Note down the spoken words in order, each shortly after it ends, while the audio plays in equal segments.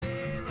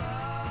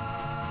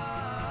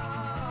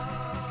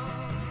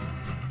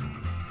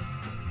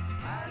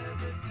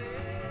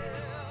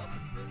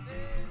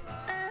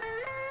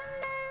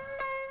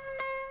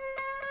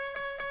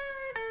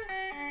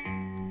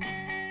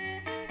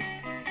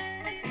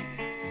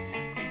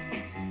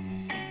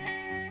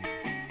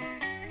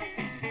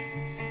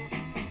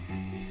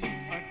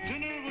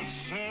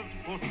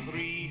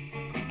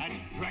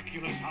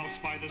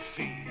the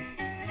sea.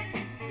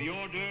 The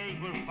hors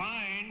d'oeuvres were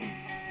fine,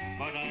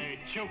 but I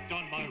choked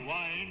on my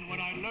wine when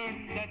I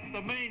learned that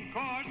the main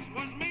course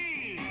was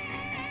me.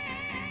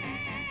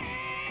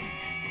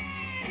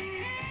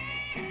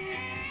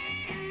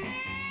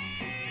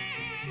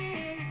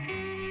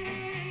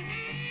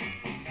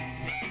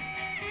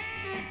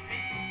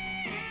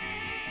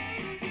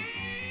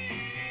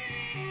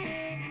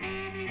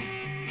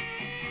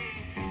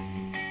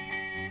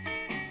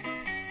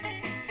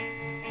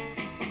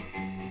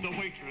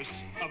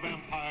 A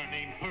vampire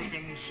named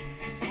Perkins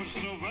was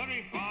so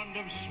very fond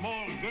of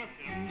small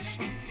gherkins.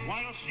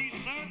 While she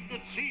served the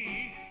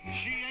tea,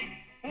 she ate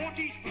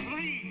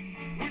 43,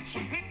 which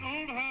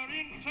pickled her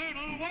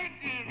internal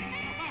workings.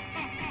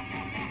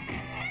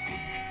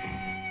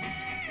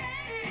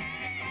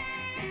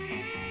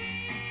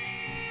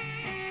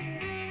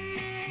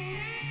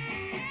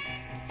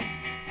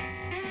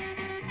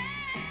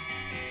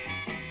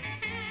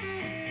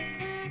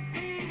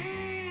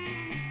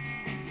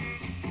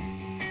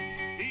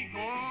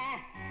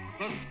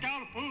 The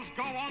scalpels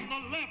go on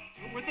the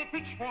left with the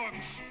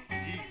pitchforks.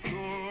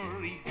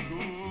 Igor,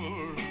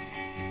 Igor.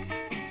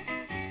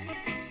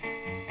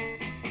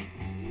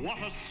 What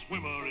a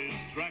swimmer is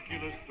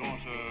Dracula's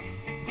daughter,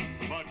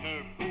 but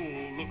her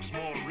pool looks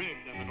more red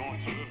than it ought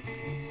to.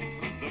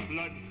 The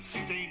blood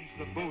stains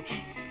the boat,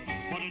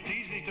 but it's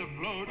easy to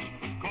float,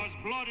 'cause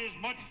blood is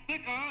much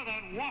thicker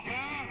than water.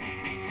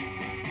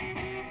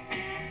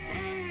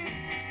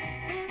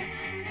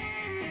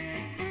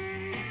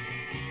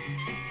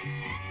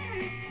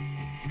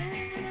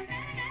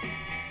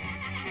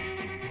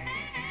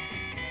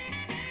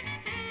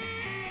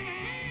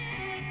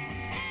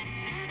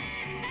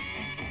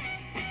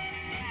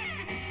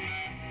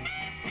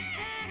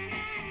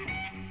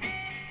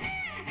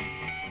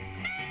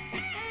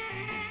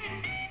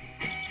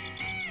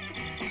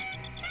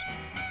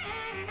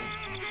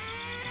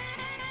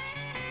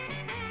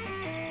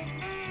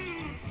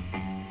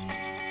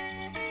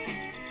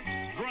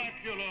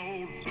 Dracula,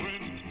 old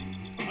friend,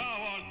 how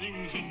are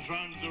things in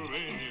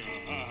Transylvania?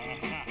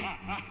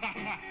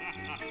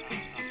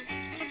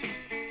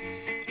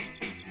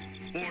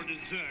 For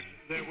dessert,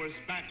 there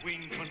was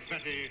bat-wing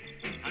confetti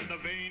and the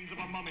veins of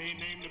a mummy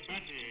named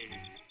Betty.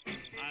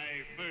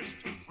 I first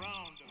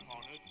frowned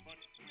upon it, but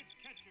with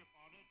ketchup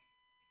on it,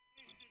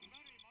 it tasted very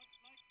much like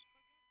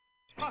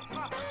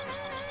spaghetti.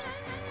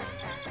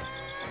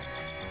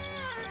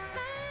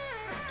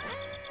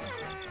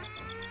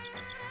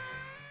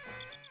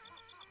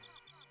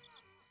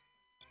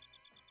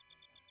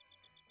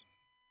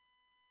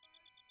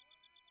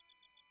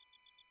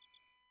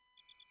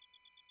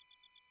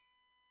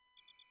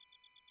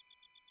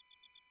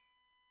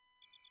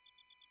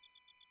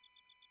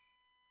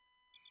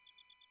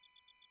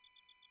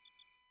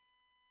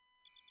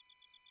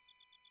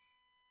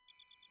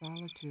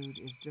 Solitude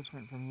is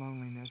different from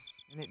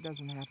loneliness, and it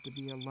doesn't have to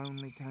be a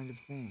lonely kind of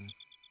thing.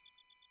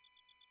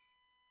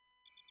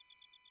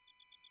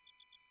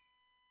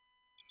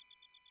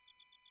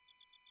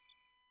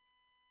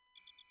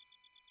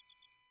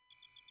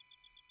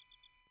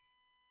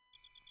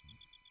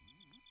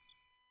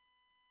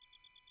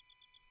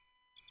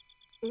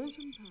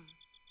 Autumn passed,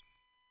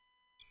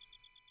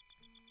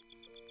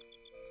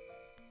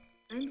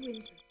 and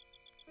winter.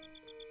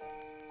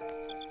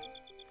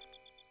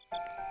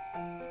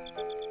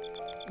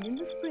 And in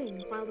the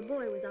spring, while the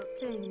boy was out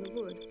playing in the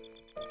wood,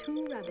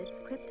 2 rabbits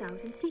crept out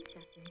and peeked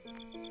at him.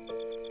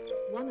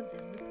 One of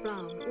them was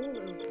brown all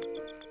over,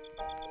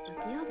 but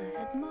the other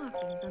had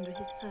markings under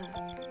his fur,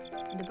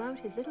 and about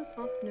his little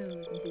soft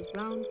nose and his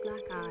round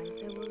black eyes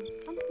there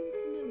was something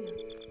familiar,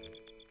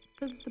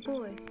 so that the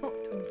boy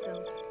thought to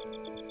himself,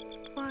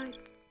 "Why,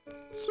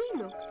 he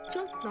looks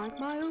just like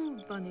my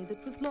old bunny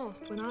that was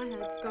lost when I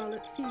had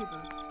scarlet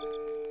fever."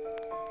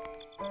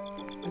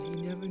 But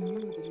he never knew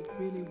that it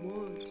really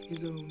was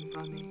his own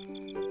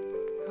bunny,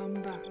 come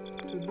back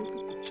to look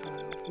at the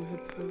child who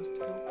had first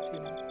helped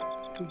him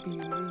to be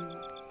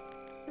real.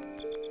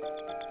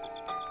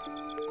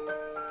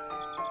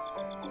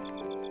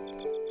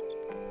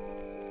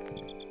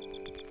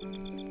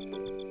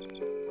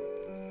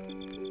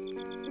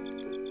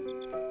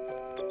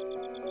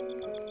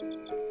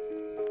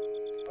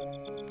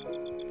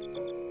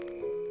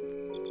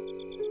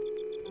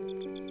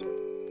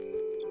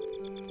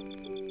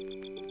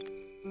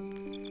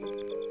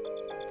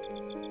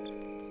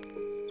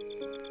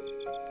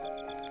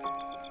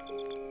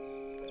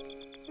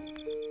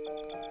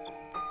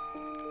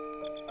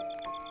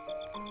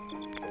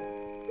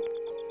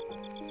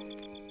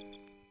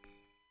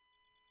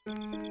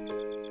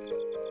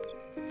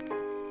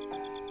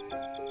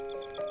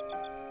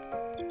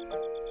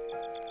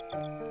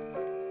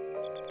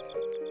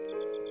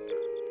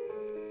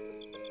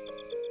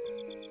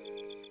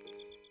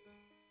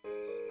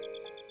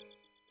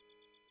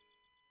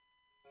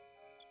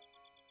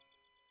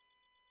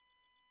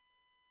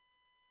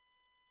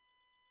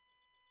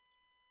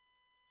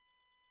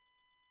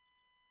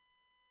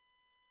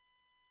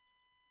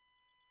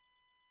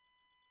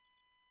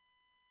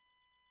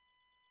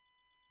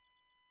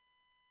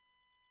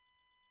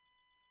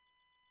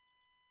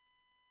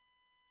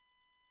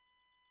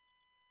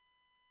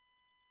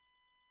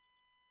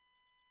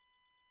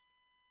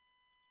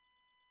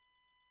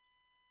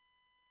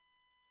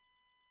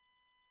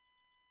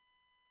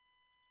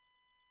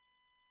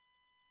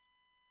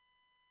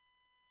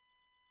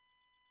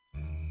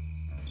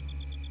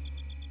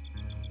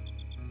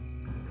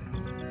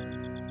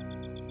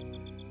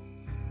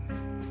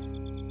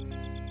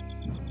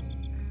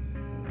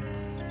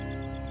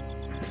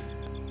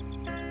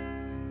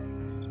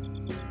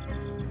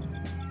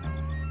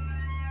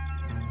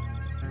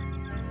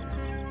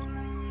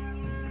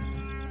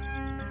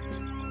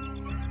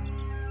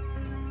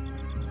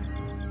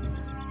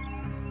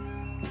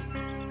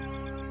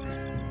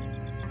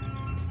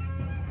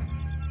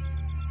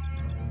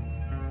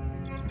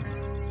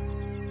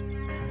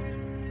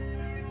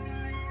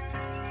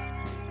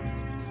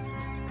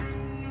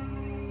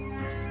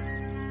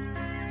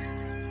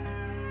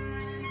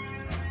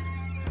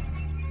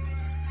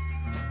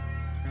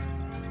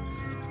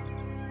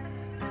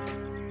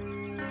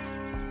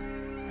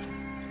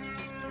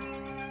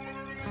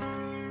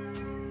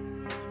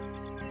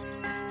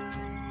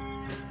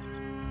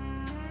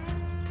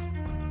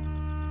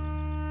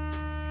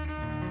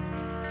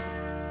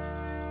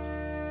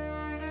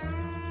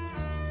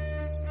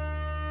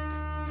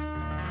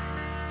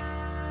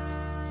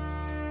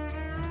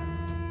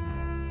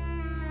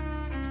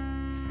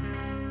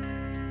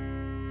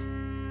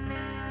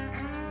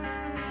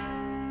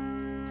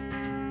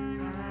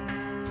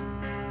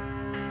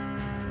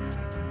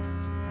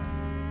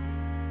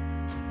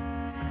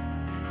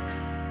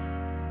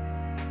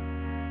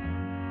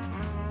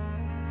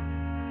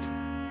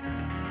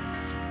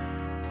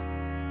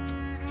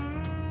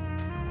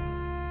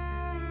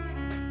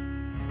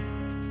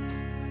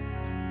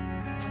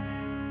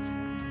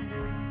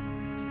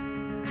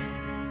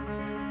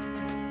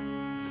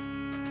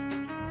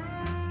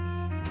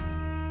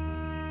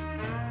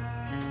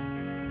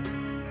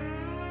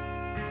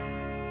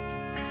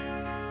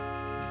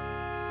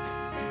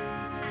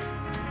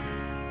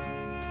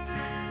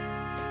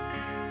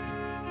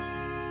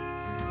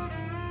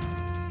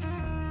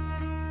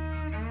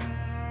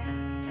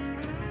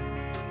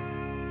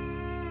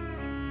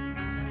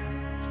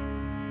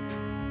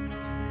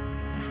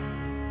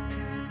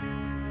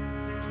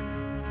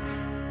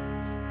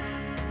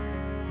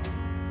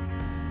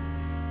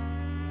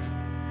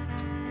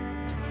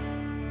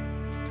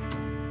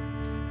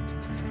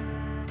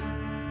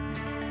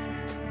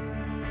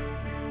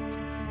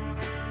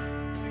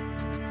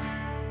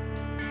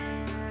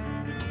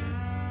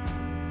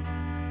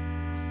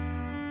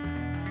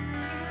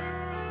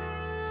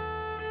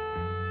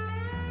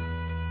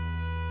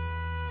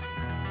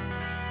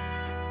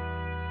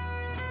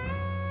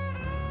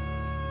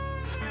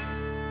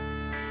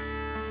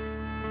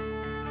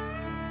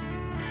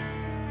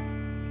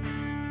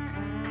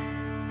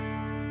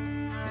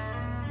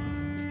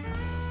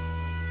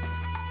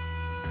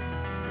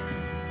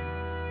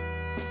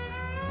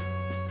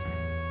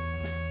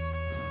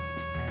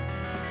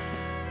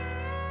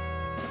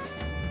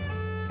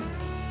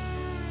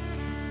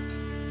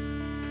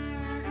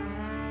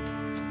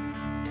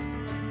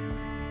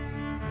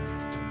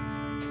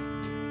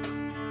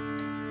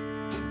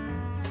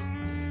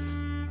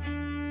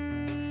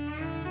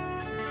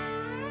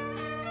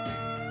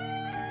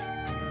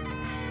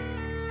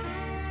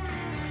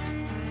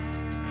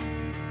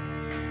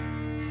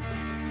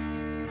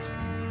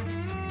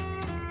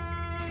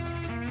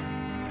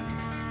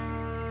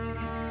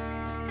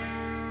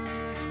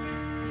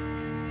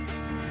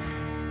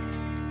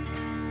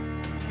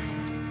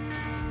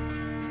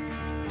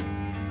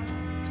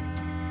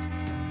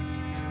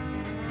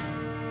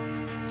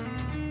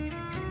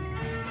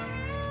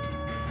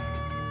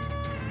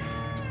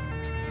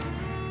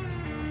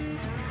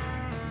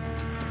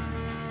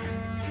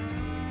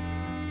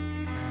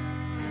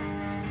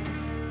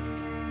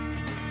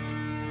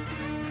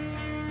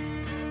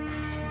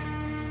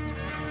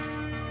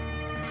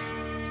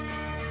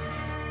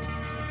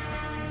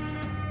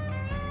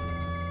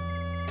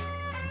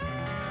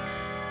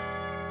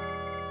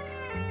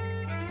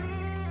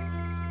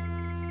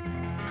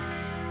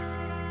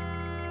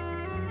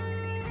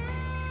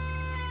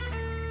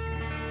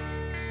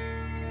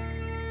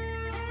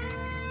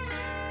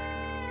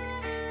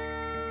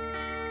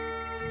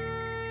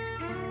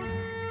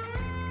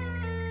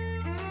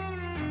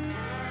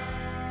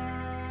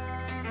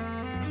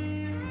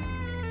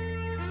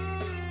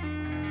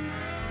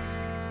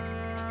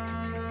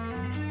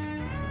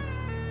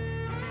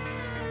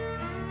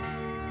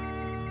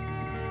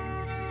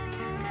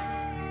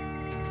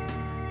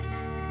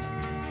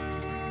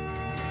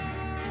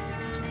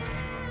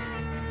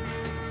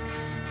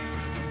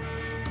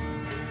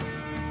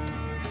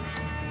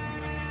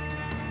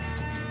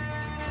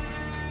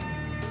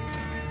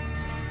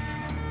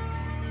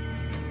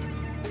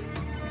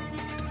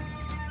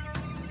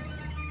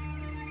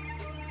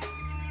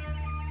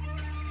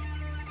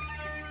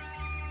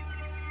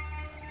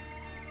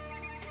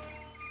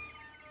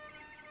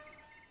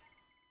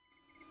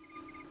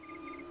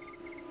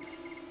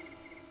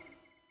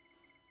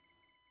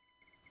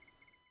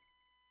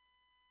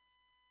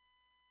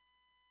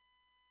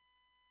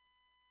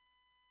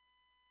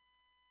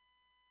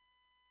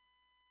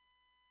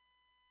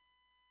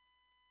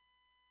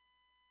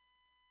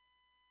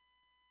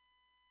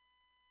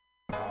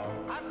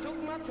 I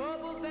took my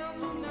troubles down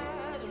to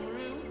Madame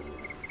Rue.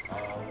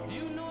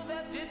 You know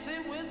that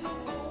gypsy with the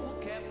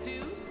gold cap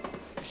too.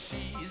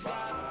 She's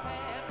got a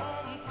pack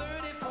on 30.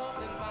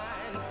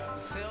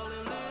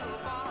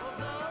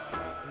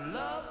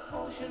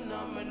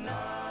 number 9.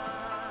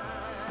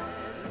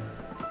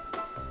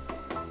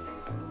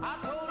 I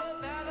told her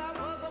that I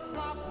was a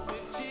flop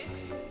with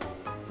chicks.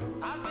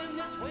 I've been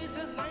this way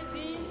since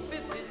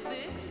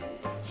 1956.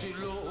 She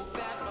looked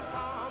at my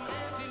palm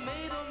and she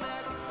made a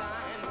magic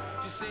sign.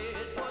 She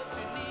said, what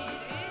you need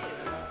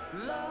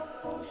is love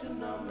potion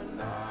number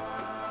 9.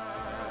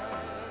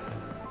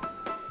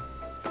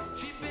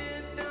 She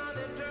bent down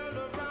and turned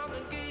around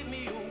and gave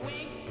me a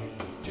wink.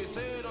 She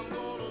said, I'm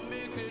gonna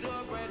mix it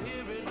up right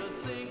here in the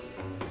sink.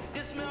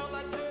 It smelled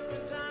like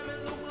turpentine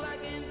and looked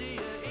like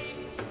India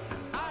ink.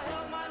 I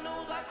held my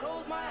nose, I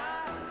closed my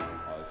eyes.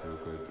 I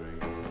took a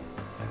drink.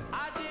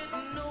 I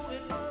didn't know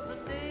it was a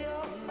day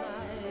or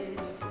night.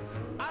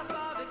 I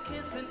started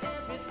kissing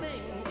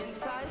everything in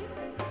sight.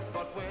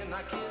 But when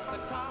I kissed the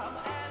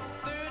cop at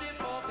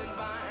 34th and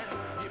Vine,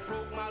 you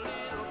broke my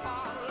little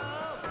bottle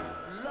of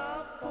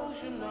love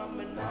potion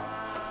number 9.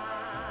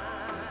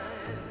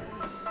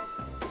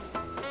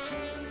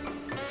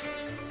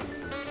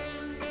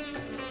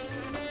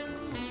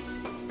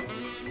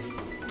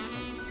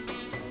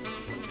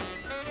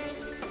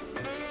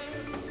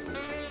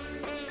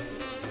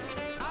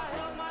 I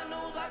held my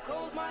nose, I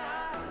closed my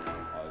eyes.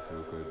 I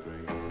took a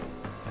drink.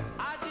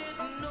 I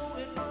didn't know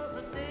it was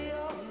a day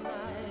or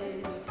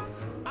night.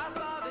 I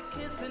started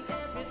kissing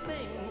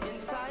everything in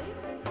sight.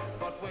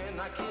 But when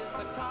I kissed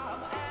the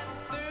cop at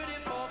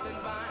 34th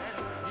and Vine,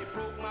 you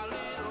broke my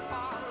little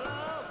bottle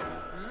of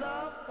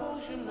love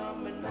potion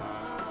number 9.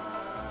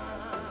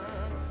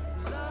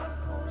 Love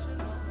potion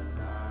number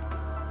 9.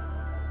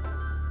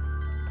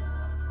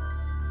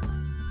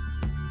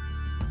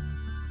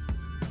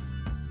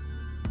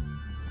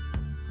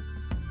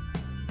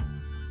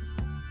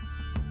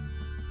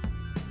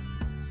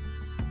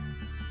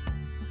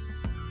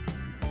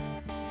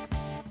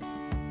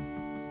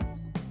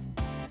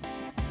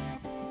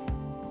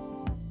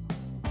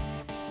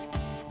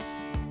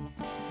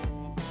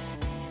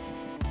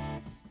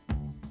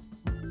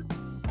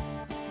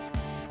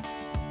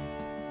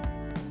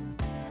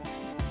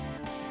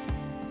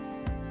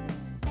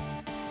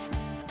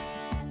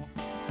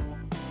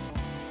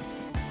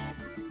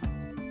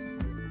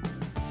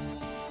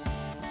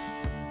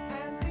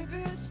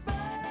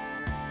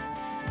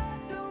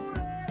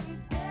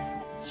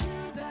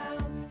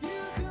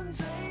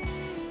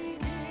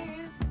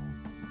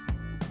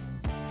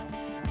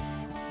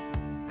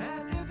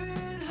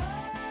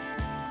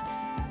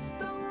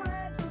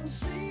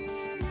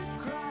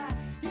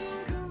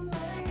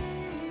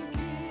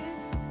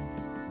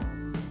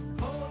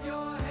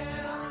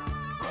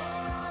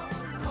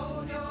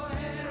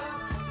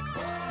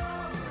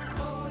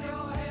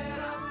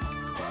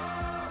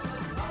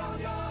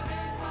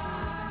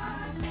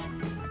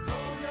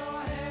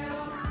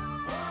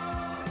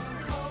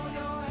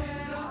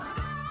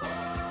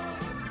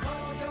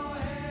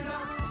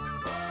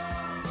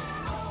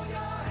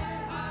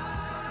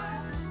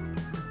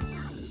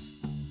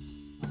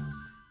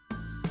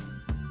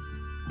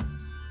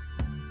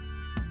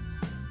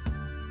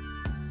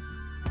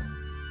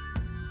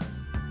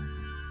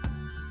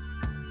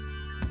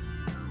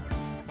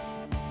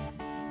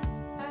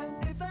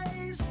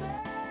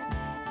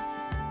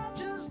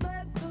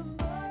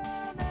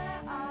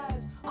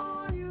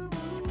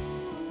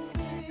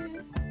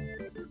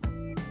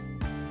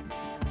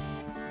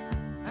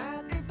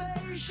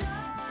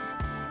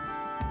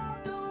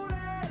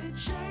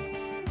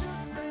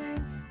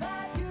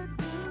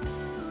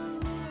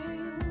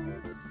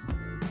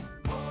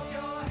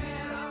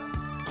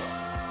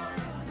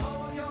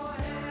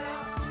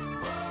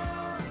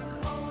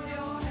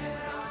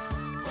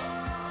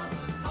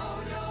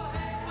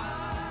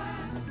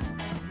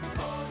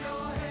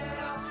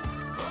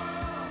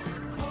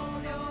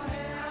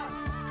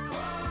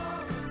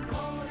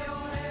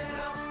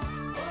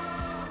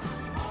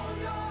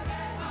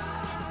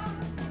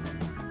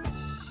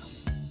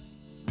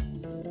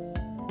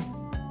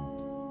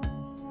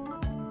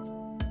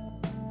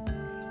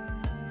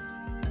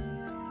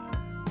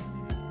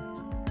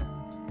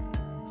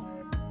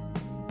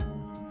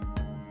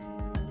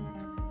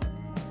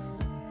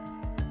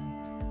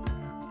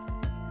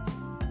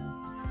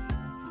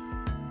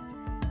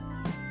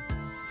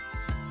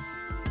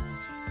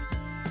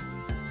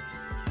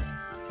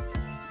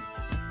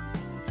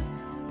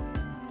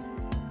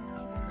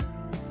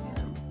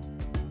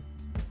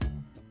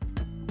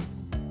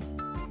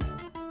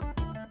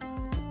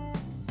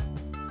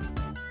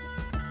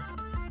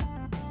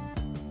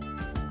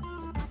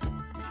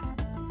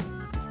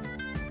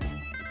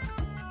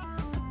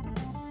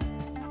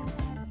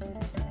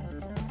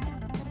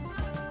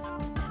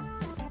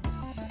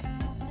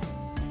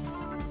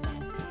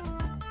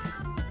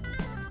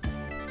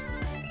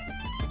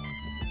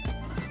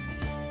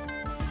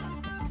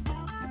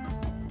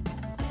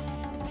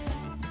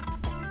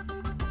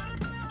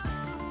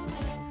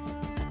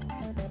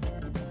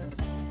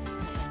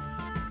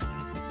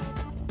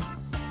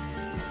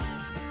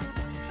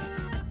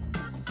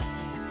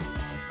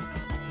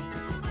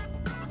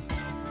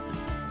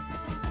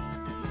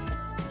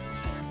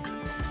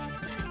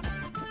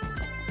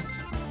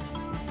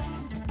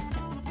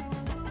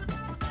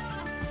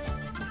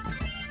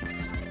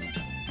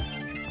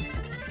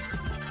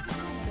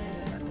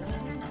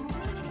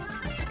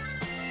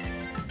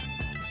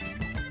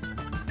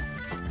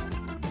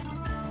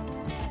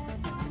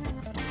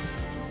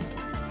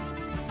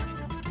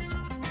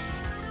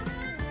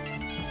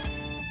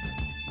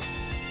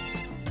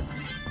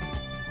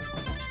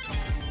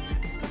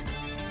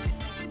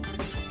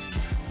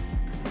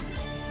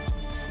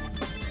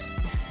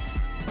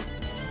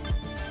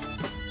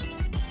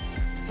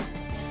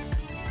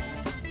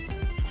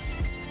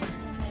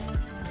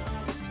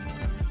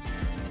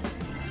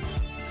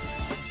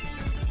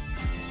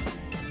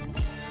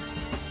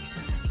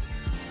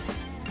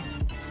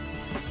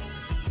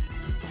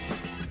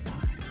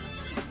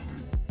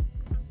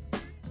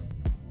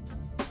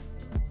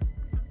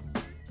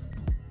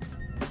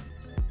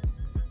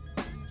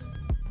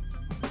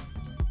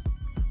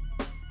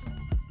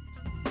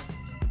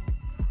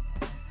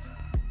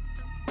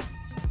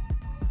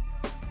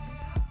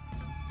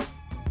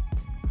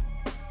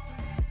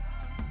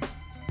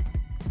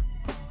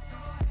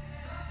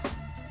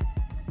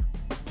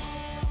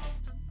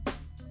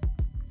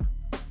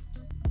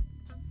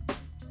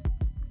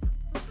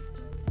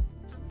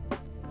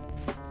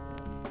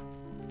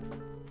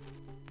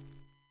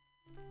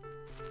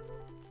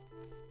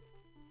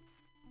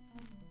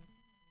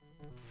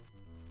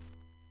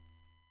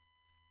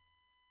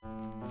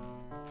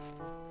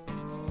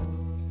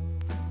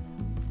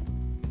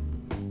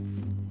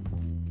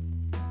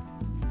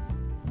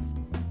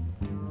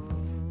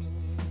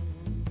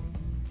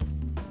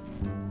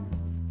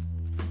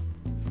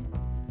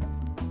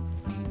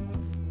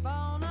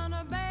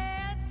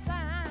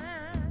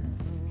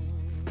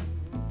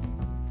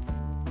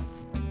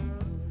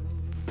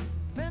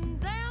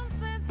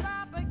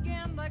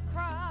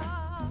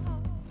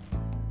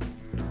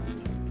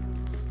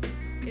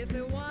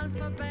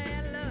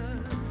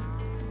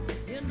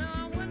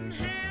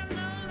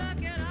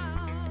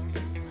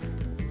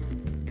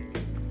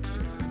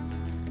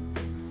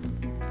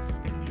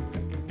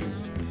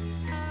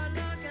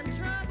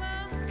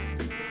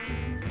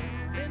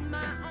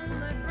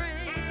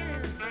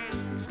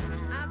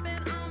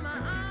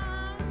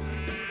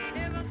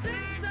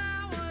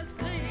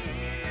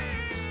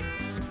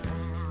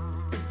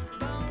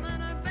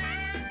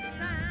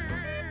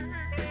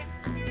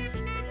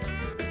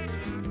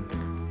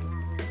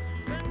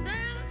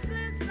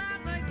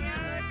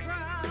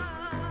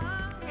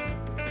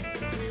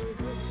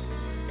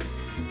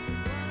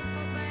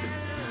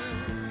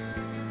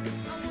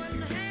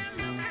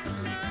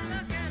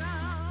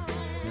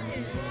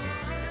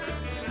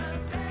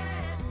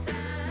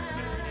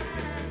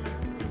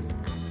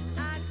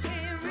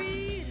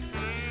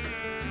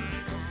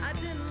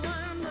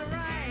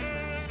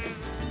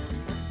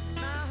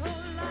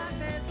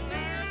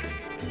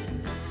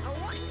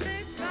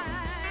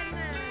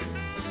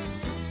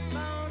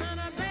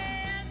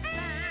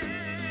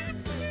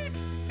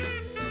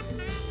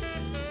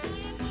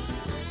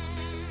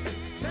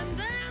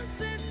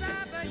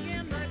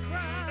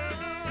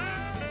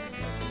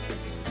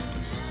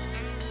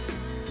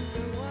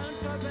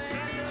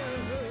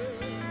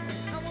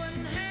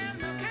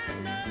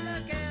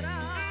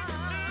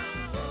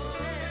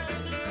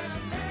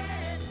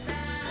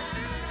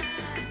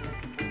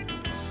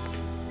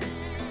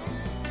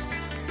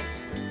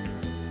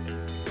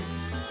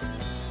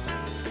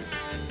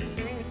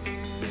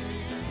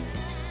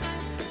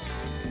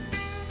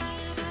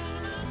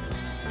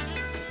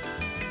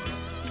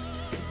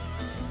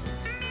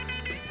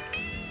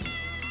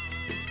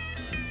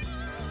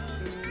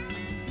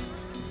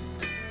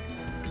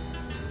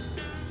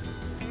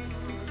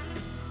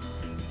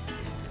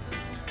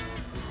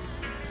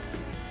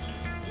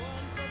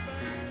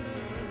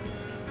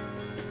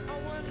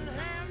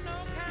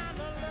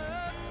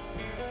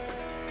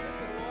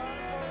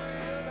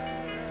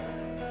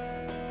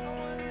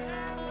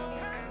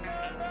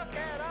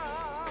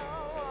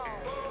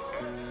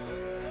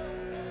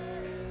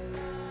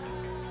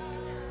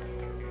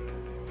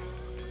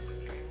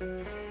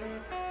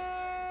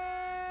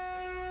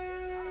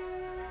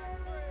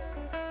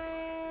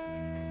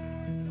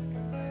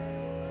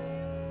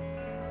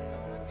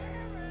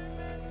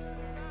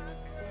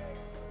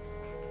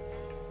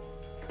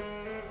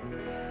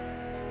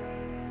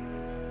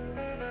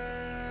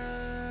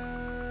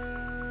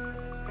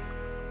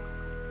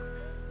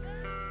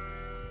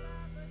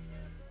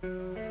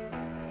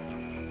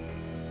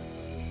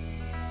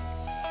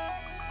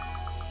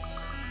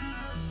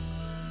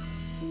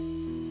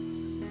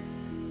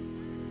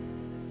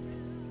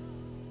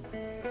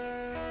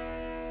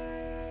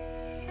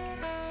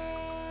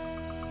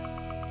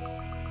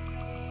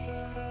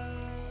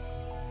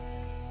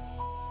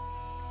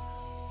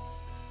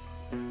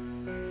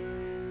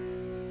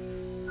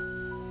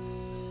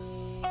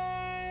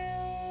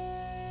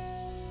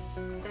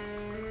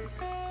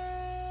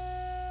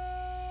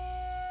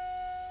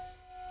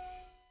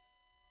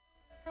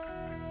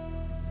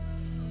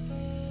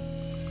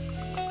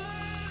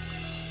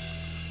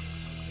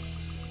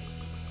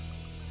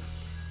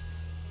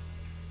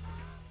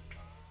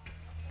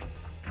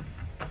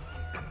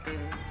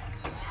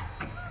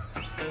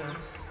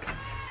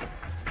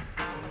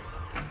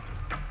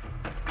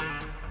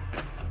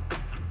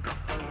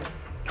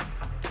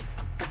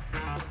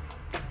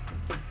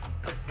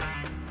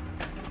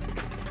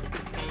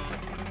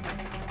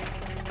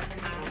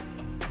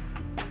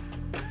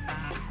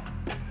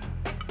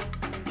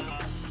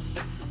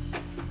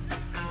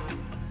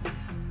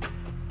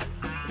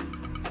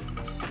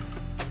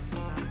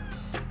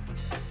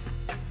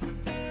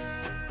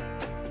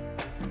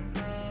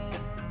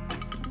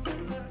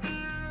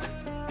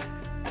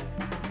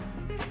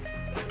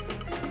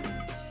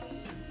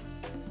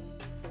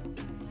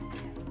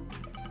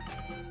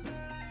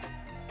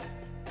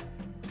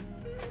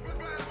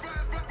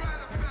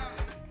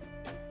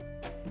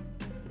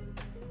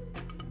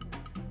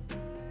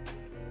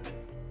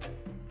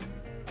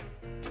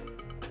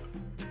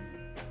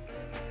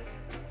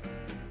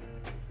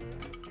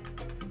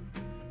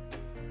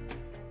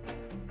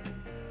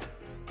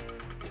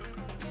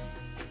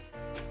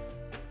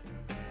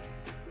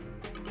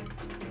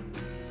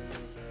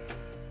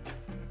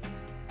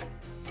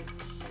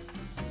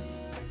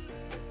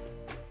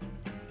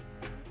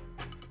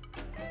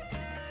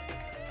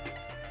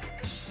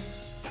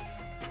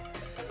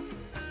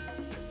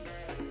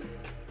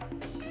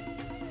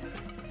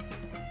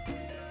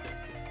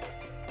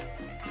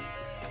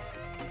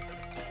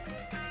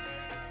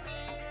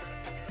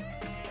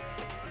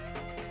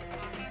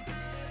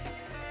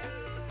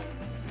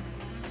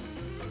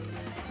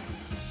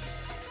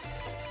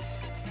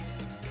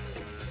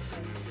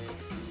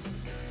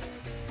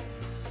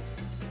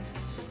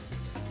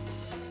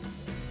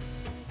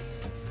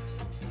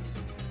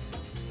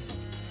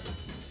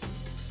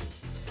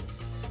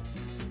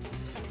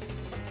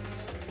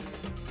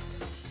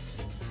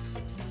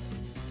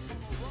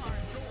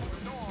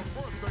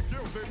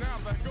 Now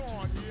they're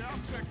gone, yeah, I'll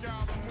check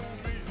out a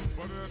movie,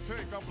 but it'll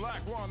take a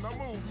black one to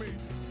move me.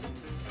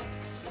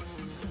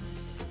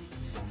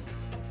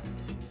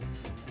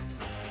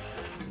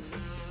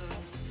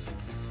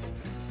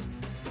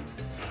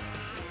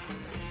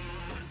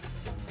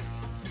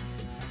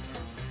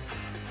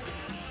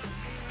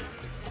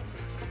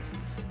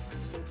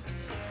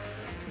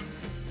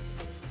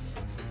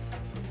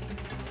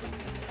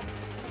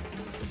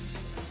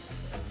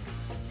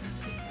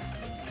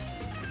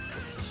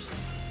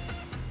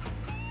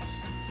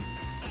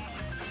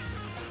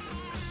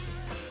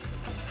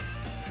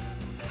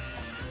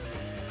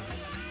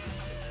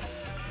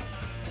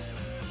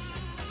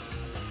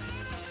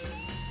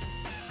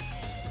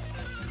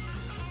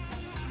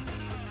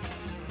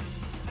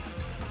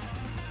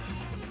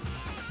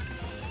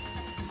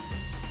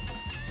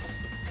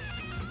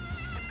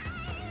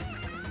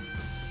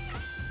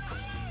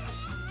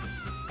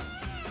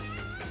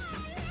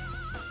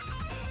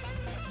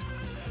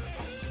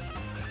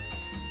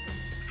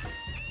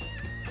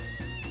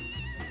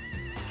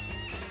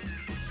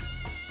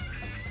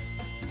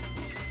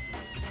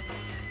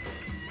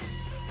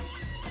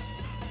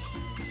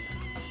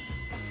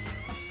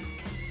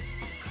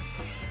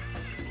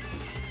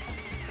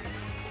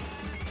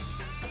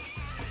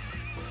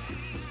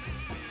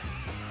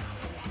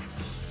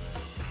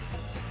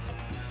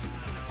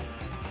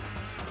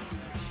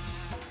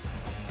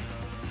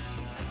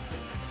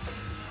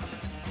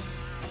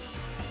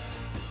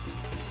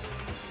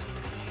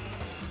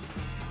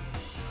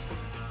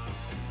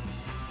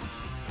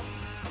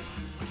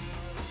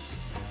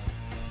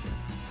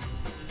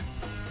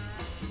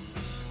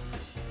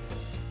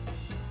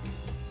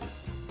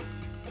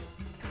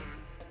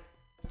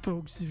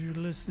 Folks, if you're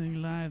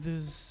listening live,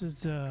 this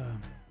is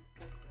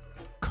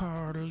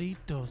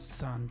Carlito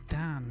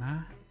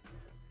Santana.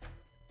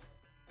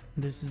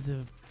 This is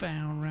a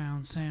Found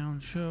Round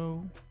Sound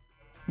show.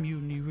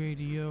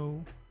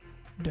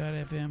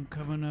 MutinyRadio.fm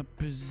coming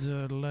up is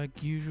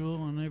like usual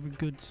on every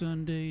good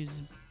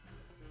Sundays.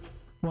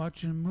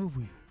 Watching a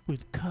movie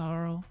with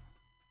Carl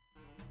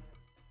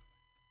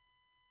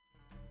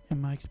and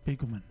Mike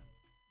Spiegelman.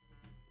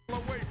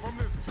 Away from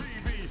this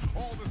TV,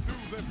 all this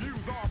news views and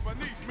views are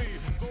beneath me.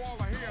 So all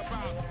I hear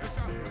about is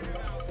shots ringing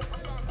out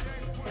about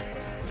gang putting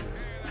his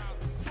hand out.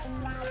 So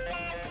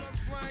some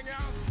slang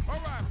out.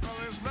 All right,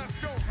 fellas, let's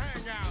go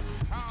hang out.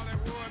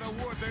 Hollywood or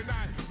would they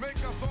not make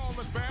us all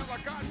look bad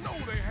like I know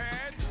they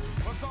had?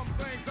 But some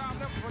things I'll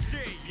never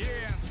forget,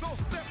 yeah. So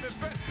step and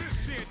fetch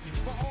this shit.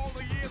 For all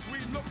the years we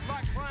look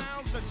like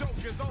clowns, the joke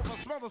is over.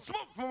 Smell the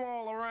smoke from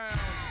all around.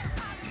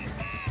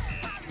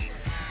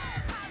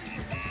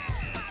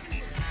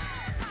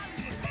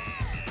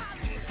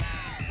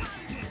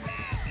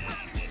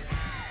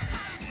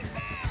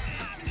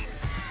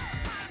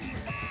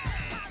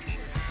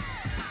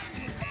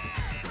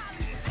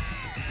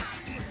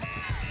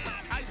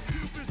 Ice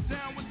Cube is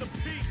down with the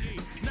PE.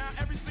 Now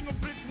every single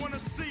bitch wanna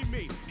see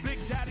me. Big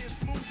Daddy is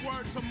smooth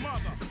word to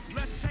mother.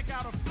 Let's check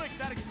out a flick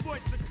that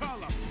exploits the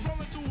color.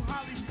 Rolling through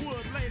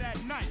Hollywood late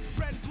at night.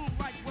 Red and blue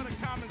lights with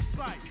a common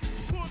sight.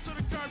 Pull to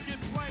the curb,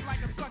 get played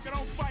like a sucker.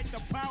 Don't fight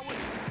the power,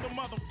 the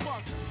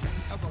motherfucker.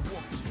 As I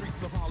walk the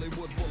streets of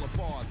Hollywood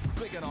Boulevard,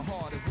 thinking how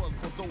hard it was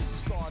for those who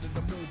starred in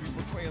the movies,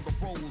 portraying the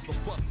roles of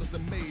butlers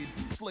and maids,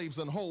 slaves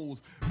and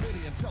hoes.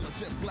 Many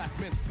intelligent black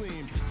men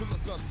seem to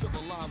look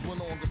uncivilized when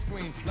on the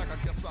screen. Like I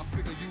guess I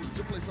figure you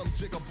should play some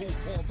jigaboo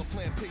on the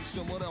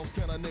plantation. What else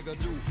can a nigga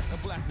do? And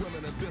black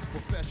women in this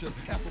profession,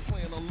 after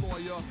playing a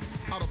lawyer,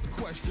 out of the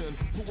question.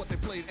 For what they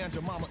played, Aunt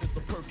Your Mama is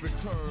the perfect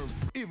term.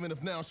 Even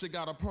if now she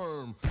got a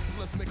perm. So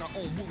let's make our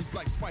own movies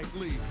like Spike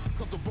Lee.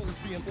 Cause the roles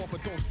being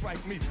offered don't strike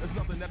me as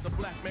nothing that the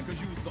black man could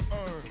use to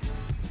earn.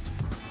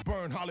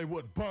 Burn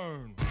Hollywood,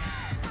 burn.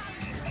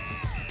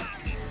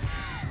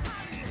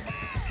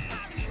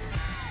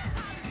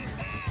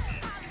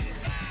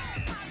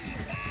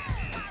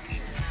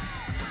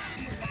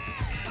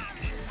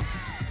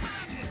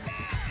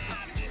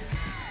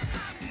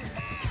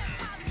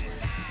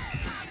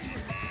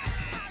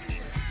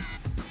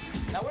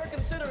 Now we're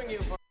considering you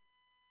for...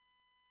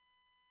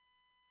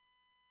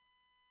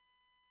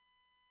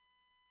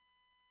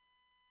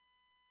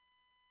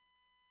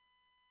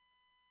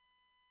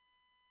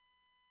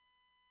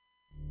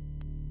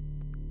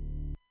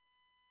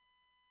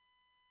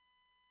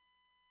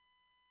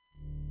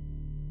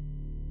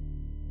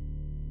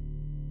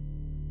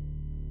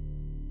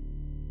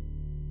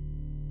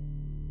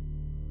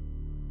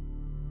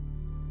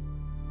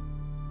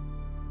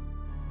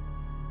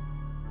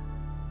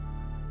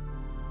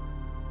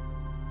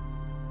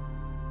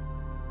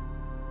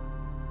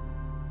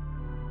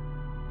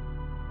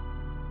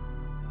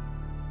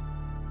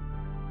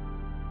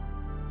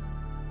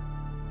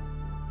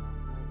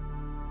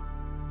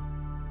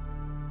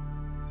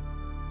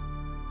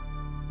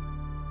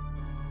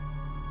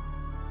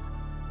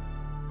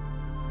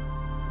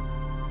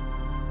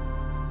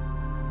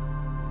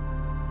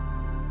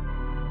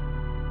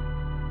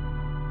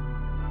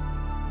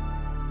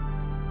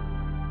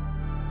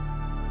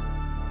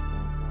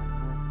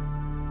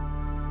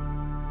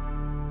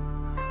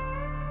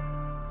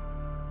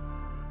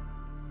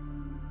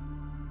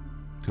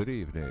 Good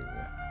evening.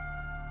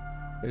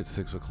 It's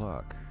 6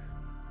 o'clock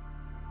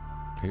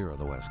here on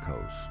the West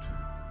Coast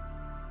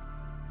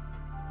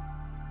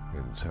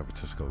in San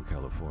Francisco,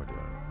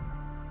 California,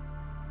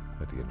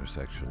 at the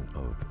intersection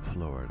of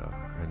Florida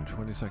and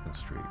 22nd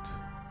Street,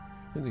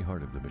 in the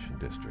heart of the Mission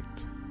District,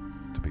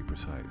 to be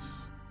precise.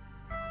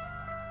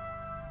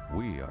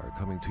 We are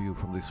coming to you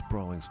from the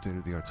sprawling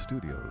state-of-the-art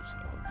studios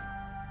of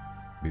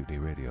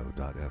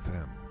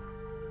MutinyRadio.fm.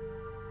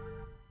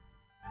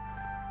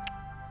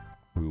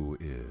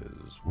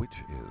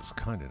 Which is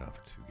kind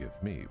enough to give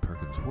me,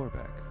 Perkins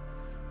Warbeck,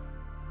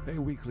 a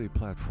weekly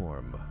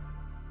platform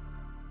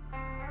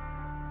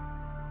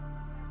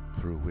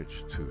through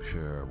which to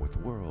share with the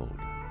world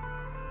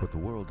what the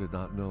world did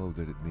not know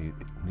that it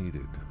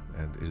needed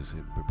and is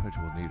in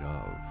perpetual need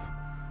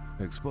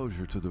of: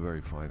 exposure to the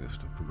very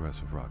finest of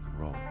progressive rock and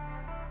roll.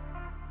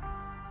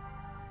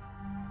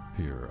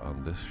 Here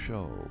on this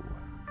show,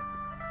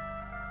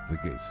 The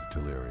Gates of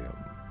Delirium.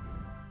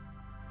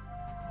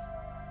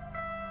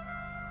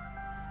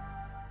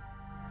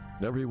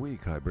 Every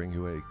week I bring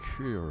you a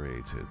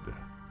curated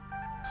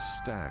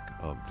stack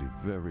of the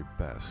very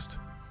best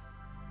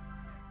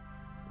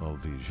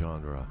of the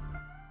genre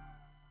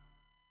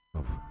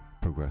of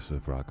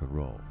progressive rock and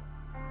roll.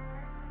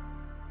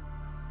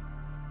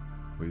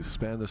 We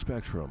span the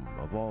spectrum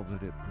of all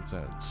that it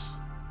presents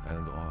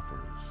and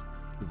offers: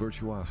 the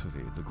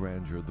virtuosity, the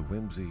grandeur, the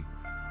whimsy,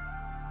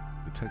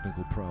 the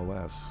technical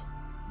prowess,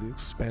 the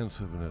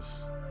expansiveness,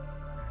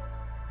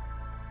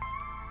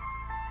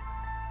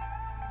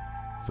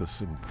 the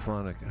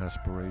symphonic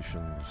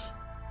aspirations,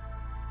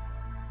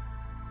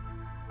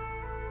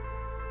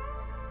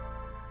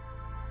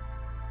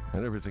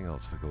 and everything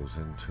else that goes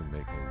into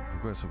making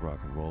progressive rock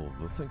and roll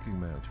the thinking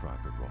man's rock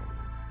and roll.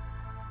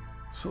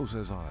 So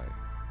says I,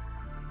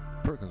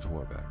 Perkins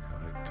Warbeck.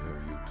 I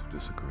dare you to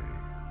disagree.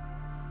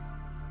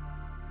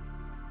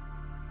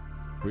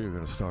 We are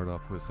going to start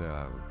off with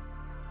a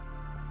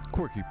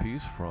quirky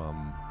piece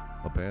from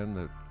a band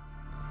that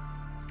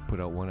put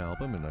out one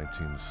album in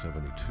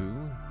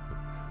 1972.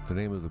 The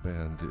name of the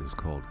band is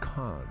called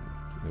Khan.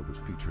 It was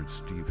featured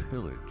Steve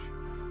Hillage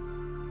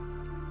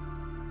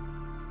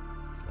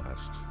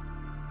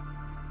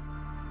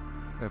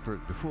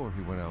effort before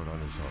he went out on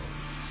his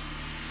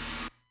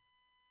own.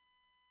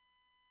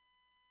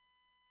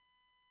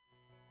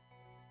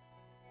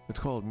 It's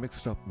called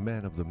Mixed Up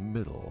Man of the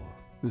Middle.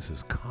 This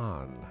is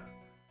Khan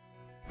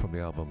from the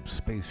album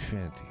Space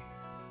Shanty,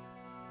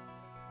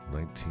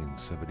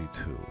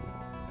 1972.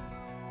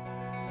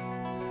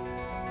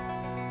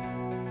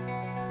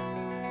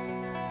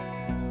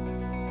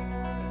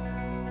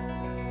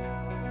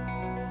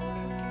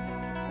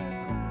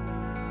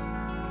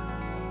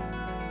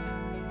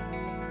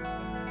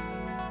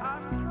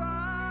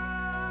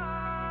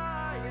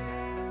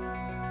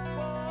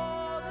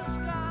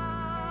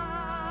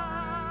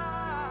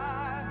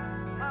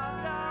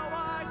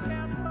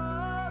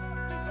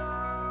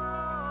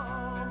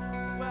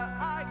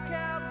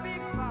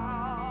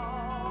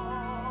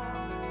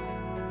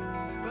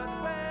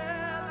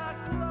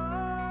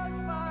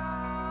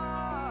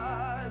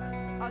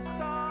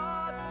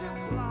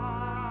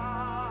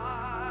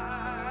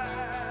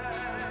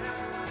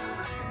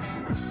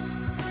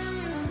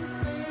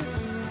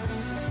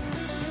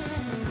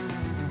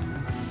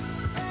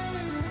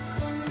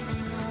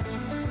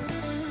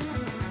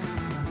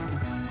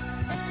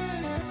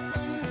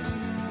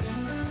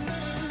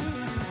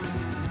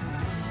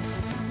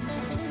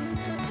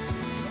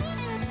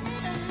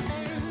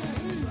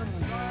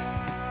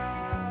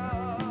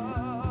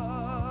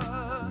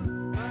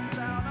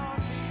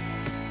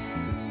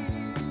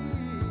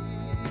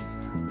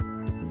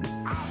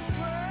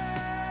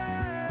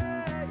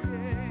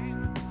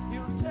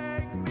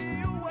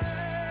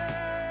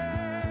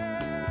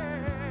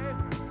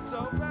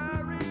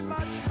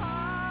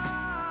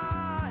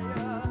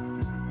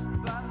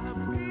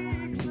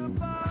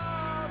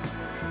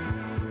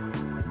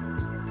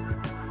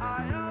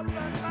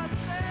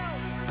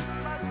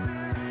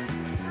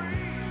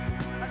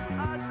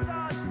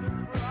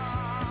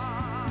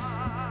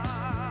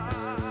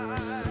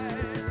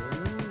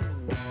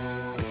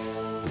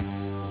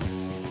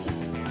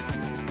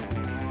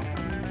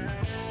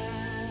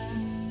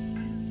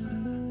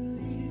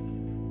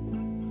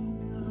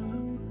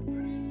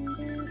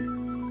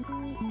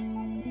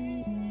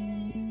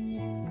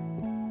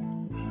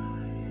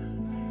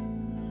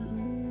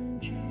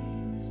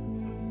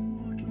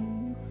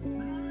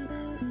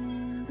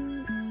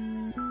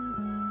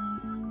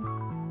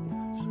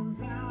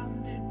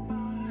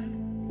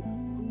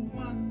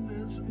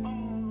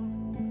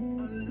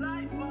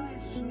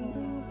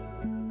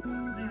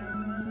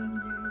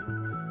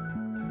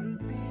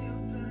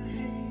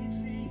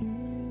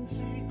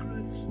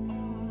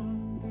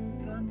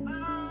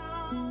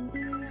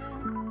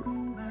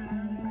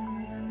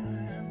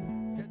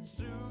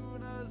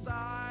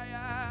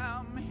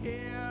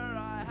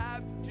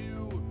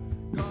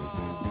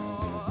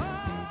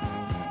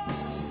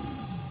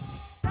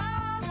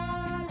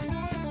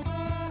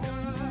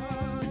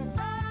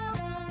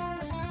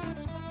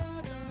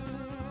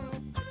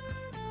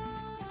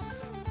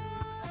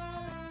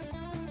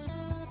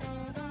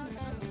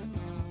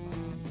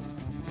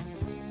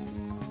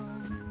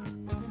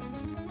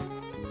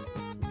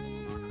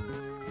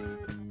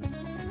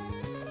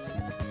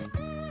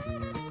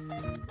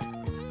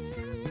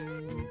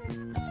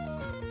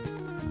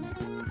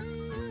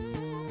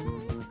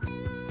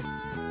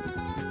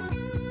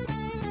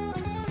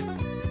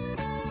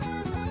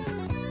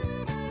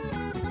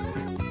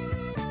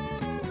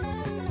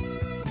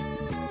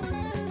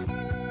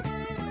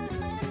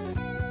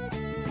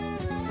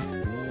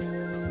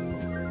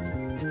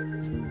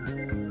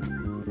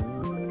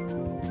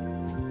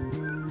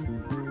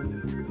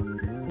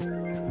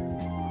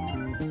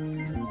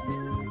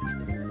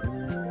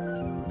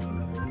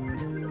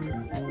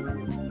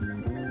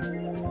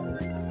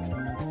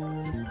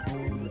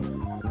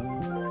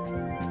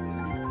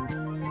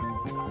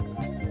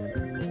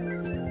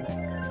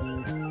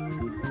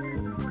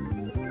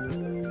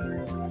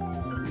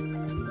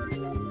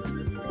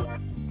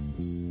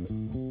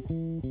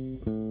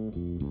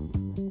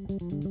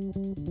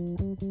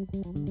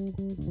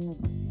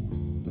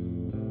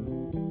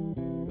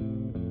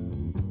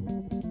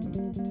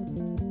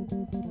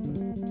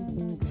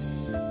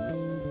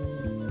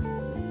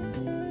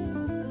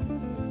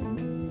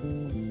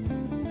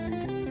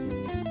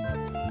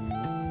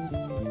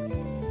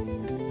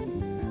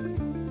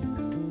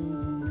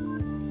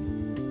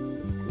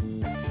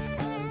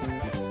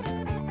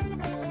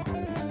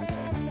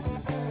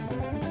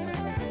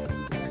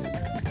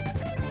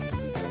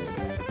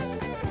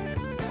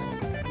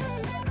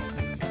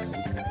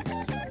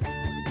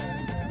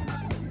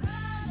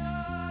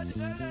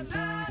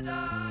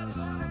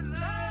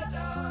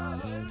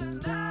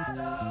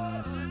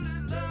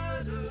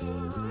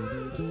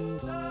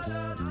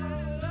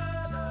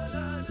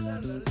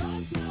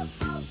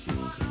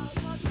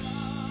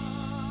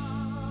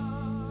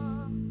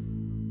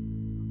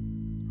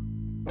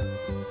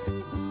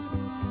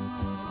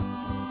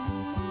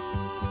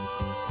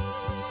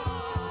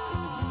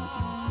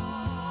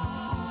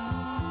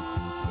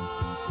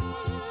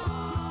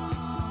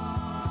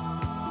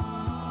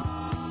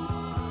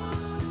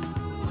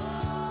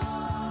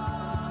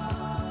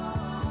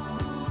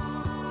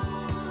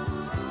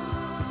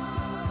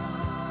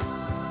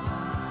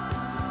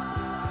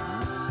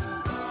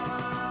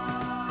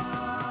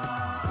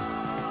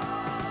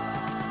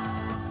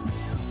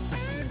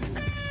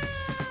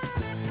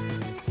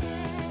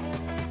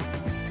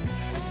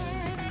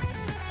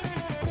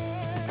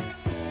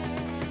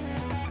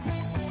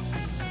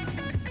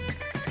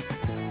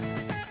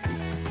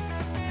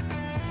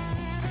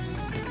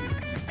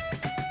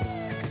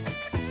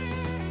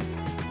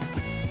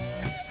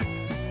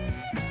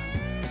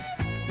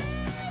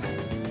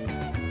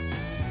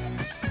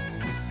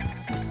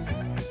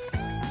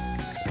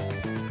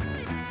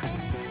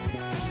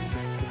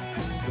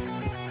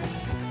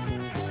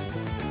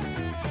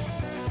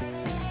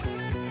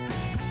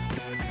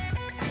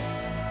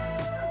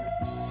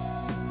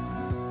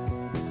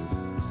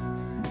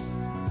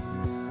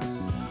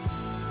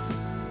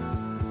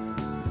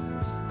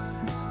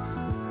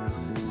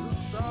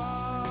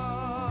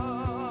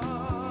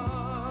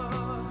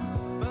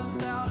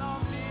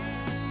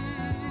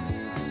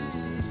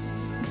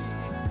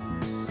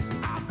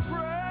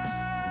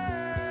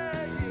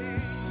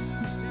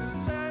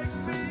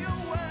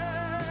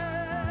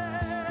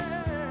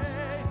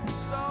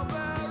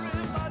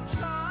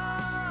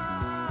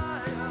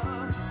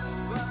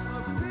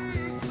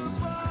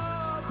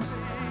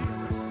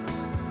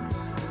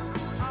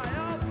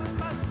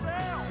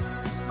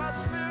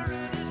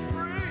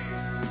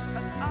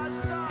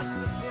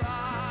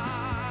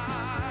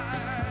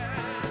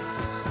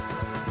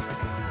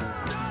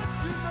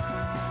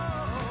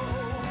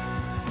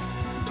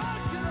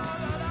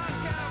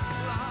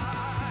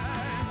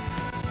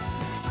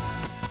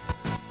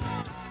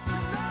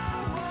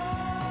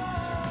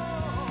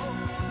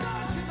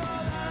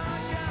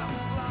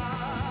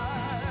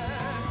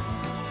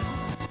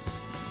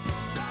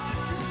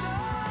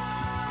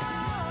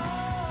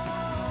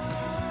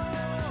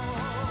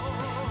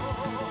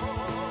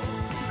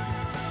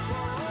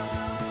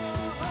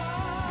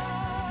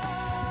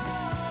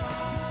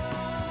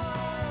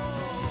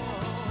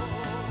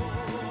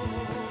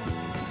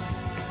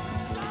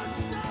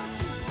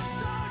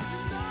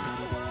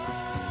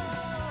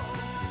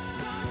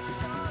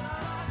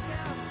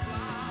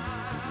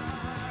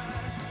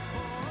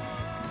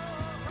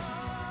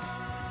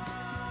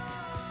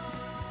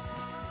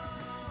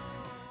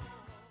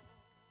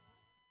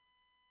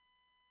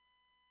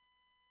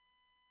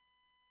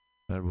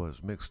 That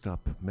was Mixed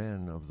Up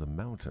Men of the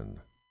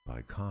Mountain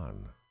by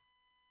Khan,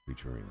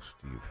 featuring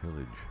Steve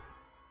Hillage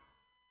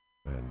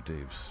and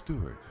Dave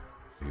Stewart,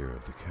 the Year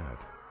of the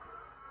Cat.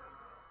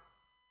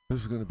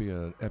 This is going to be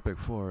an epic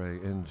foray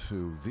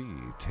into the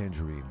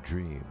Tangerine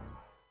Dream.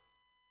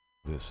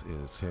 This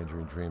is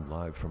Tangerine Dream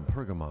live from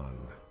Pergamon.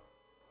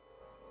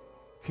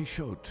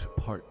 Quixote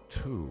Part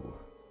 2.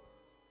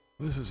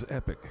 This is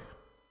epic.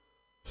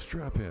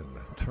 Strap in,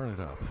 turn it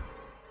up,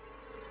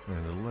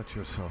 and let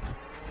yourself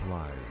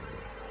fly.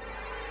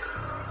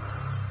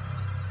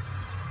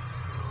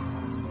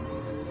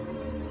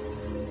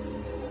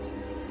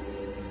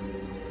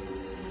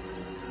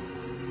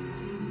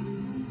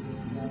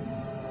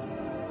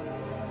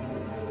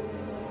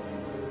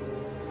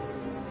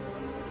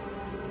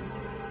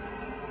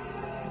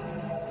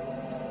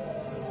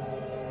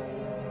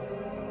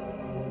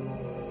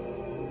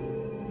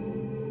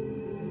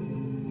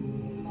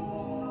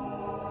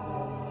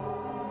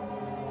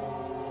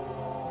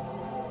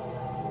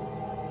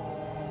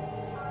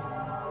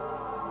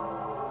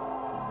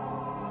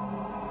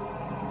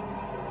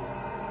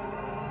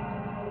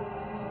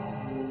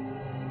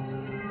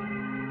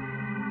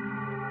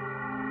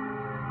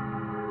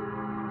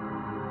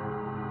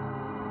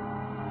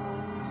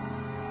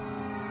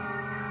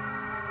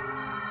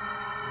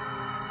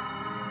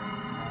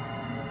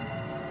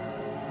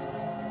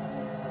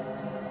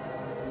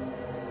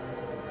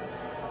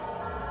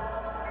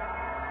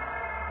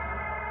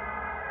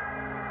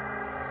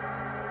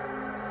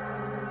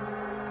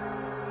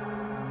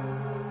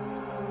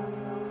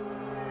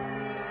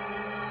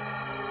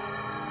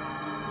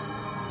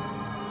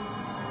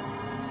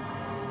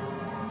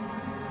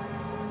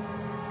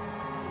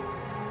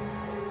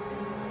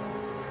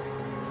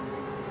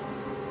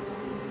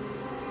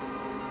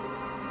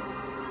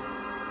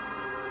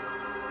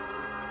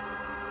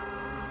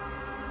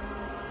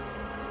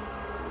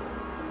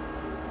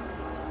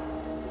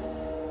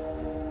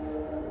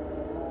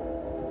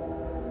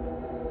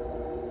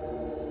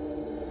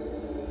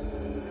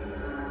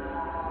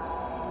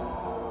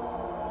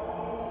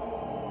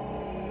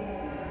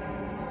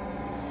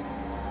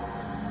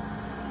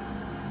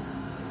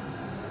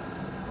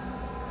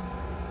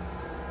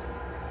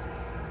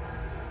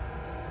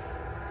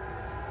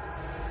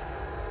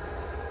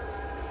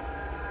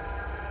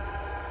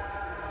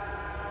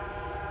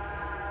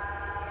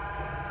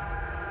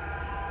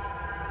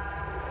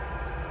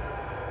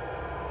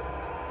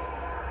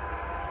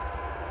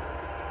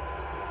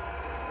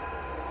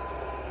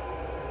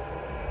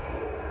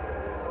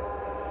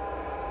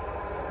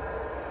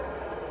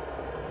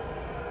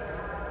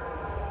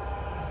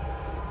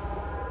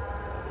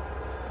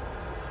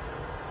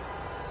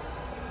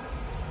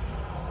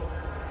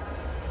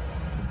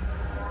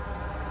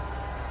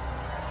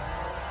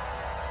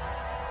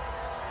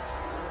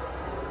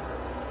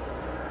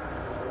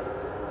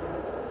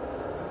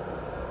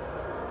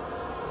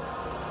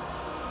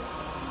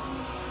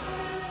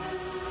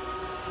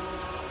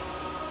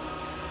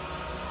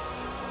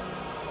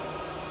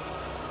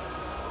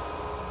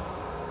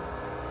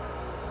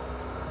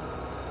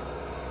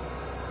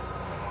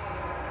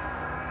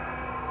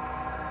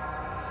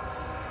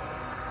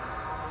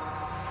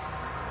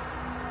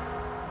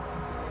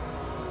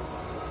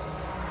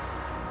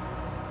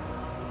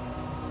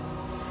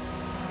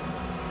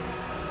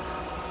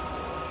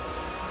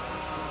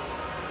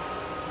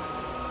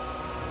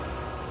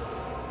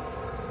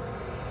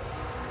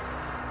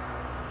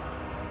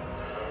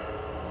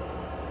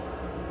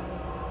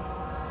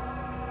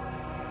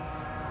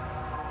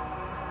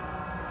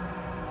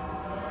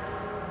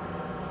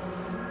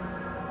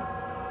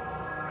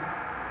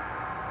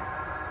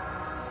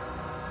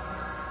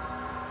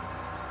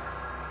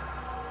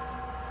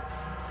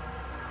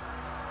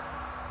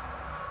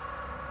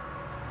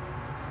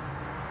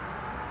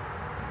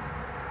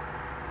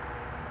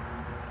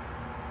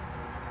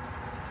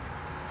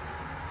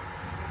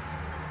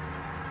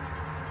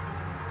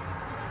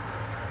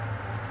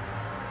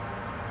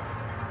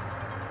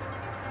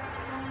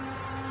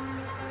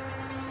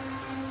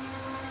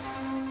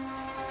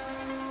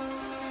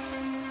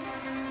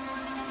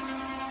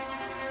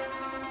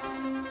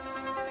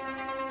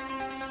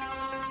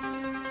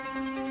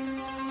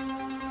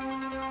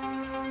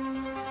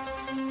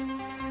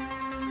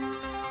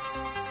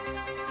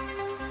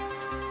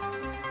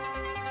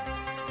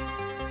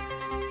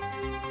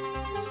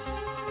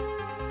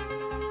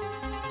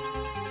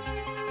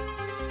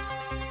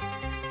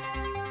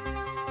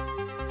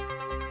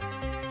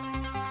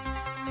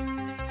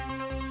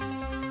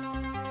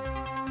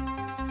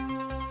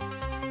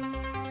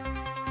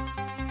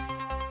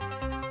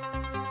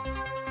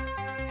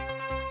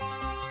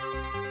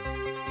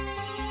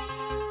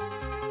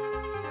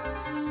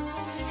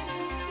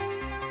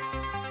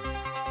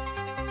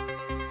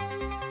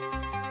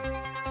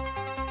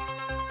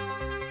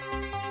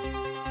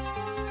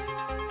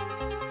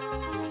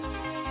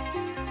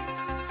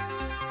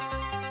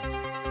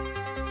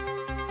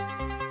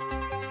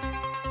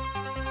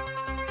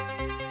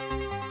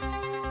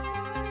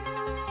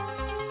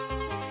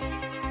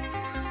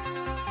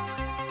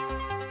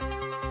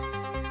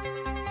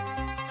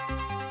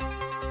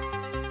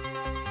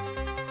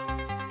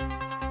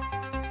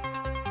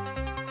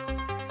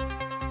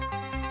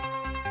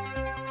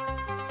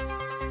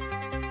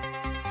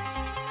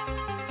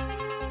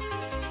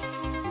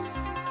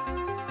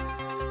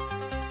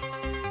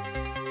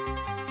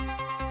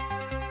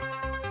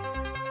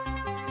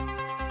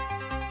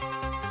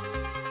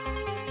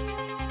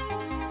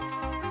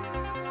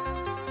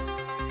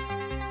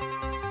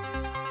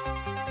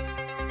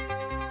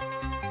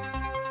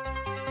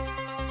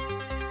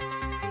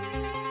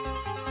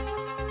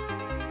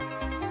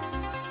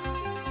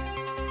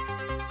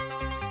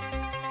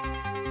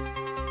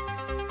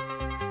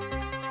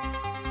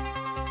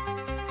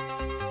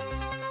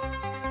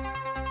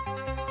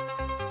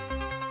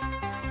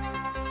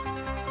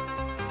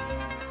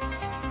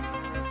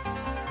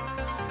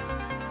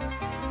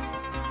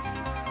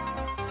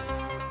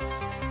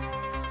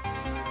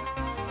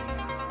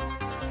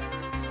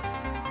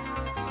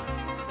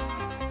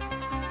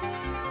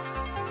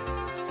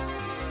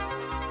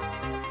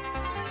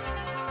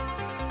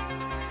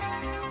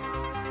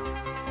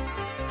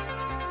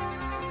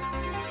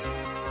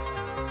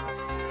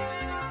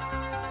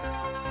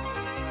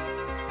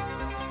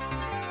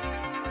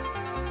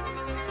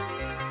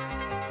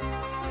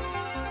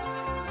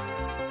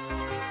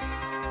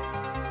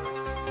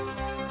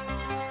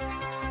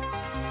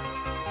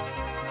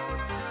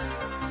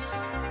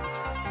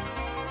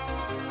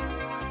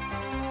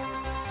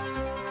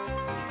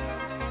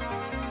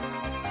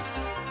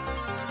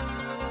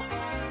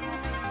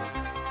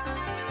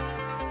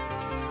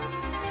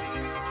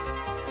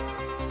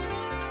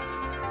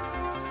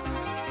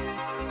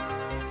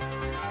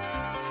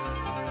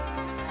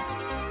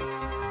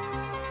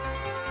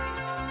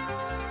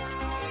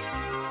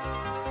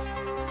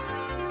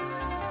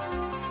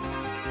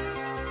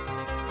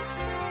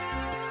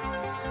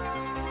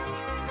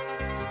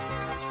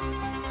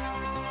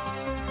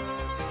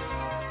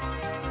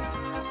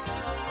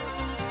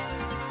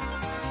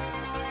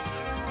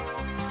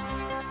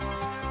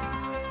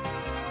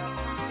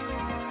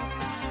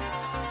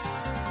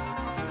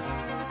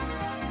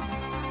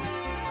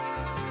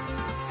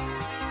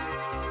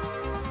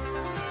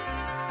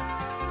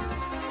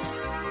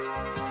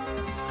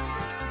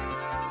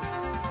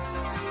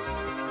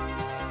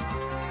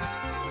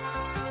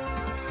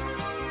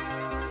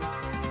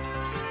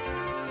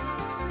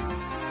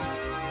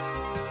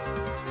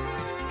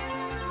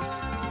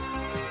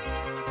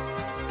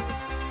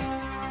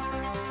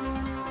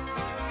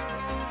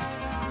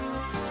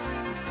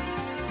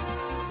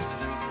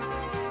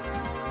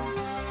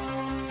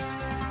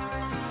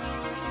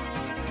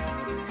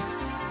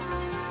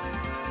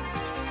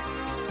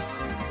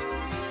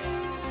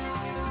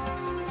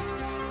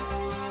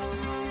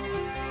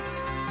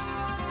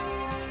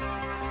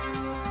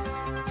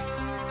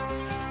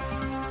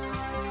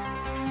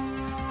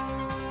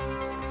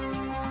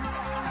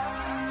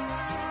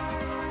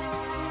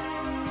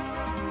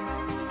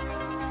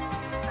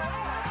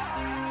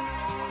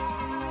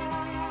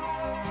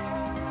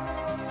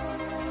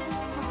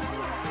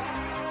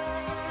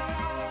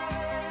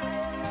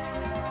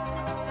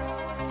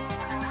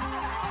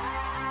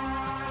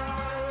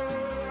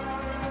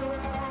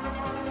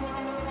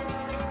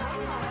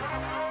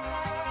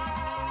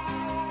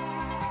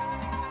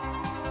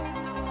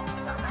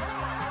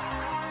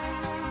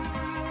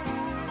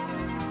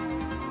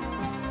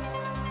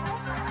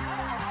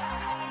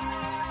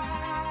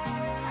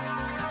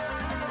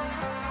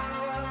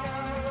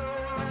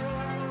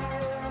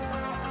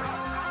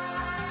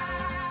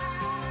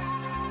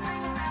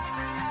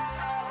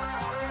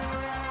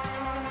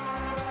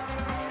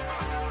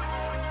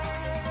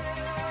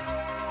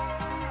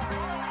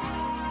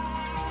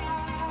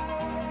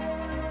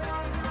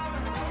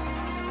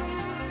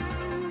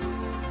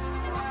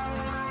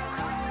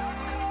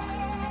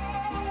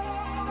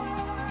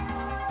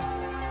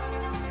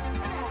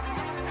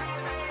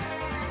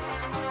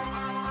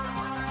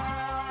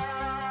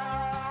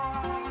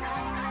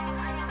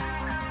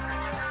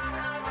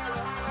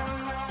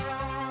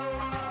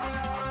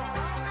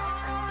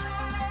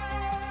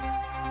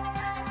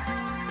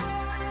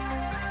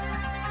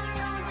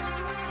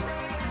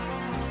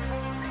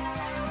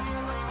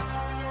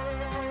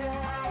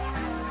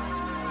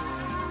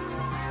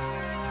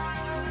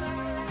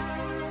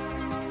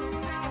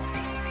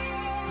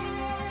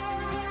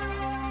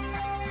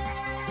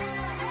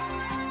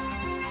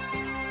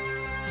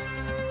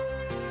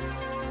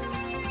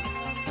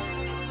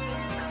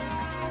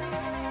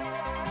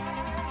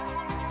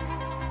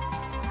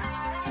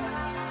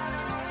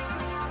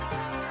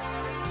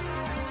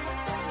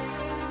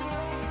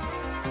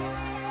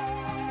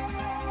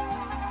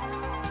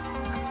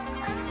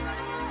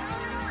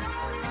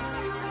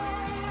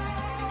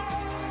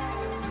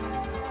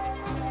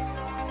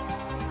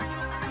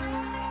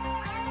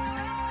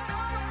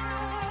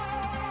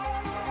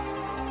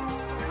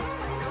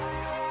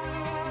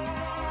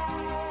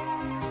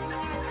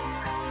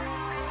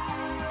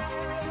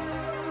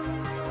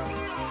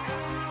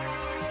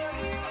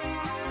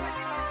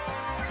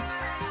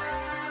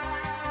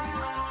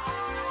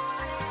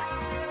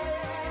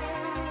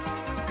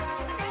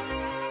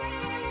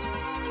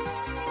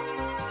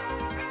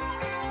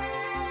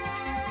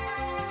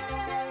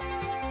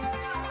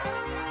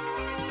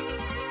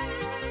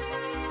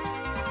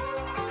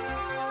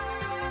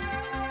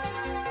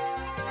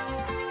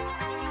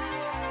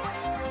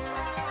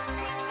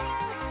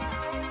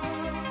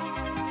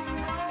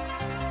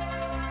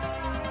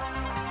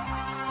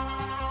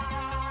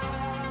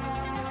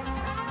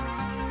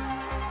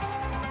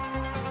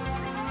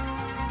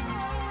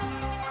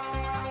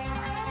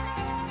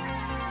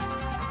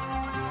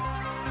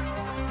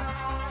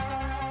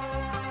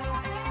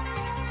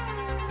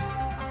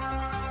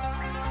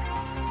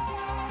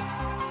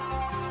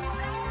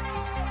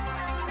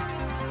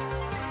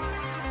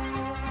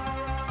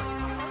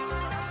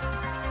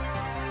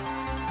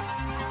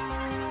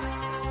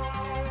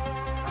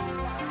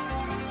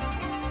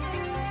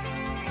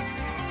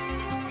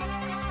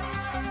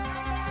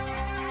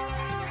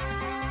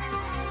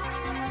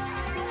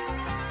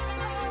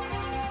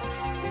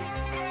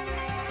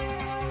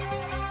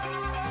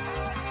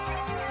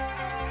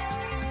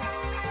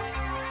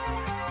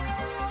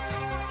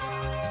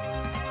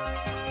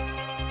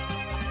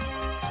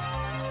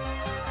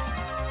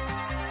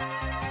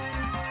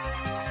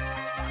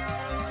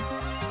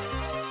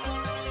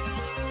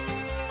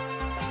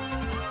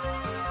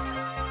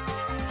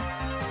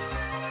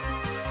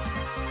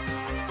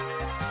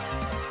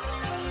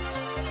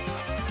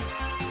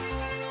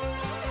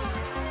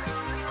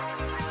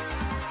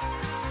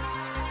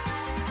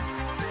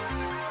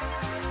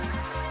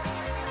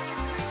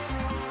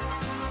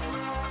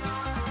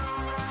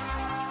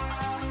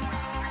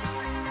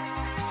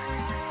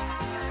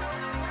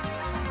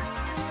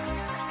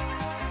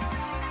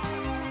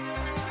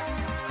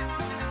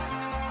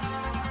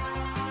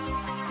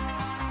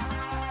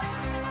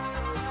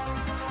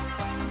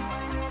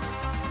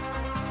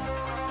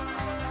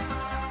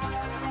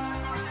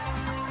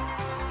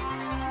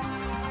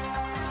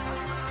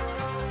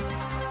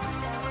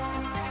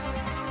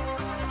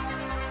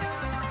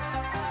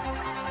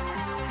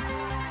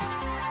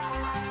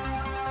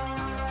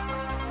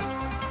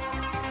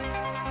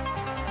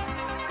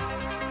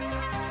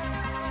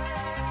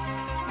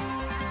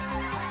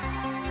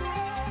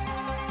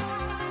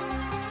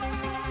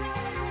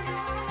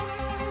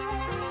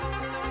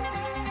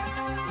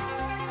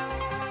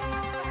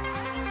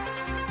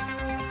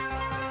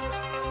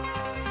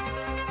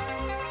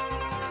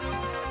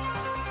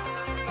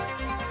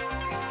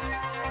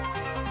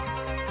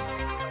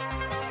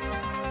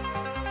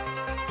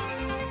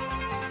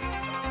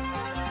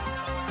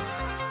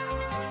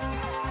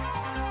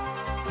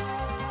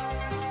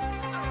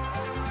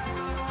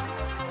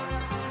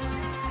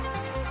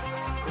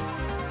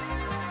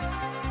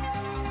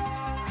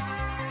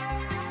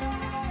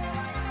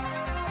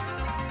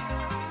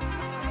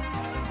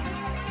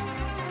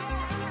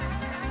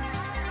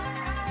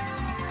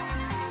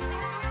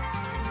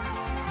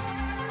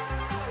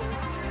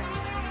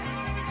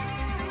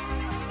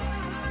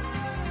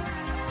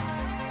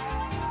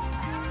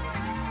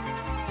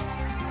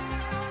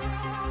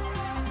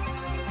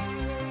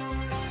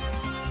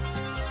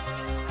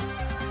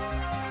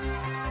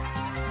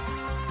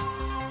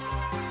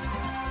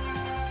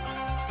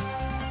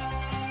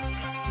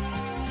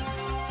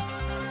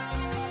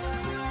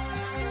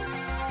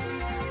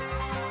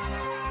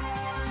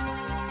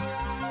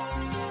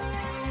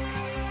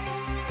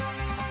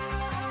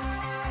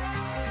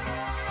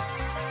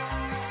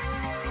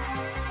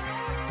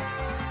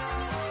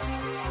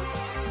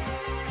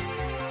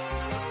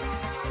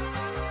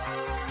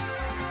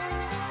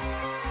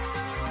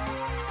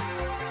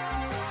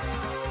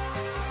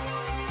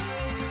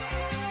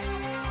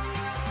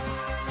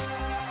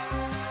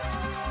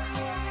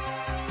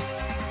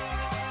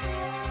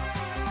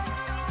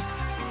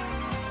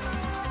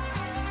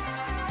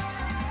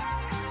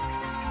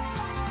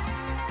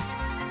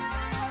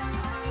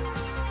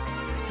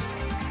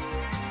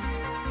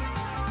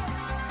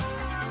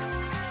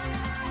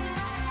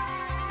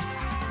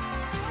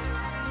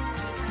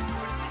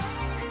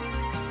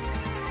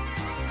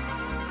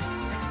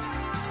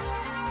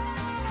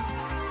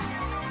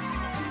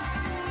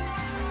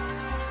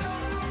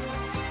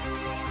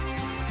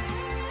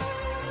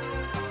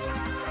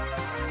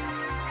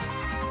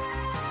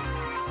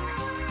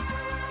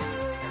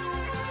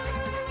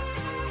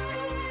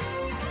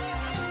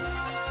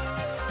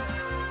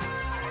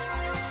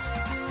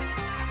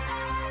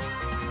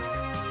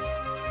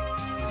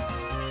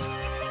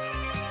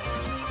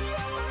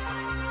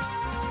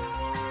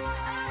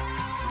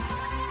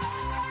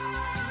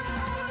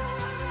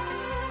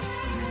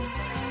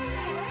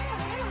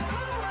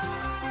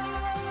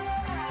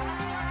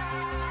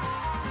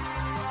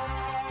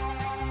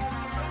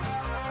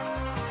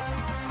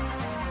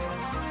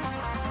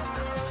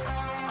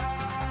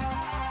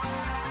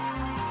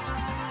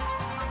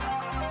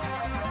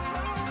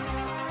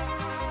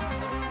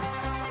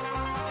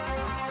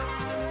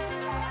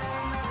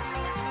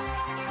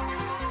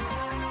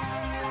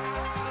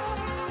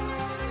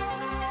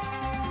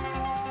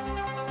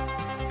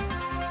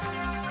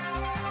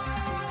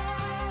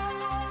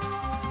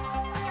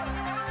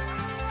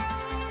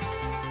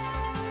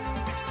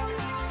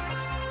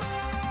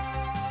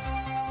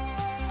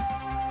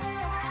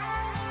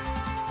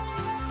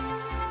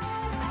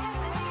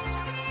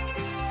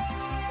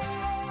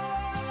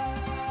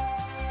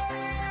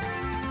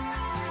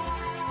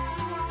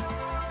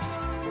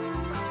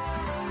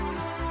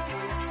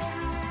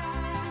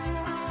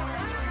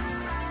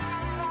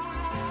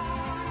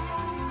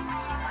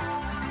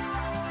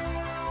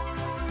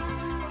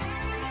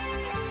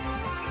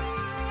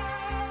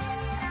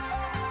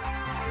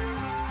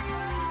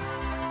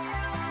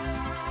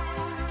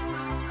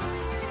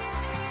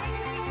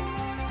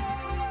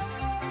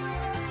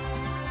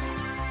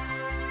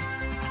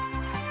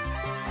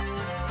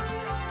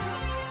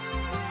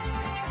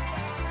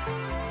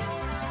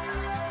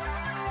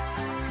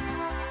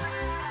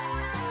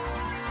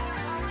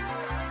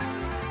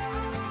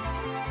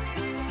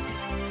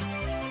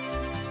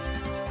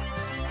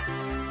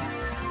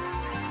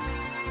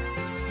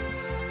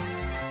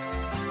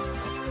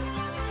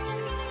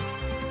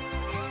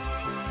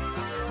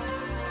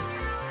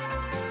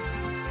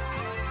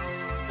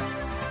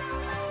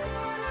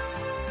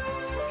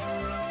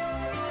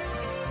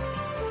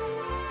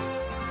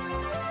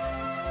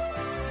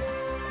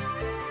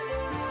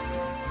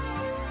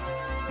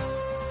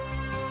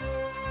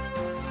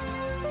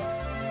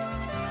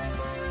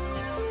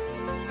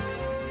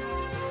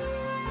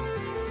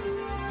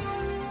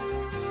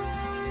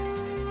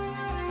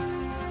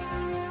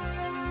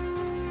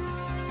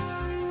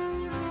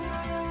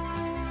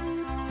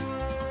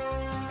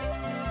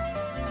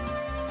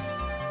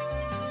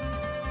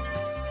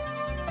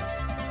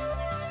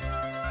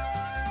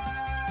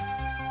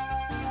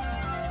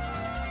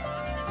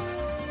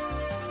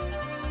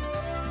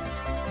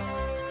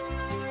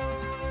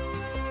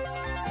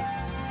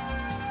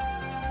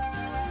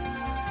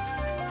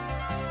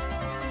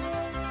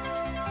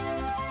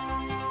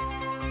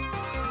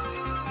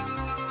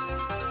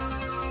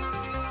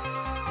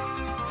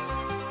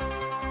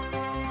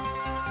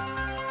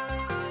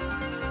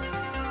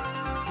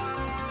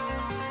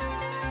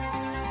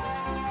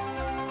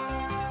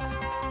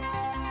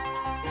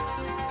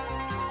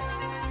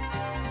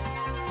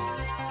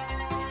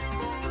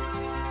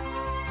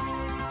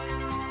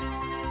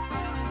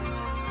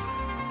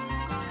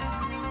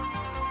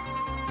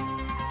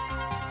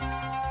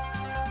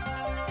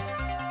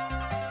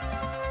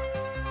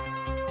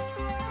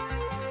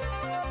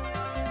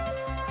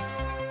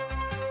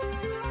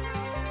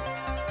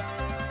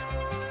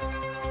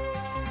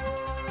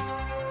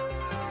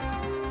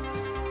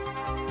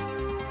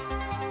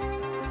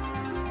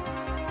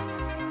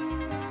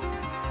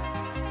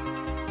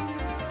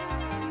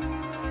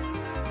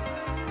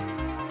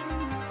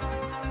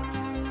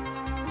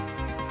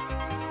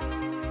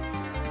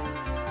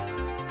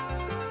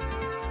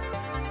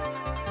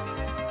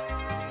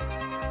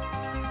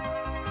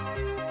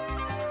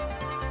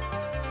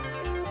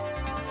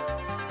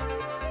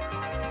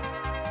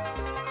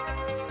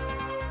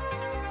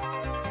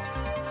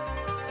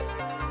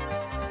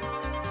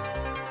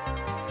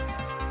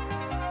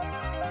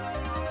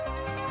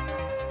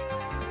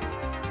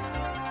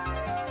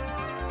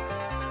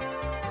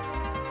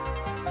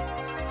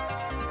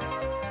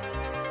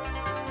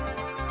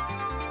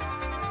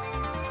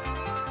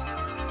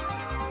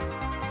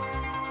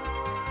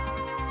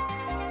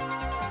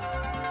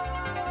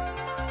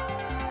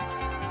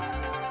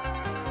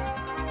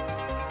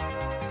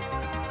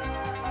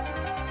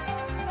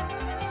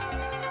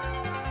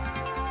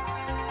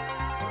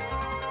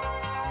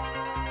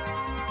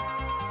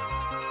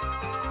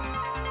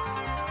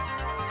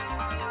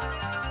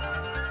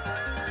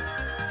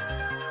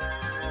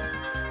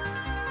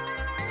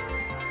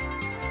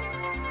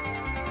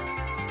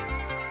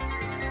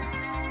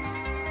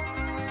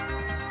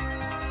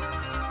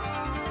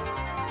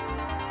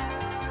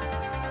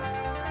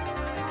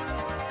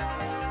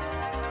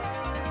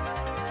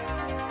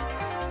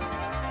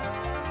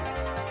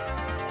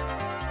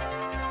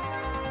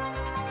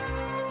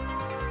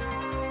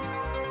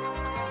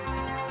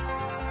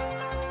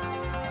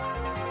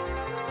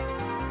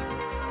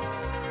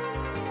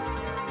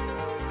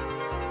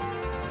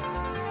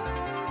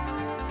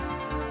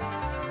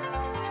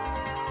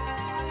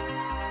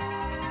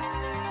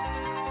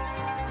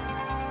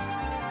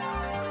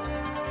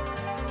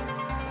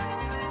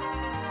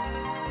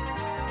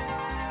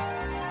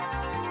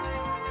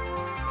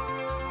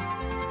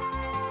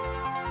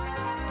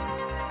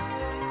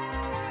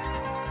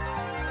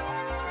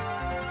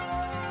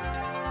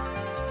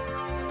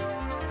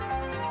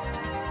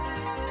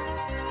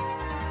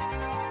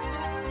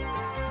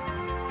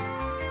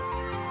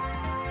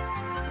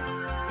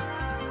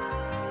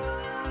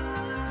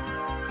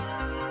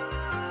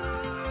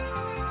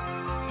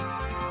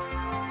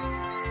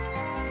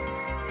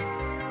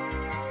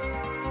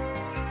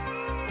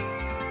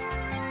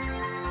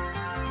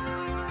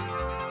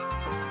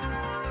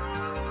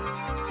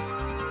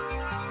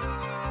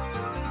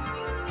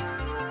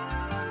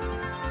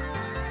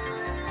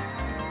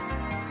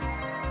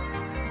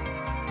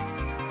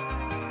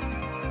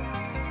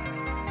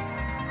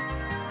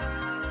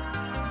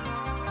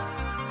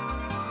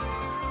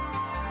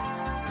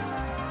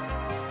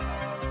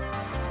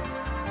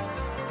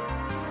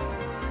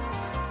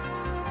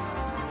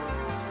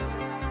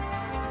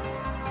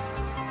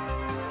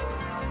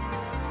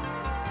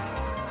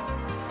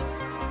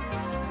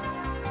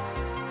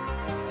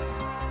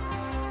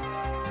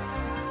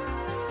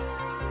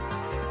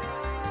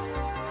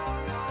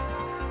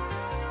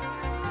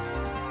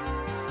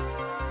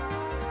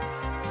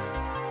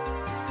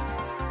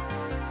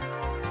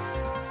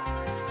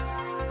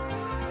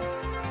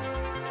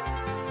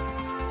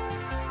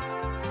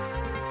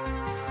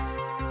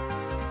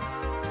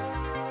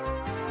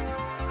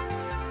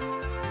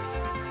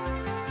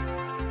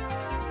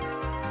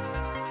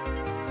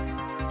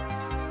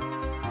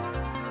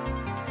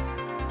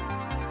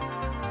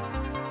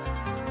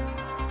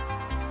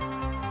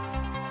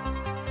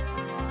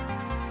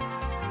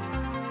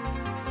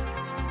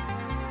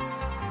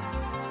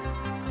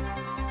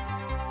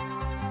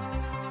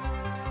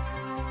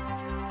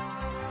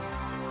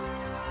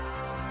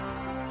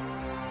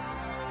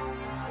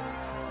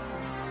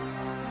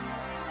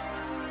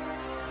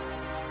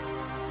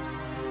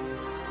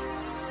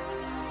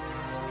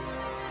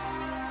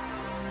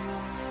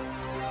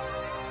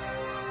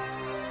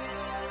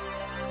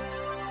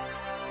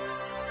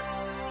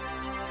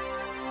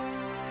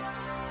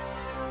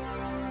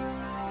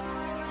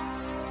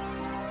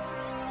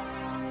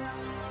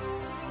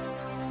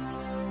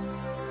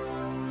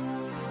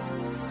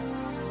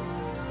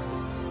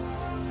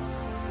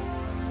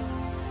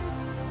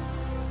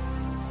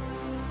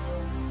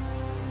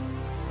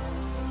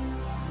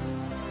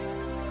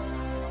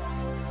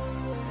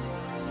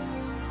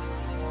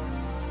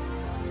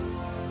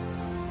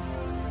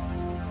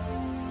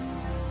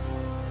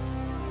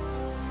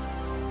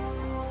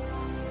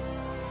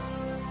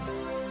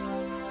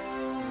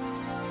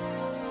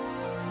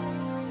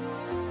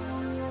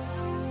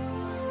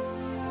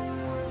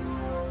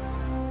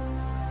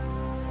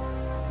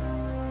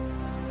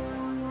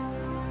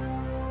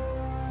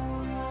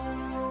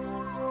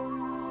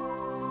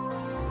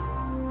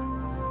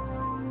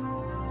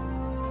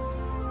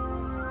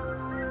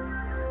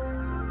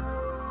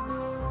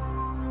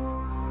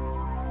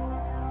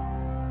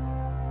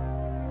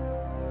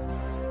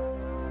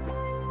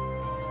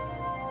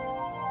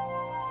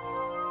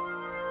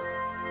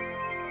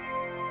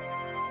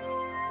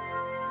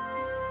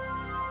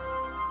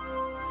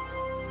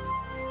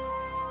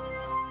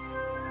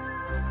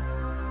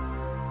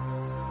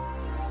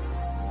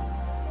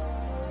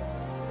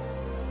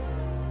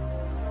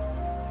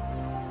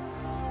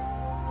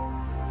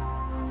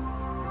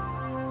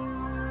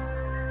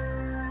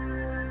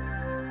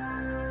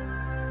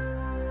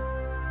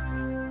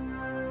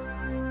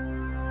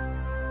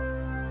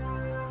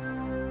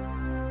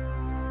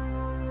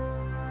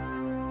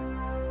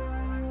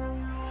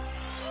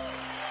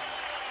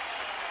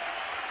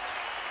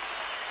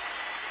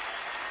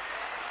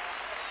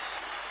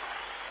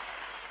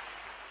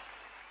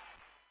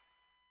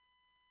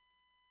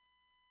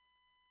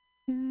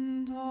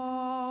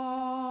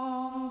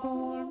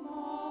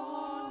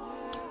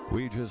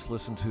 We just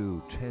listened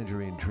to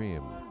Tangerine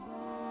Dream,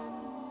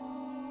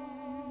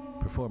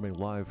 performing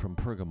live from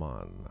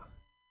Pergamon.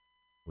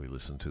 We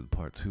listened to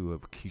part 2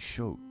 of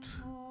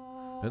Quichotte.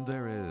 And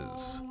there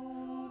is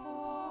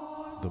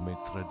the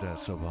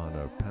Maîtresse of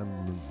Honor,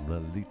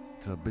 Pamela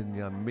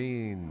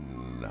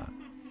Benjamin.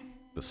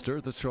 The straw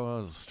that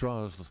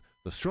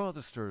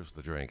stirs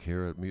the drink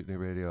here at Mutiny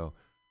Radio.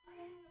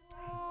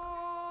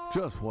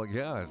 Just what,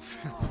 yeah, it's,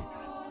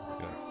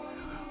 yes,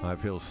 I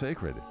feel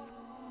sacred.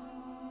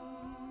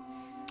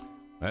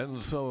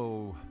 And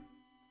so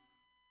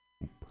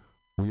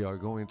we are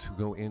going to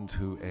go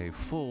into a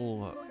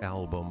full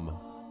album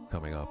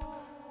coming up.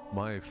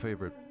 My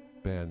favorite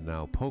band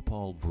now,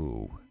 Popol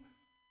Vuh,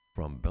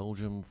 from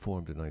Belgium,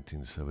 formed in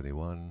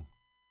 1971.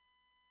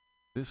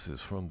 This is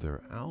from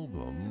their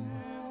album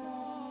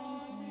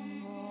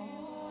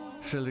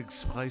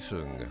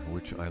Seligspreisung,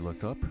 which I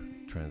looked up,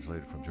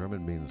 translated from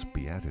German, means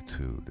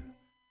beatitude.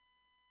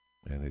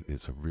 And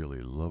it's a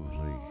really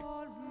lovely,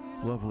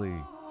 lovely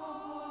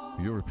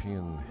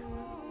European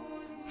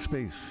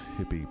space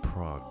hippie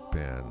prog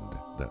band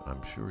that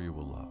I'm sure you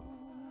will love.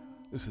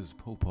 This is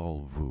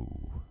Popol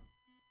Vuh.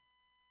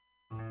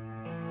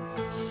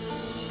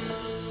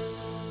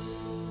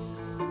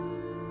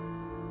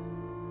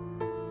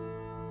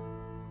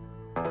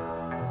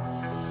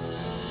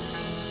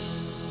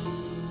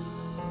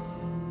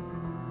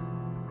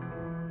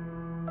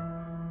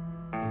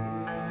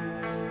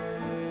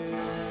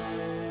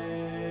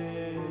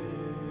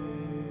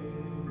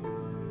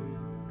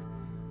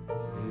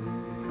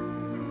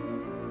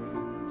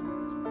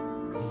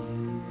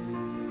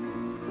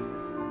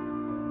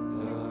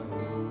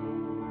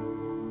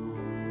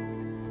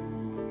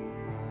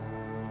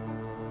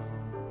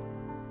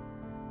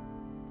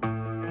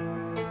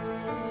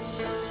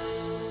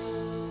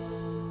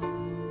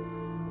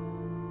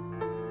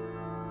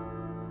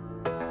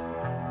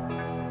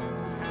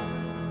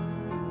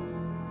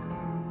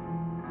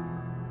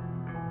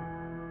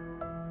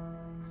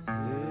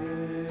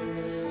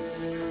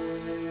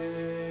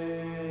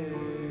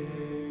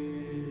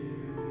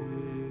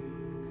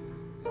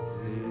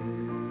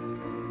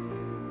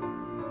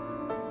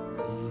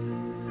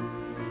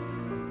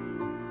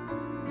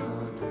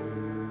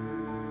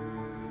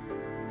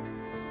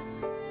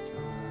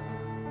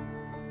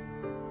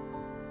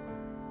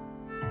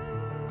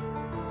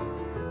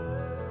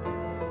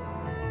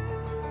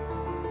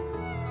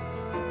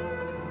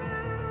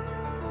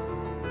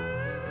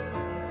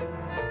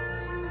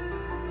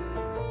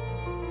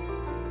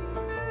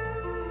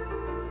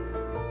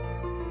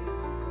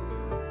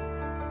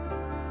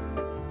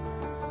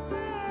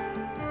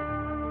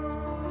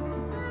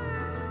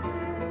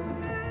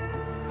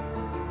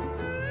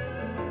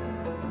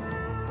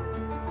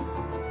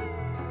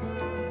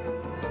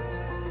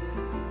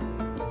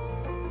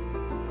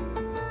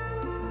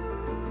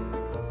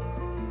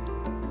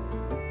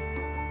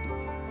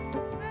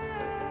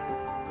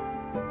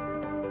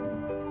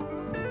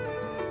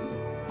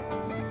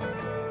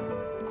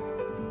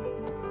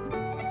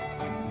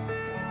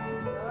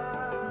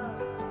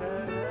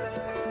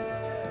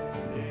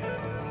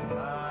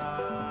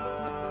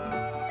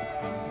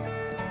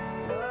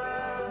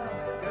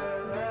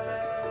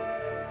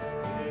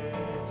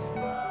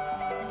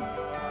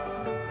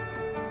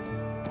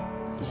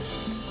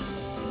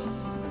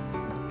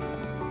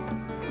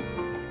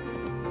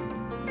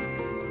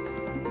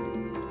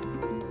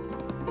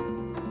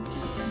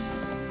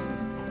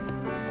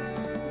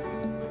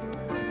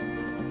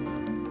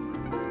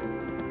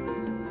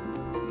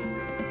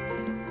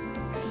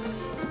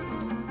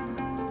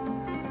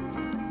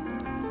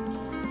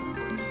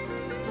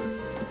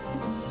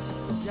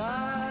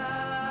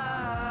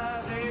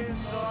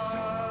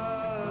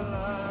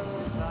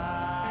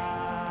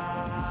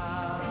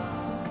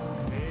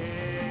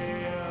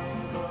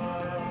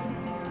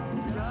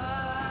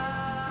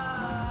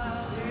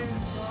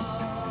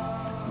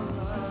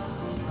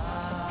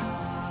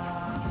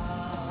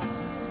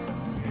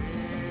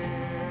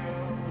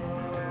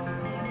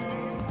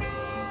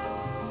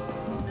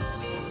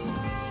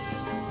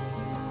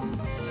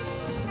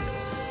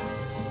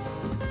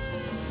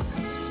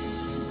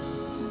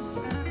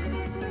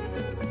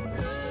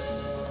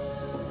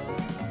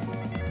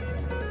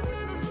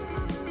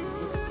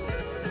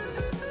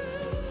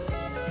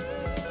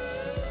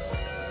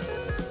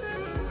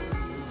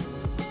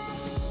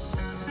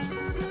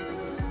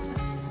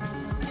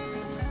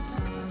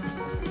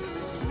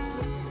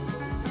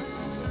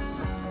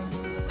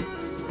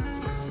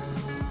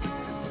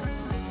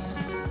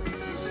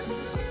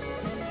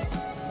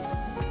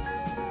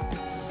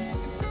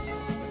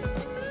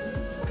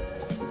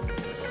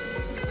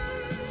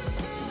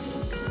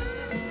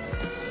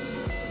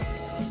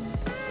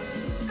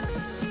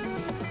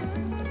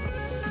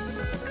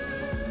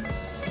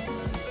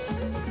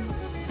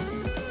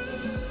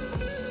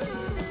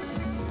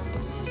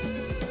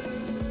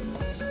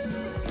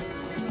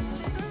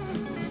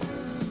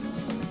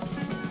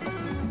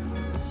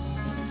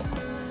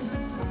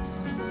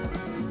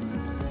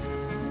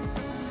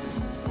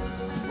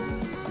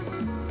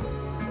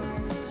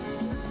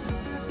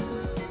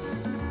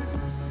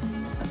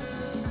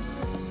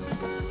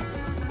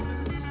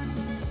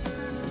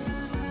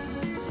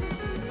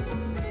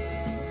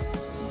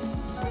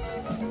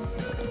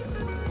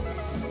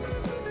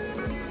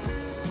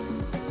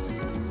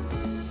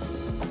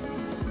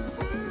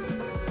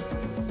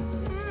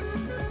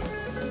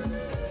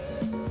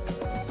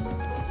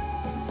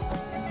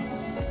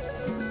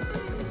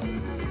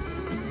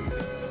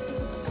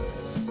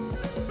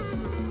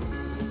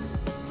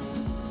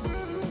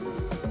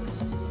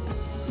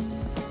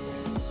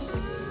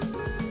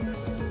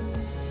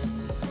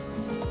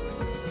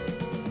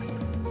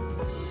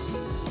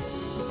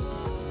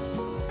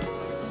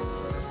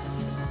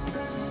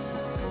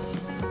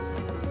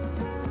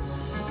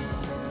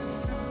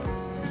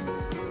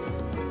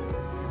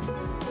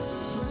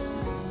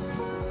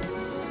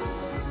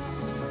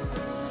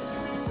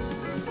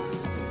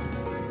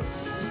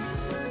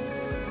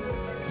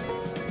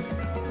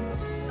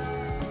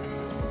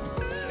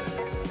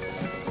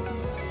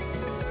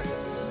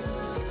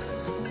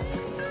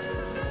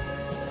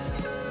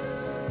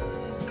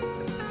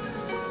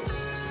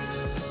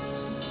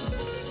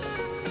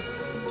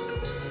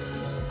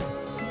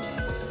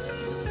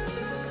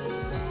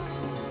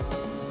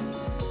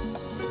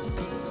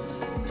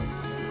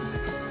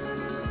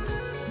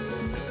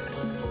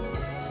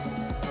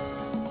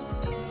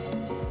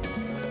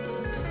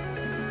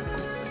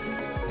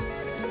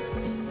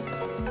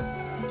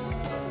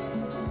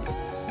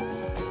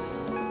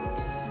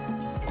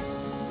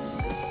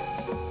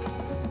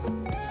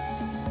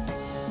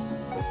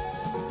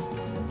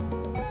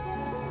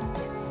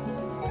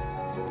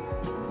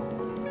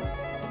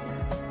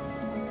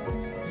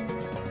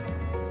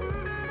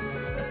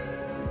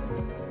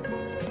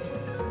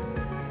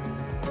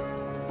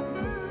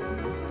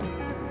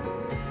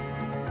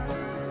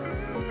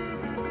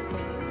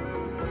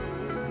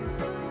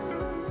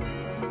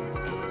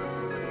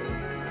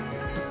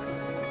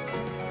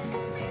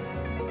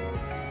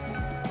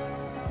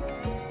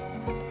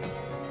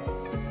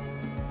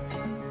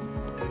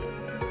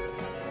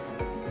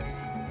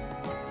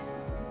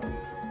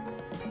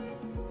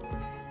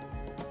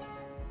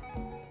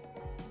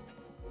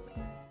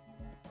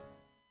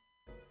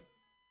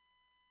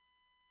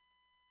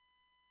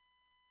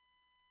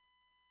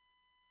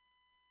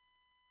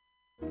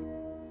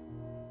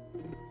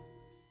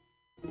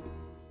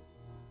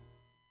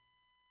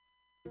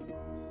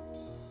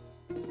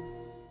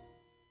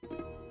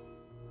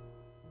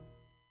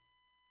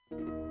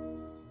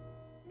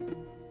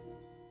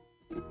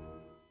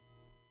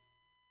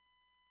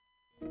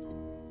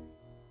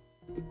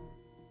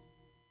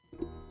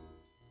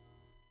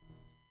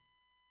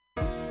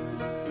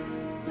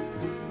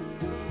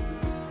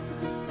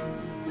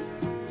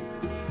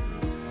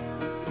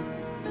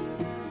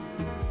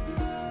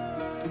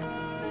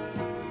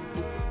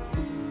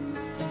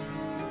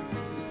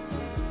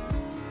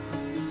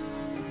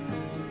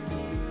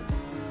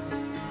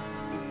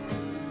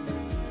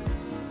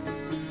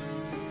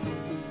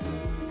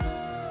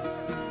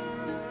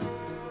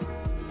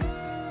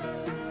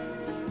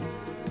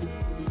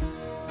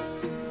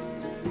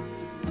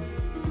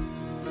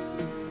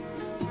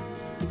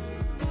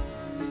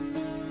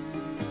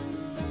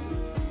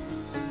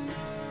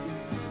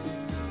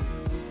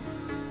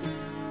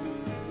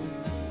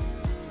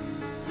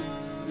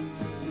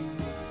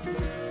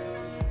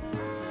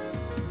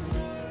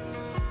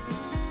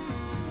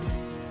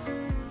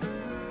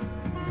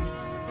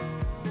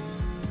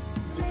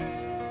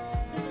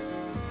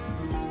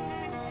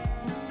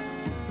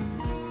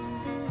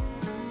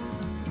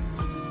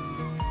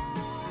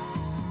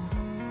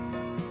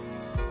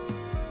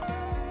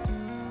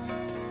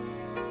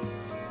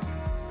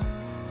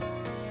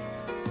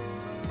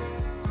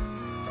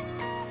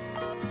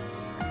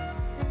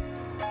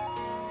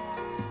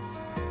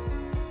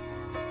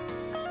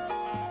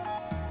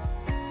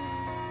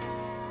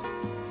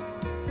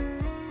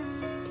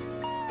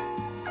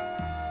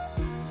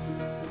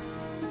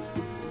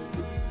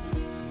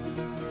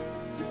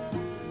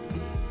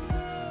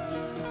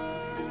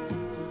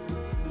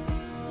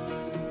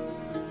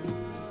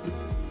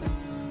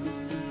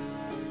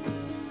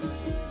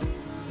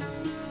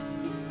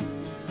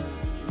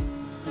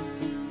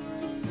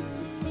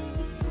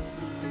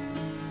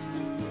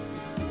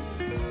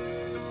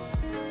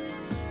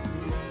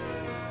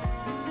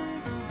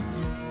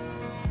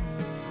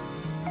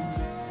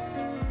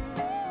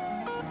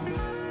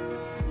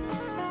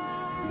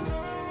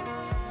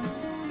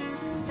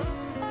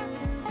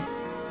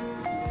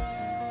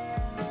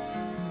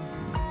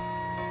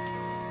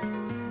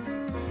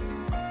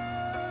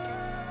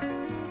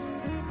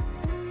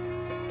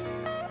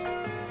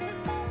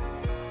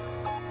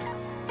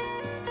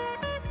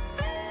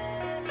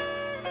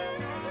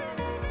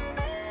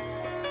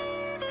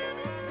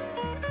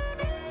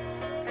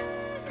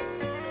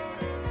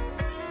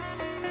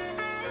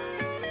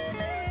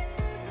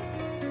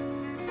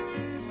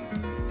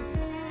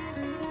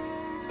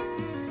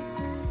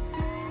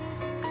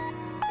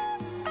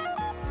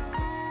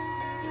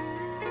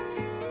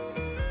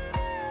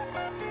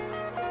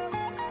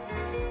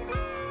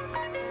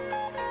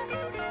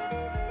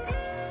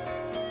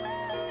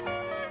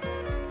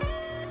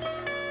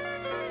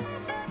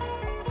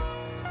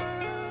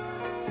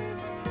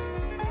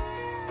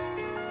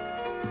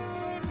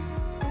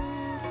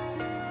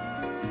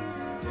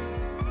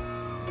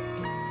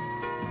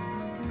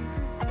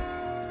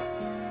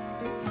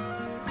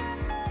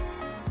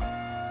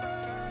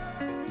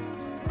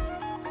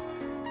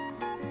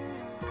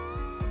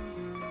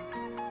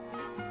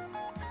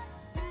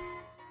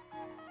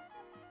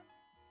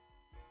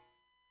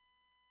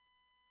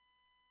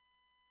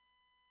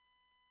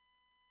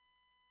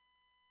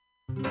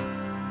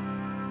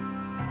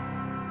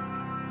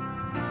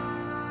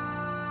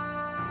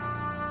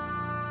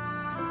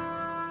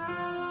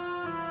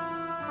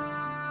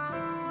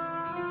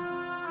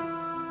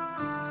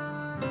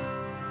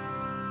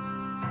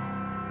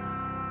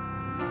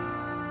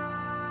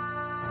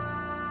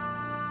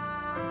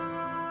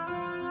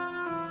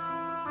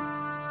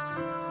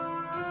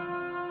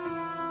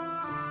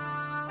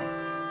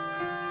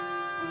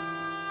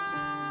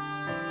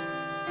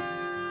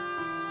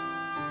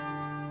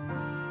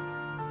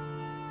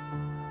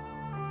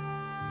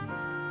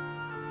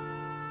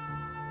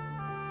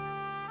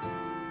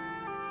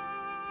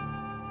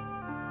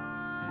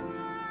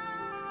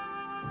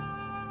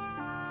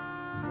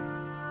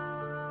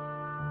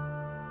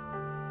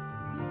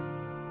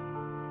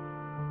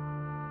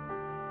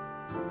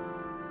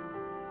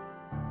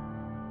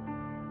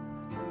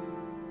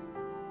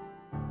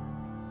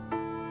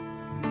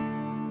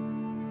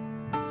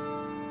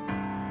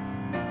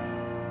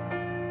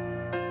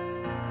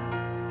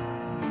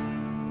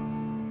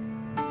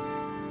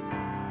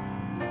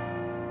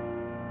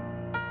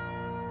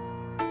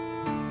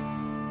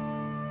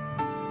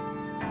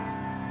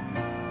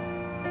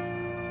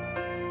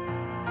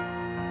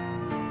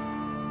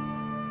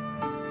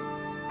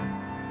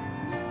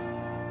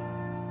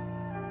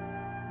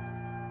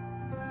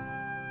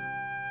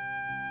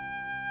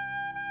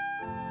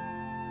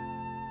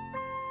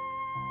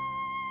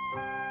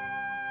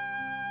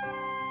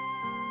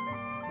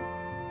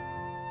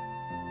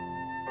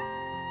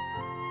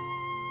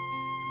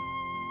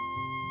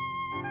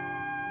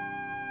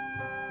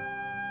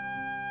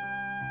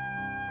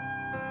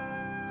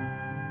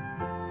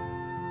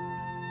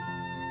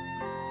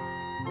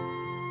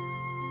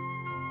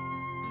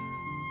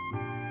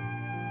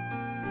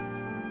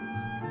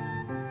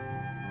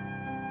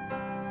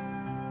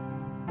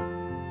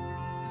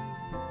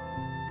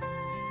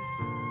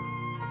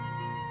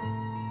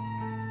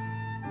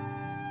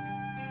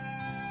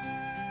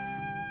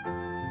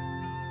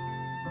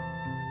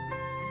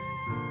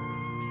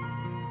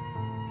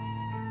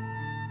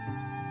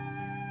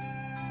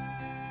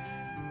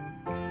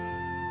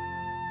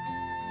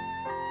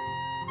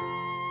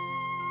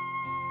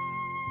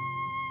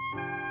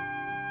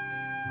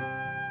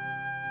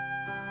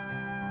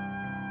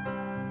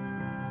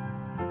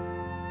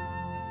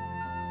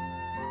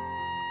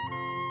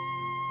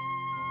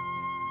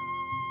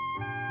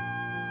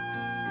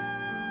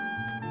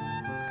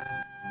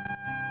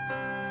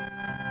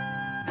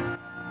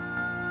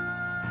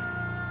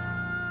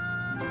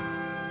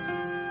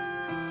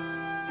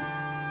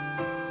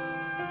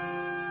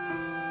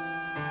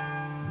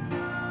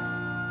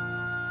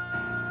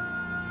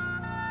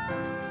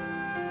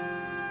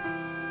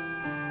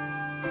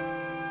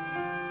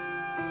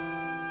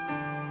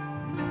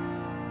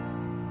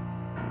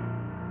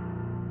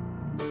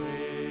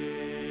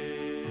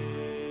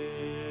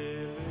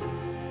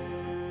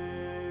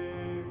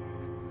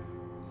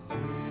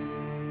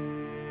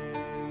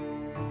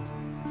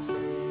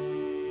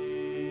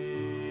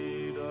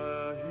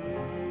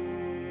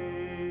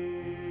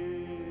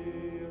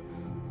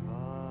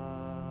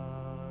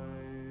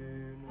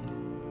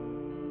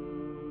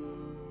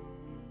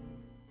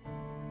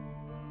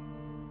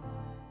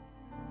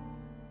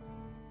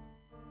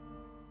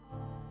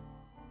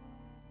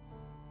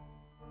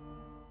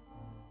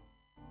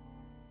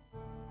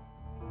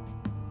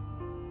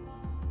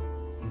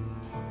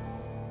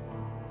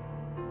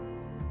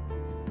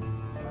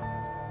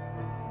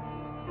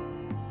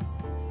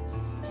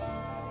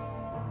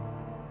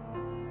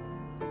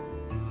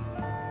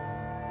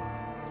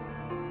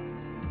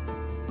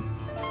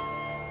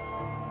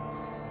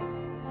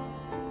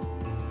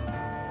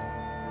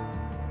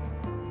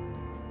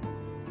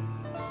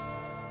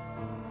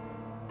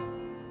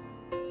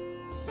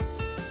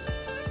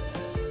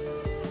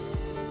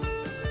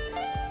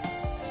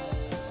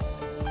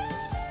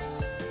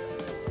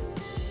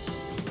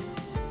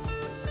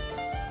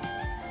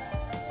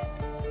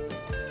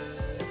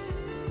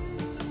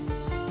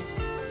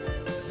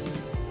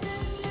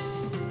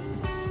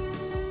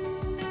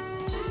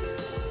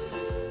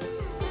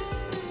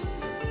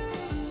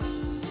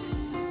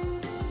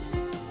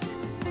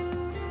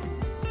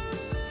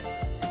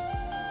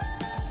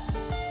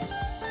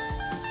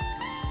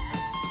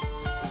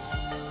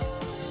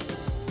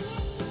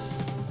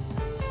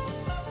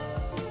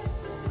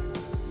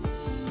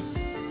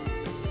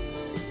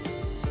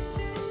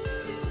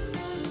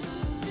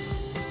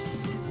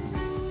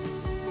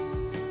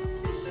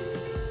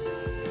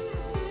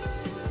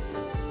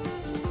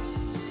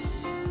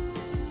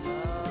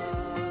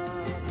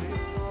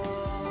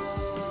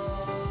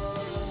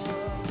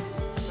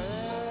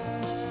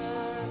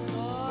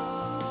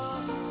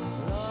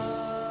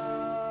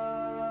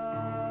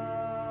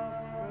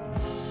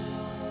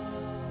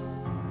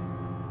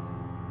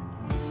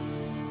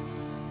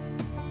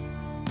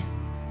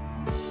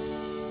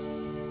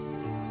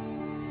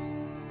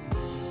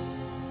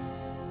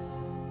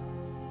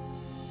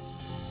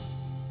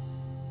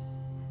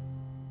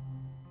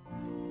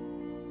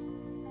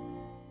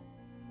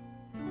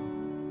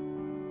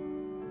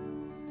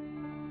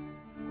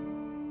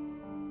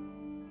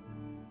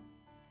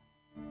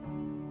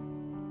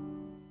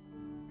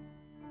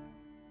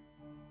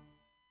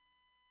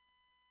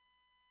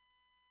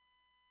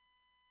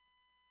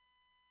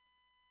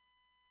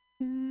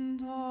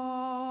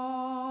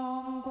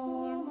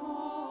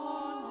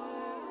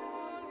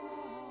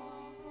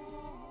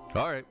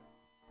 All right.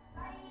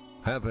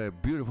 Have a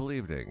beautiful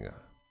evening.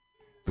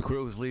 The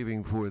crew is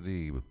leaving for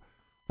the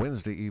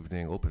Wednesday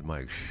evening open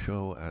mic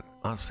show at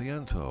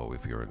Asiento.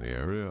 If you're in the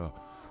area,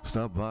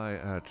 stop by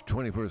at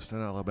 21st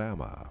and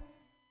Alabama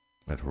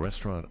at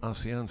Restaurant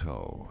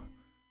Asiento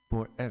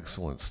for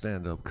excellent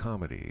stand-up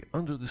comedy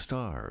under the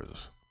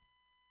stars.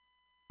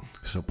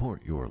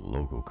 Support your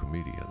local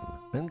comedian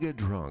and get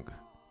drunk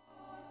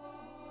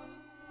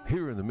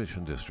here in the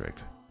Mission District,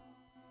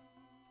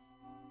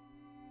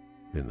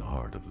 in the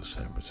heart of the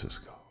San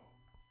Francisco.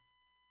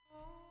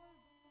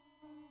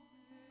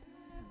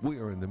 We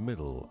are in the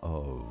middle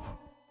of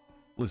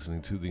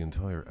listening to the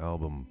entire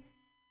album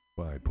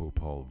by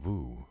Popol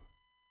Vuh,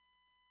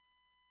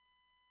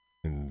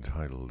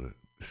 entitled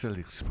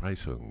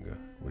Seligspreisung,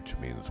 which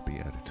means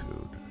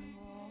beatitude.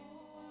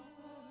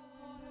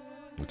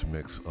 It's a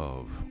mix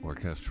of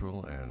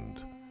orchestral and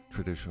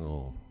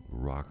traditional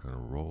rock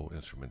and roll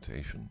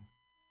instrumentation.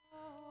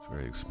 It's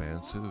very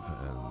expansive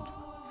and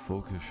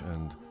folkish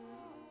and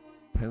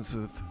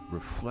pensive,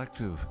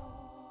 reflective,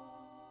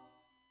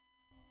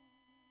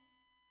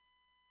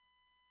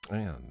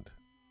 and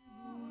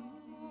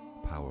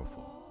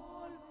powerful.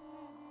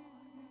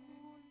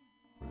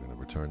 We're going to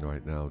return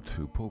right now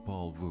to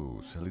Popol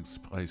Vuh,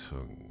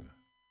 Seligspreisung.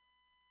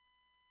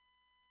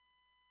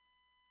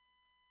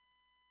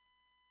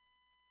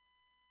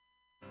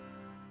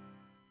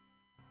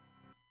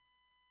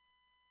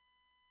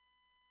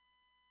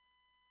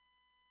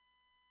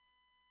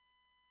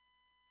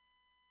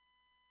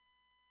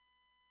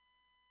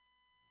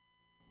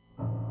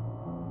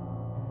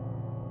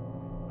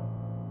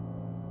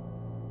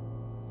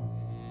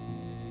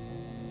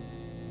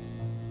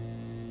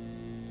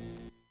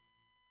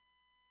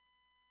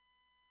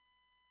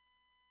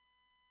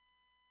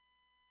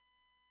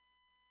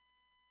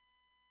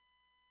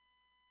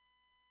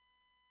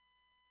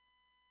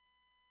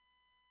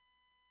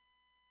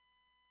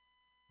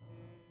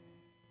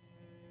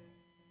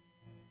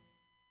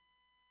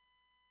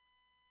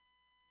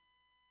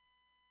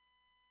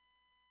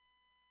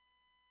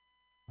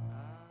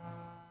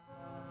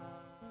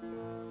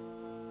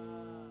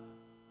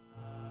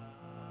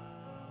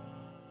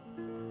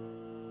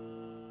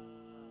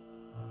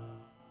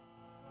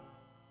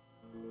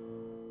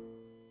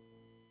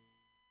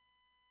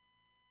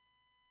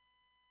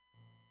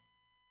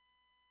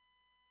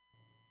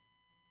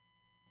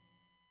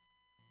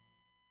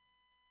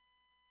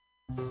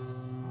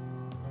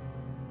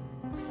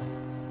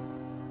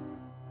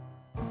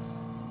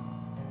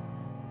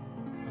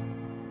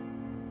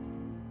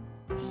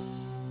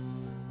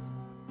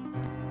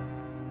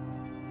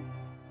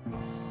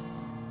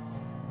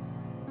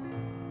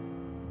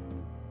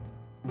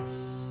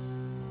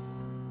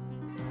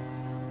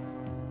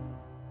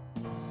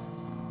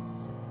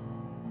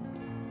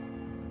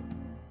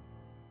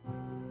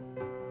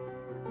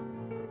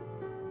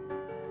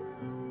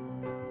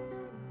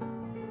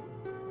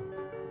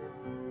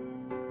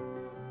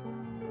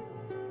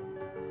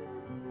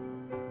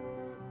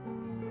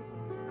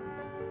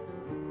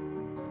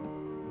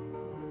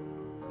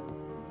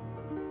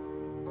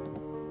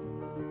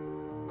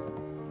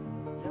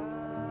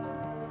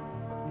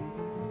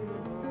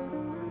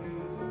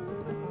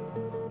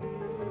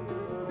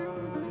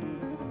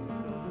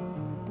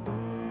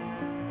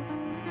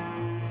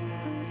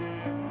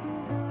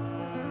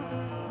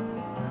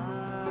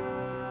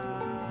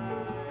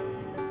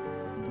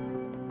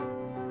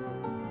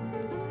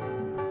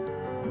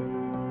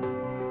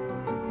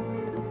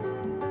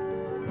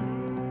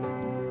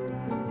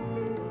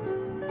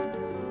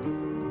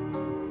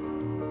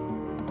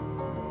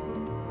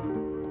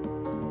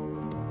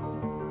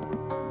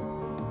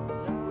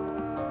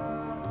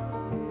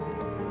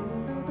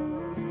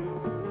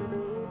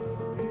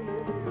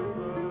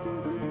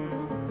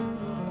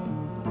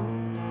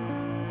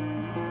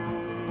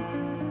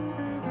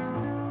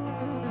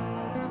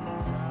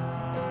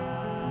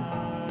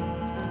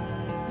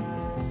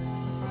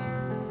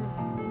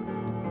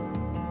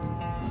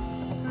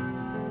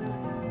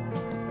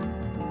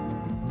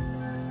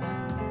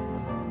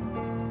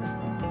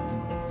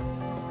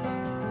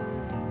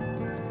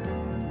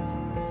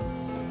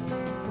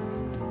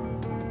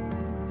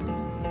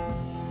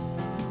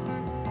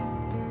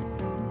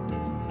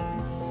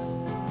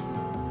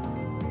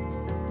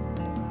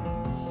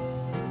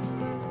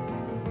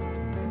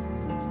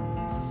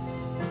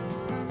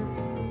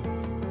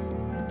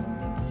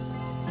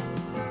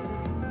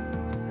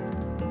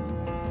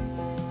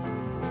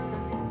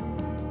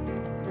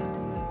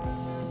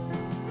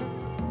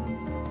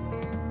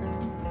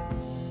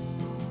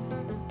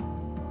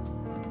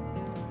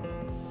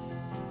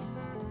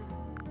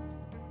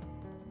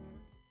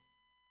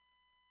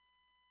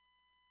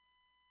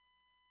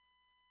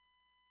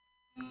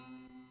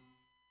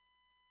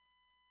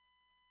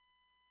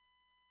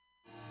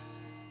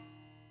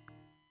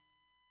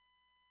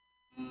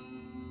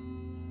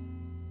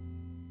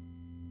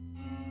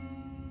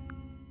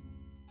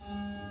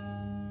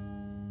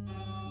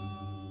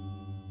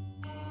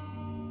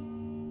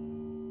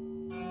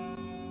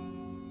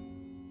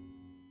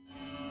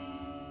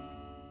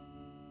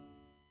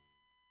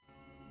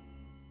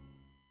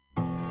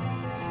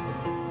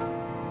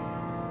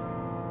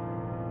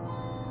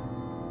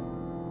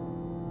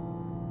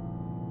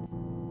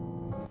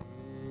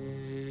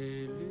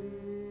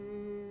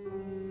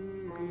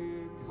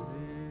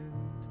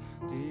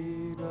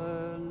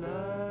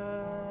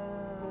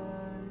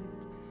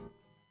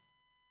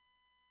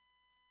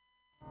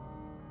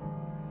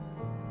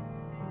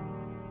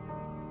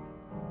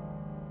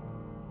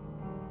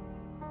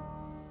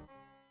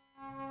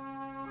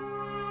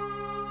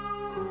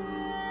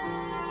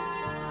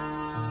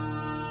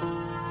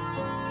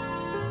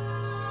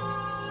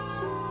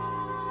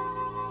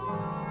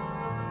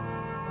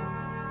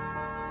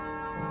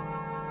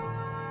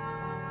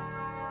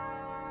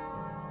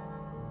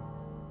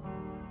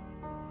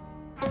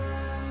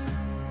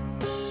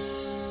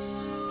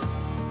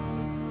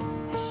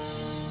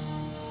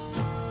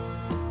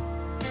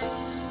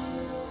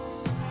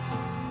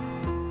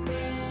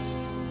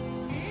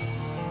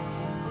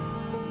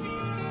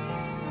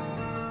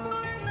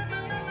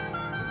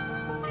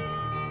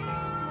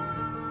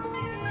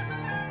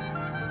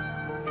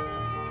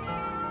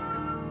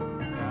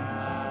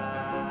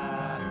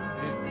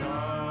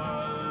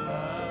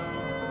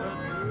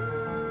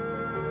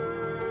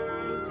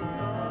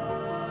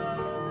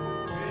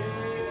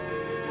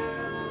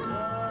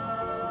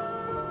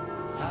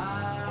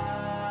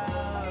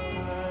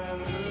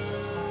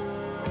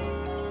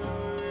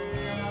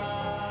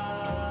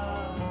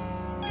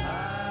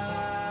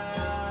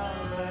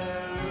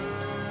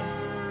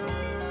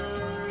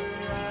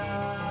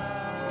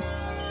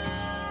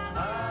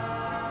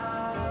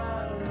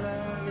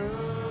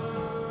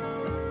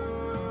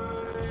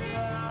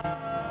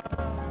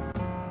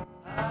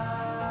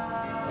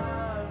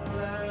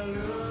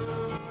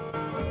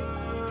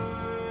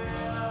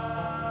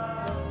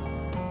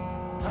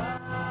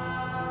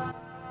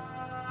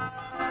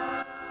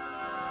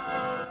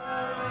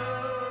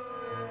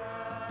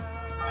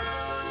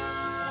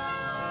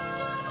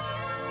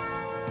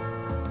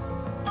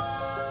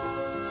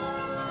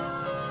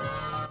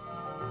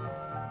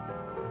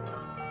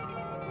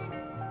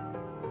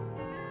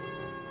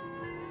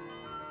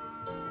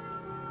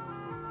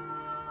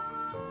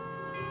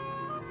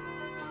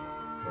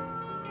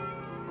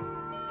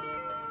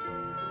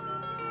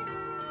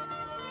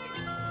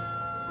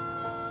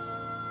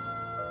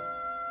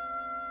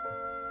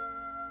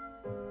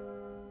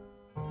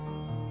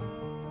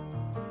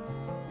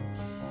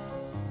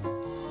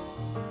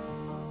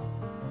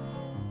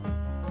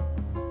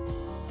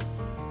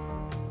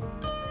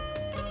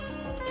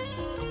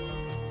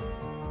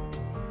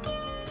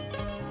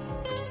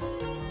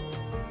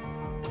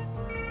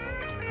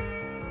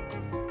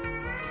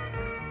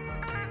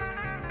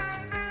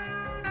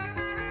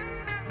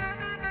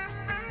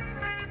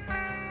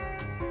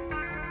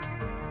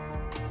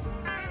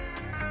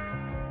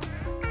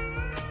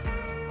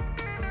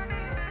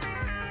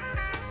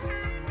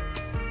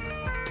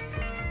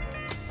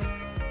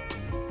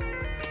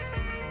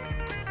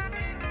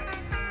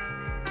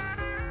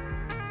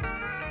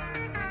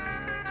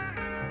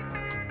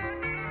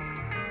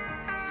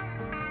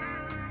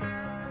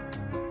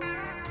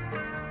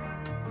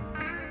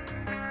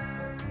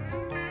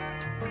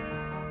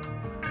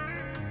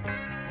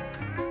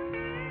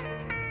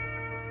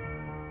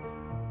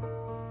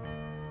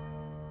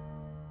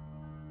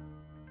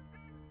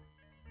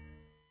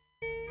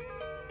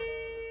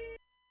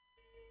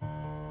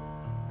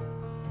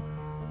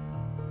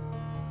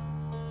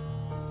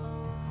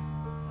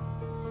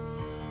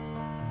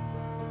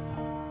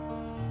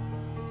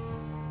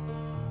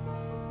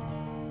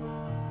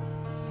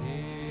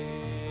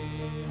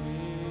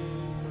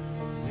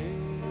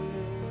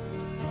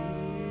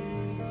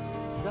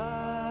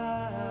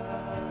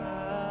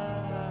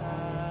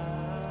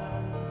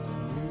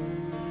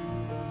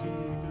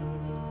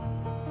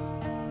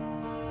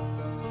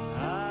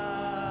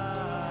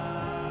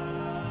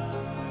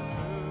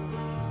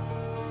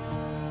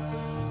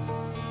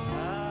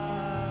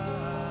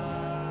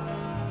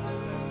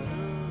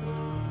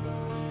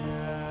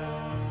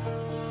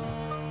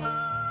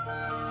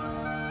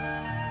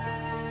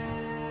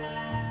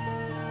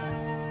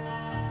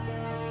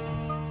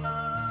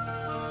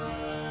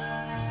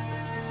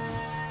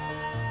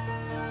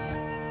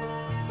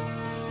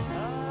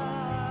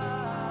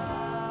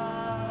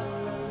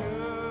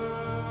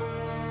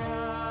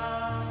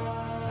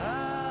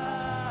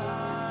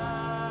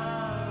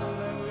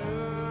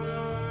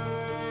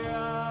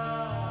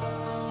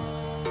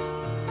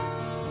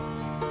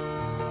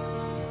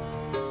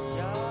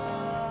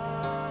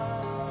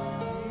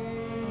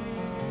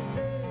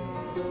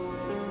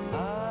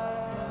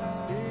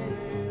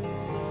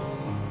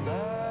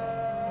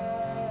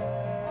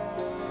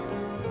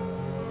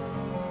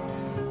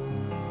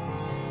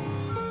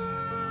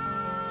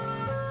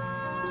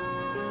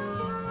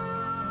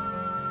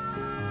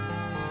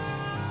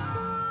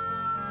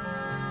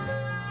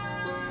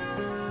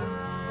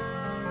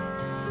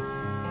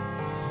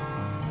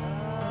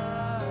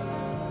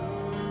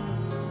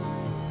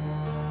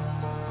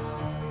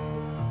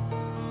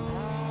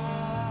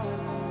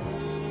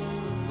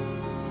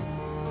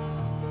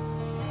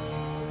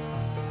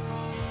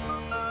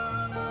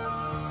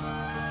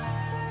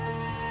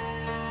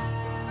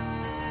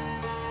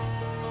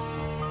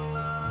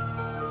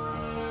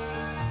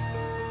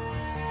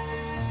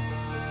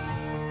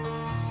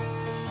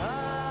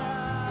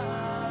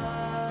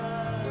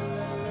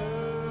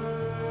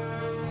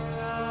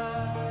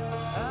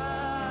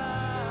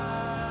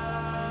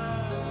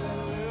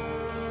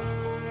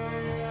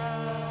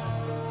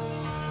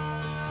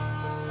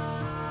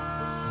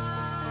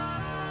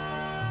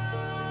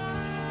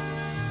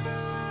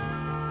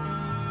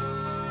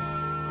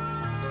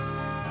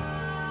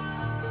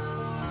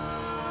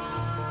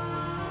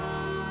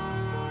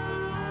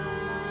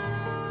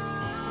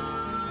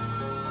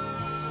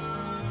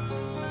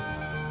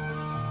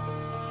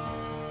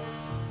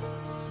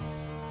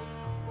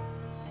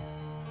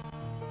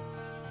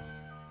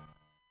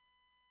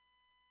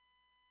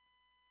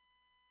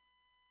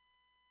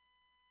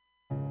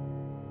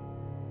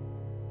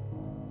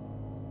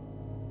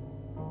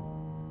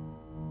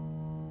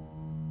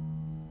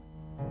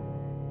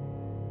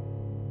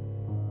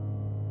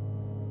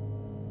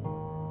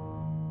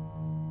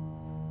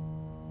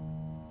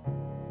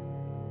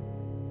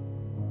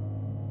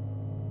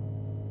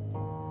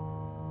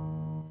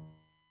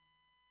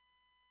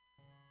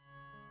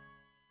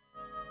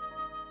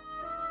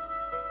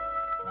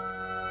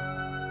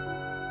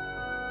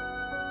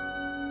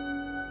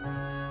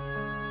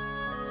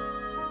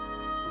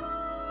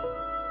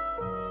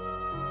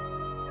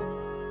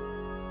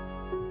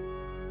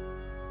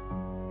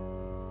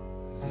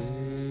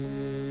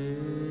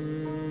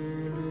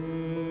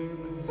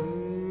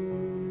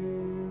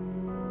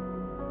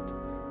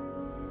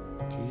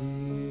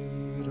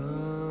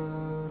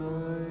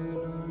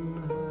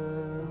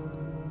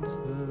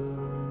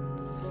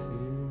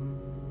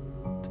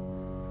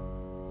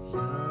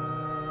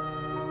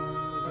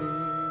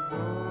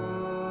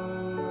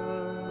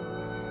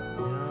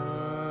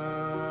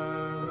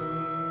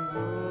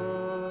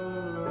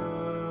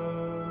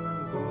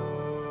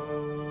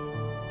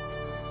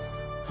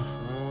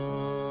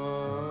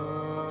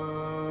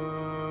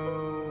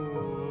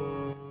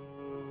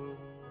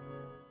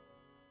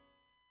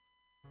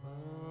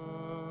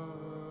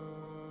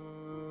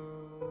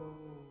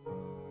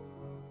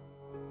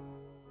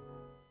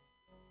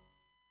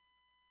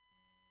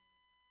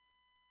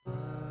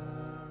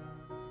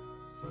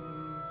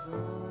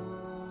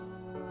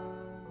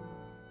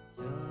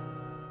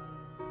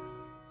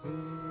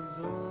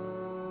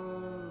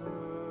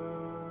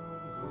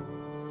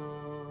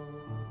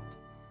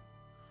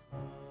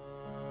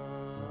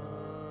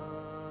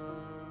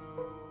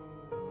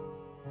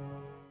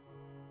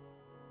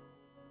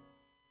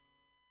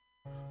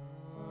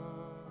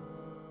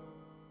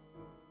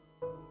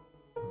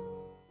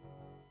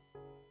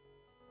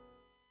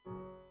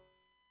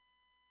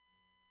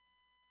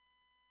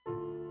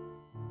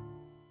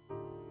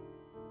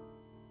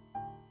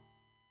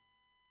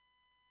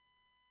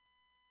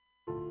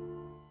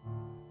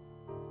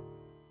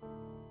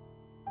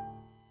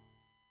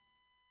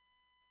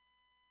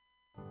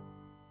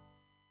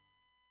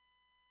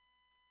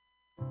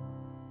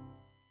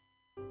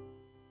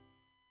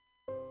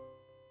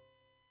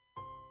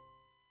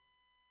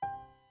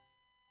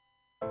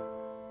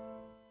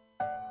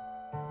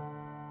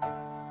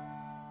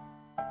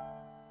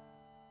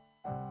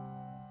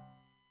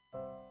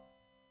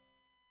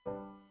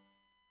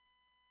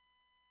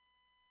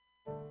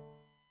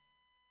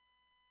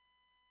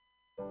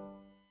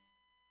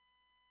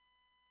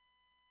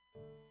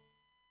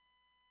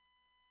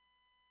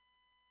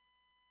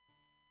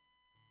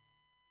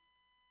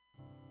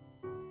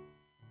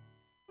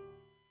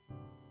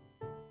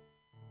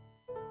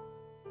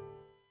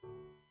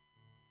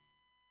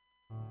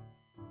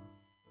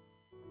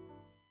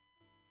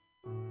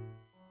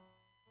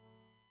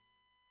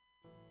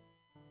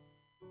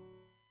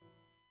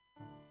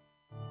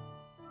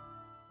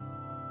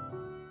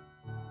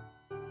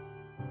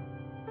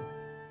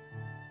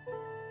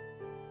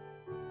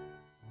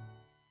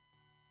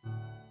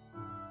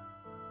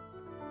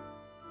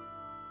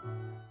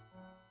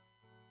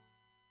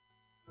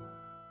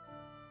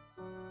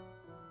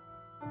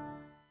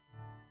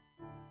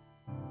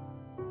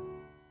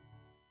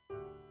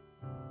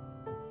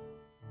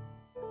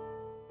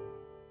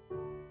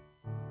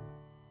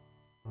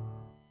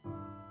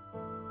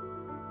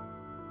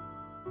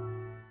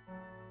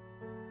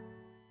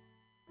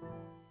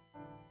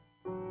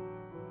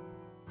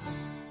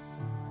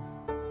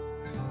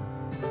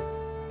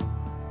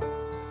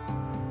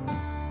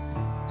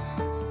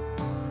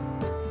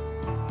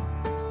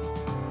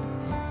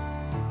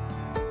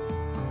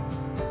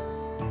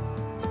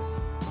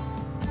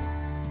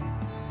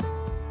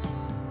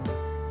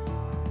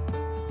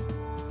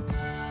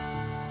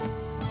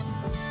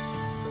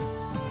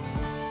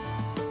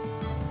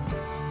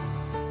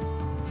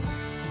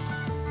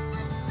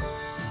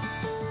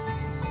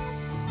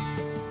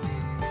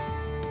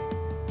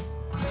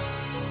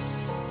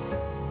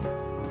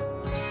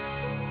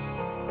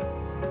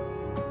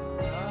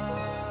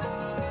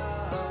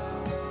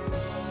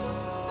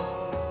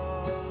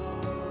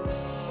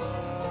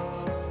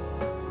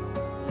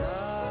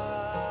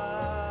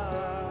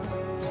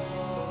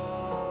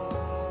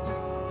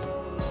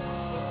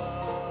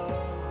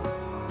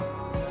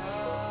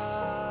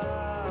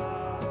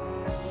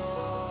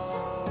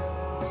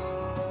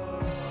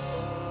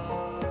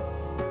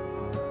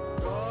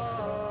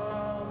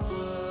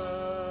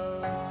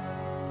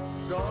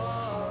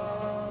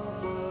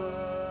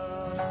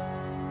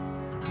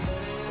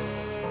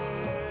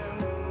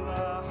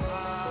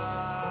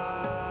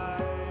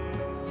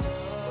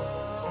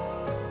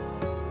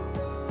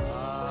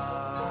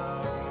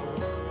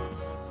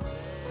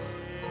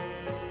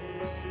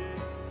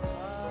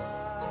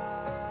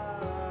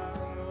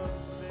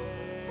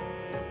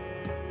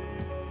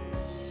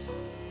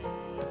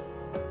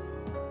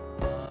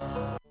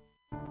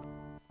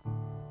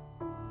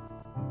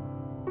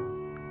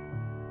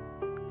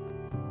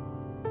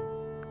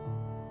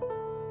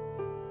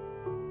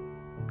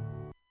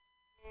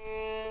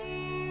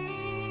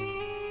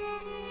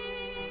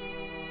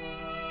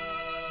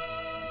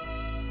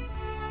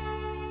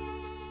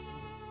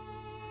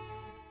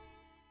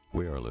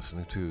 We are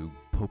listening to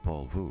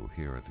Popol Vuh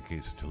here at the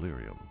Gates of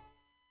Delirium.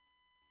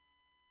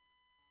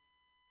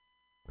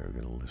 We're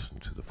going to listen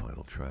to the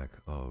final track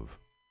of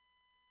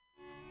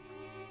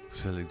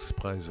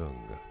Seligspreisung,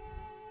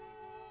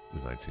 the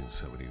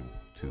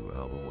 1972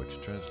 album, which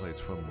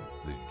translates from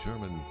the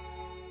German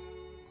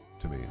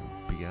to mean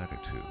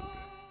beatitude.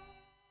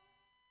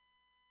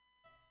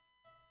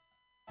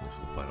 This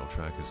the final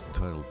track is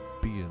entitled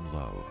Be in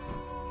Love.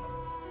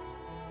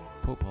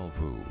 Popol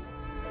Vuh.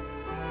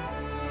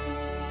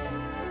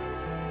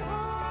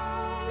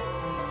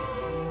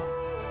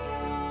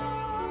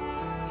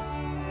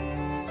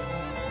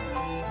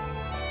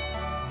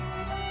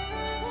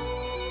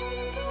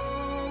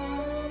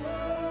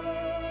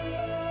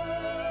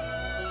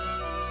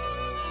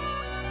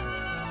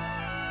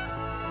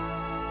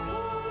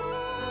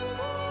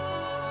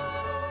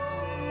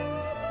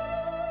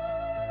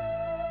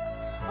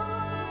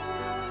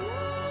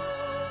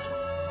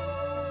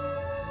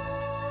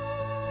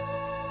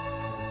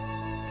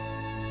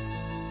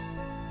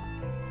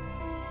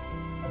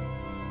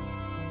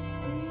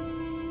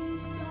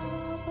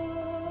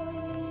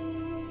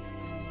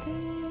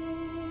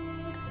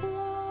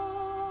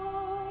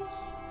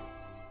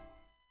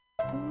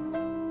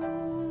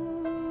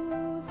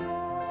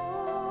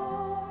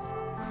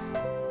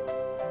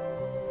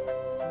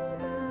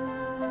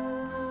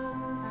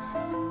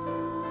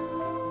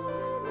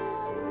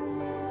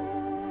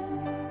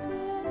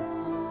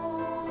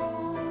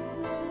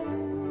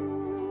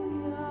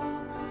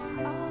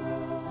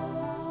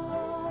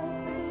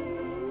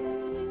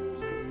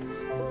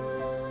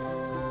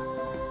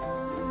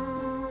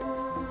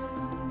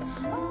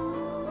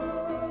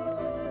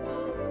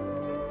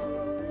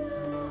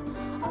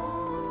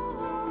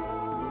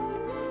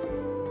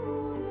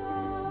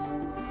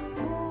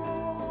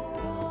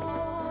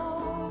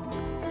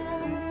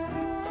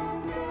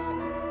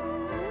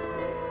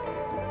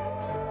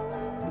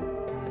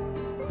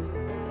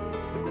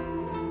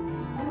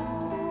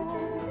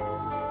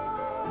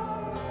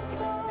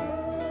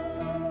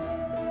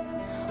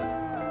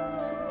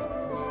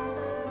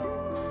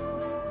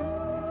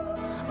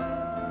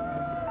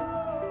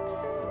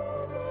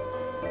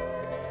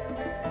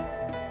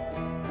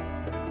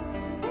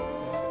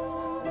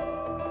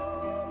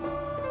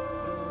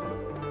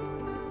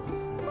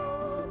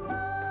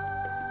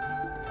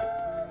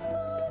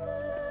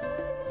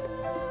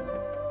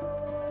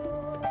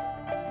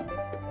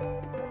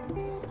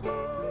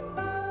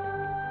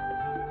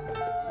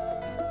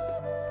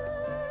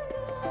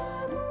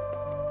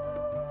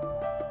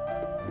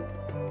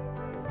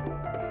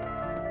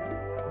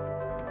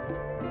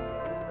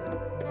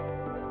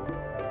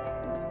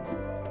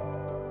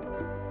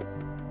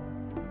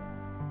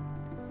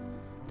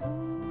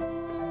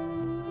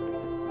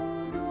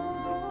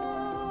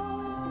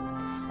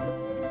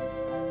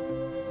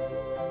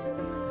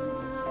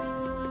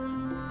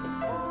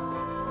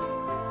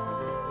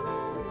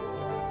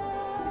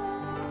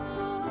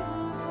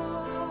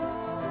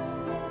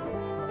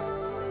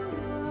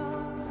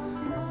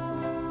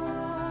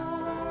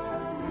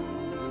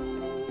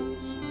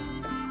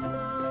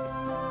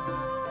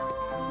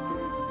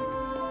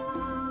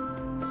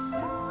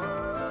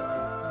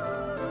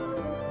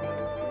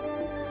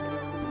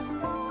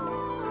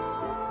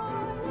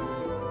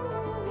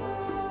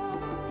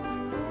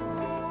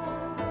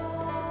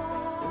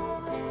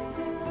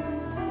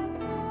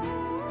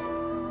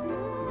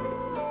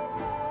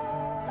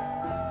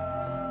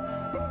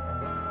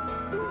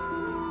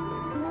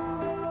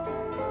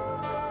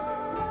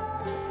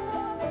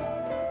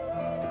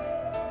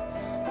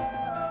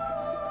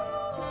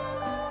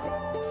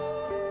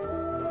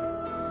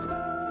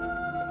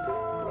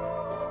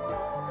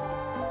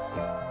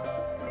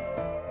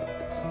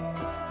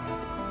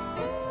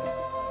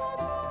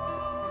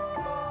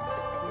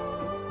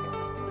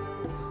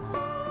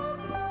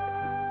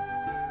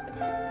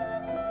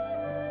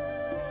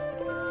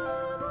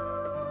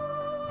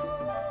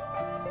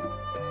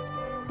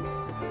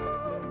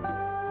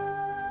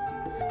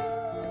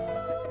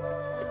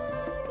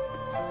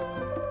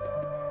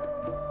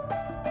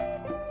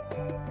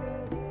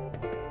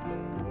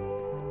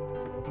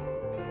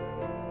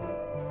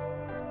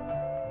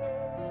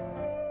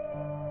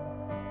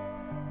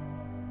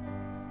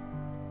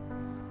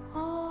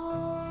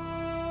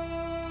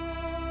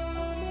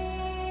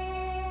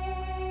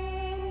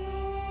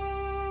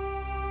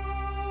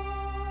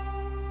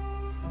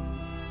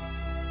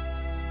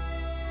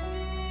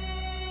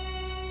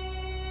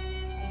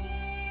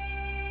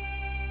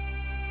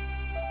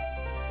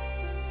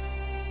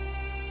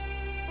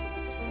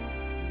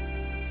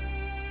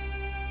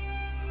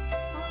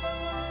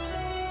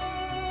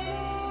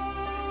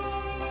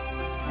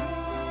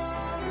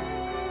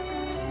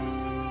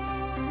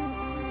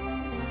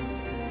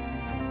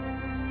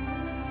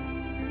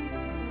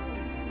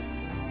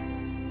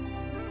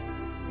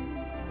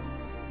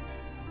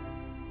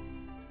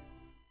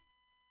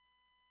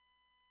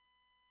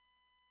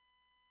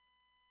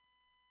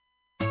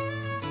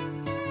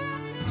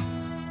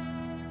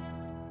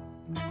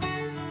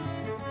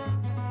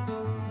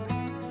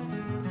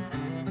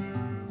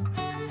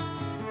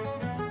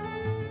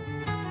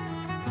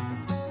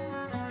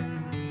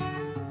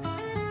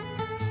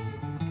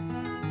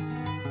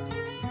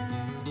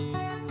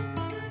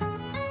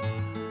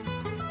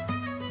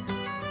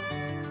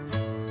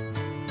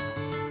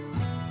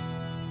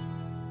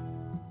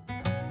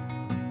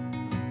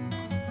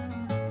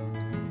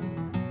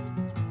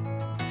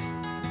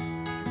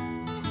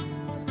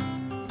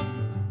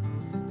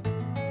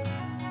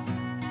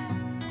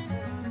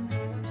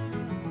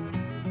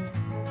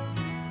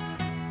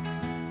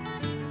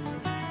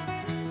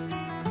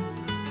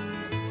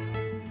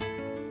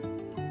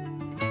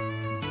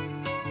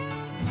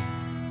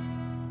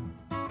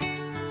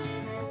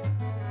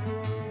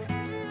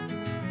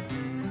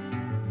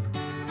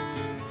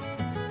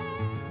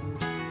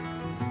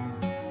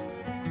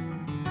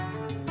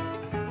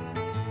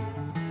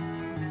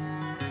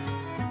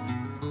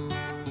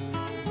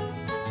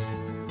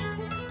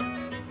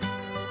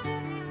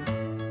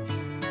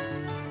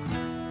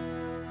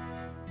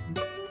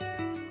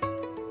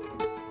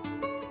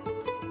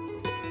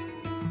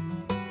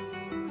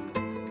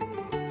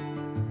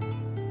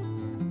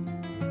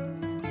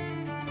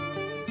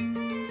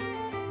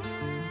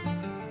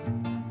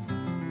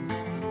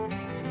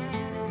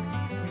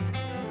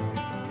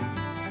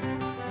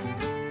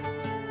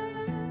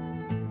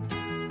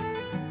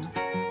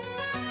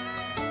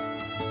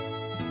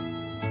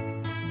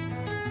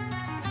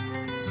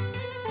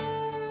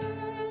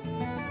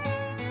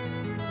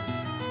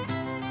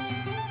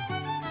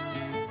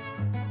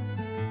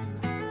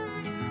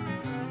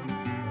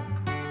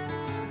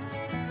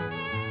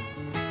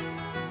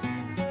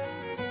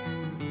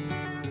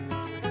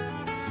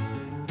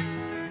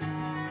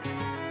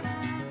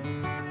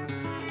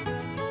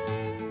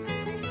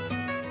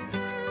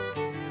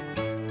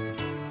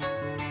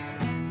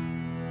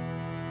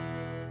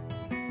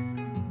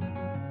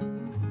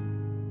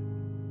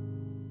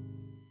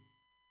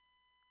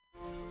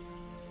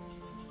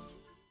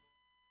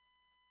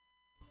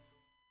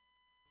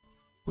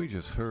 We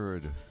just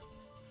heard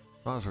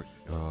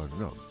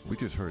we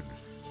just heard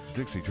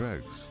Dixie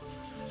Dregs.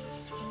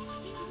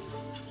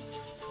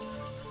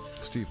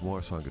 Steve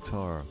Morse on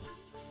guitar.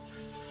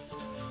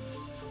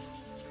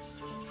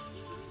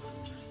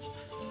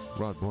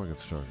 Rod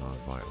Morgenstern on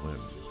violin.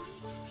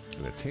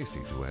 And a tasty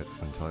duet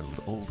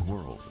entitled Old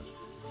World.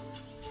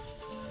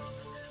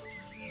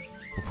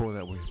 Before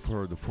that, we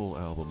heard the full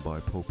album by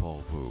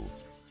Popol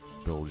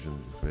Vuh, Belgian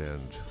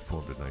band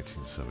formed in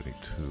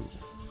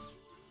 1972.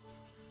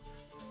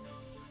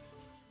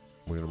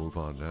 We're going to move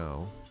on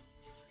now,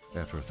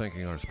 after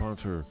thanking our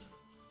sponsor,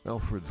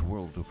 Alfred's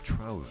World of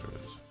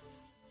Trousers,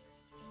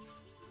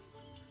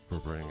 for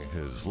bringing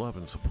his love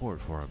and support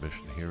for our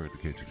mission here at the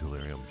Gates of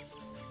Delirium.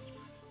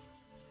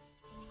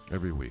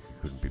 Every week,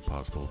 it couldn't be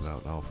possible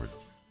without Alfred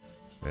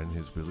and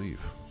his belief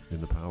in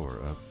the power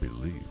of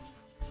belief.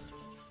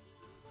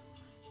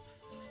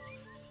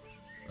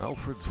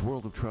 Alfred's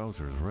World of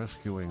Trousers,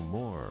 rescuing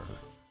more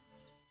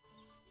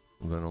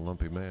than a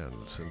lumpy man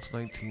since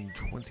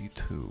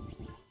 1922.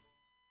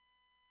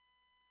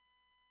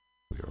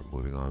 We are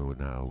moving on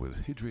now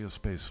with Hydria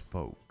Space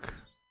Folk.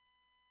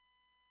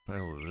 The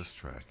title of this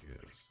track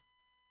is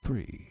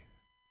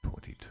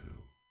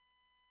 322.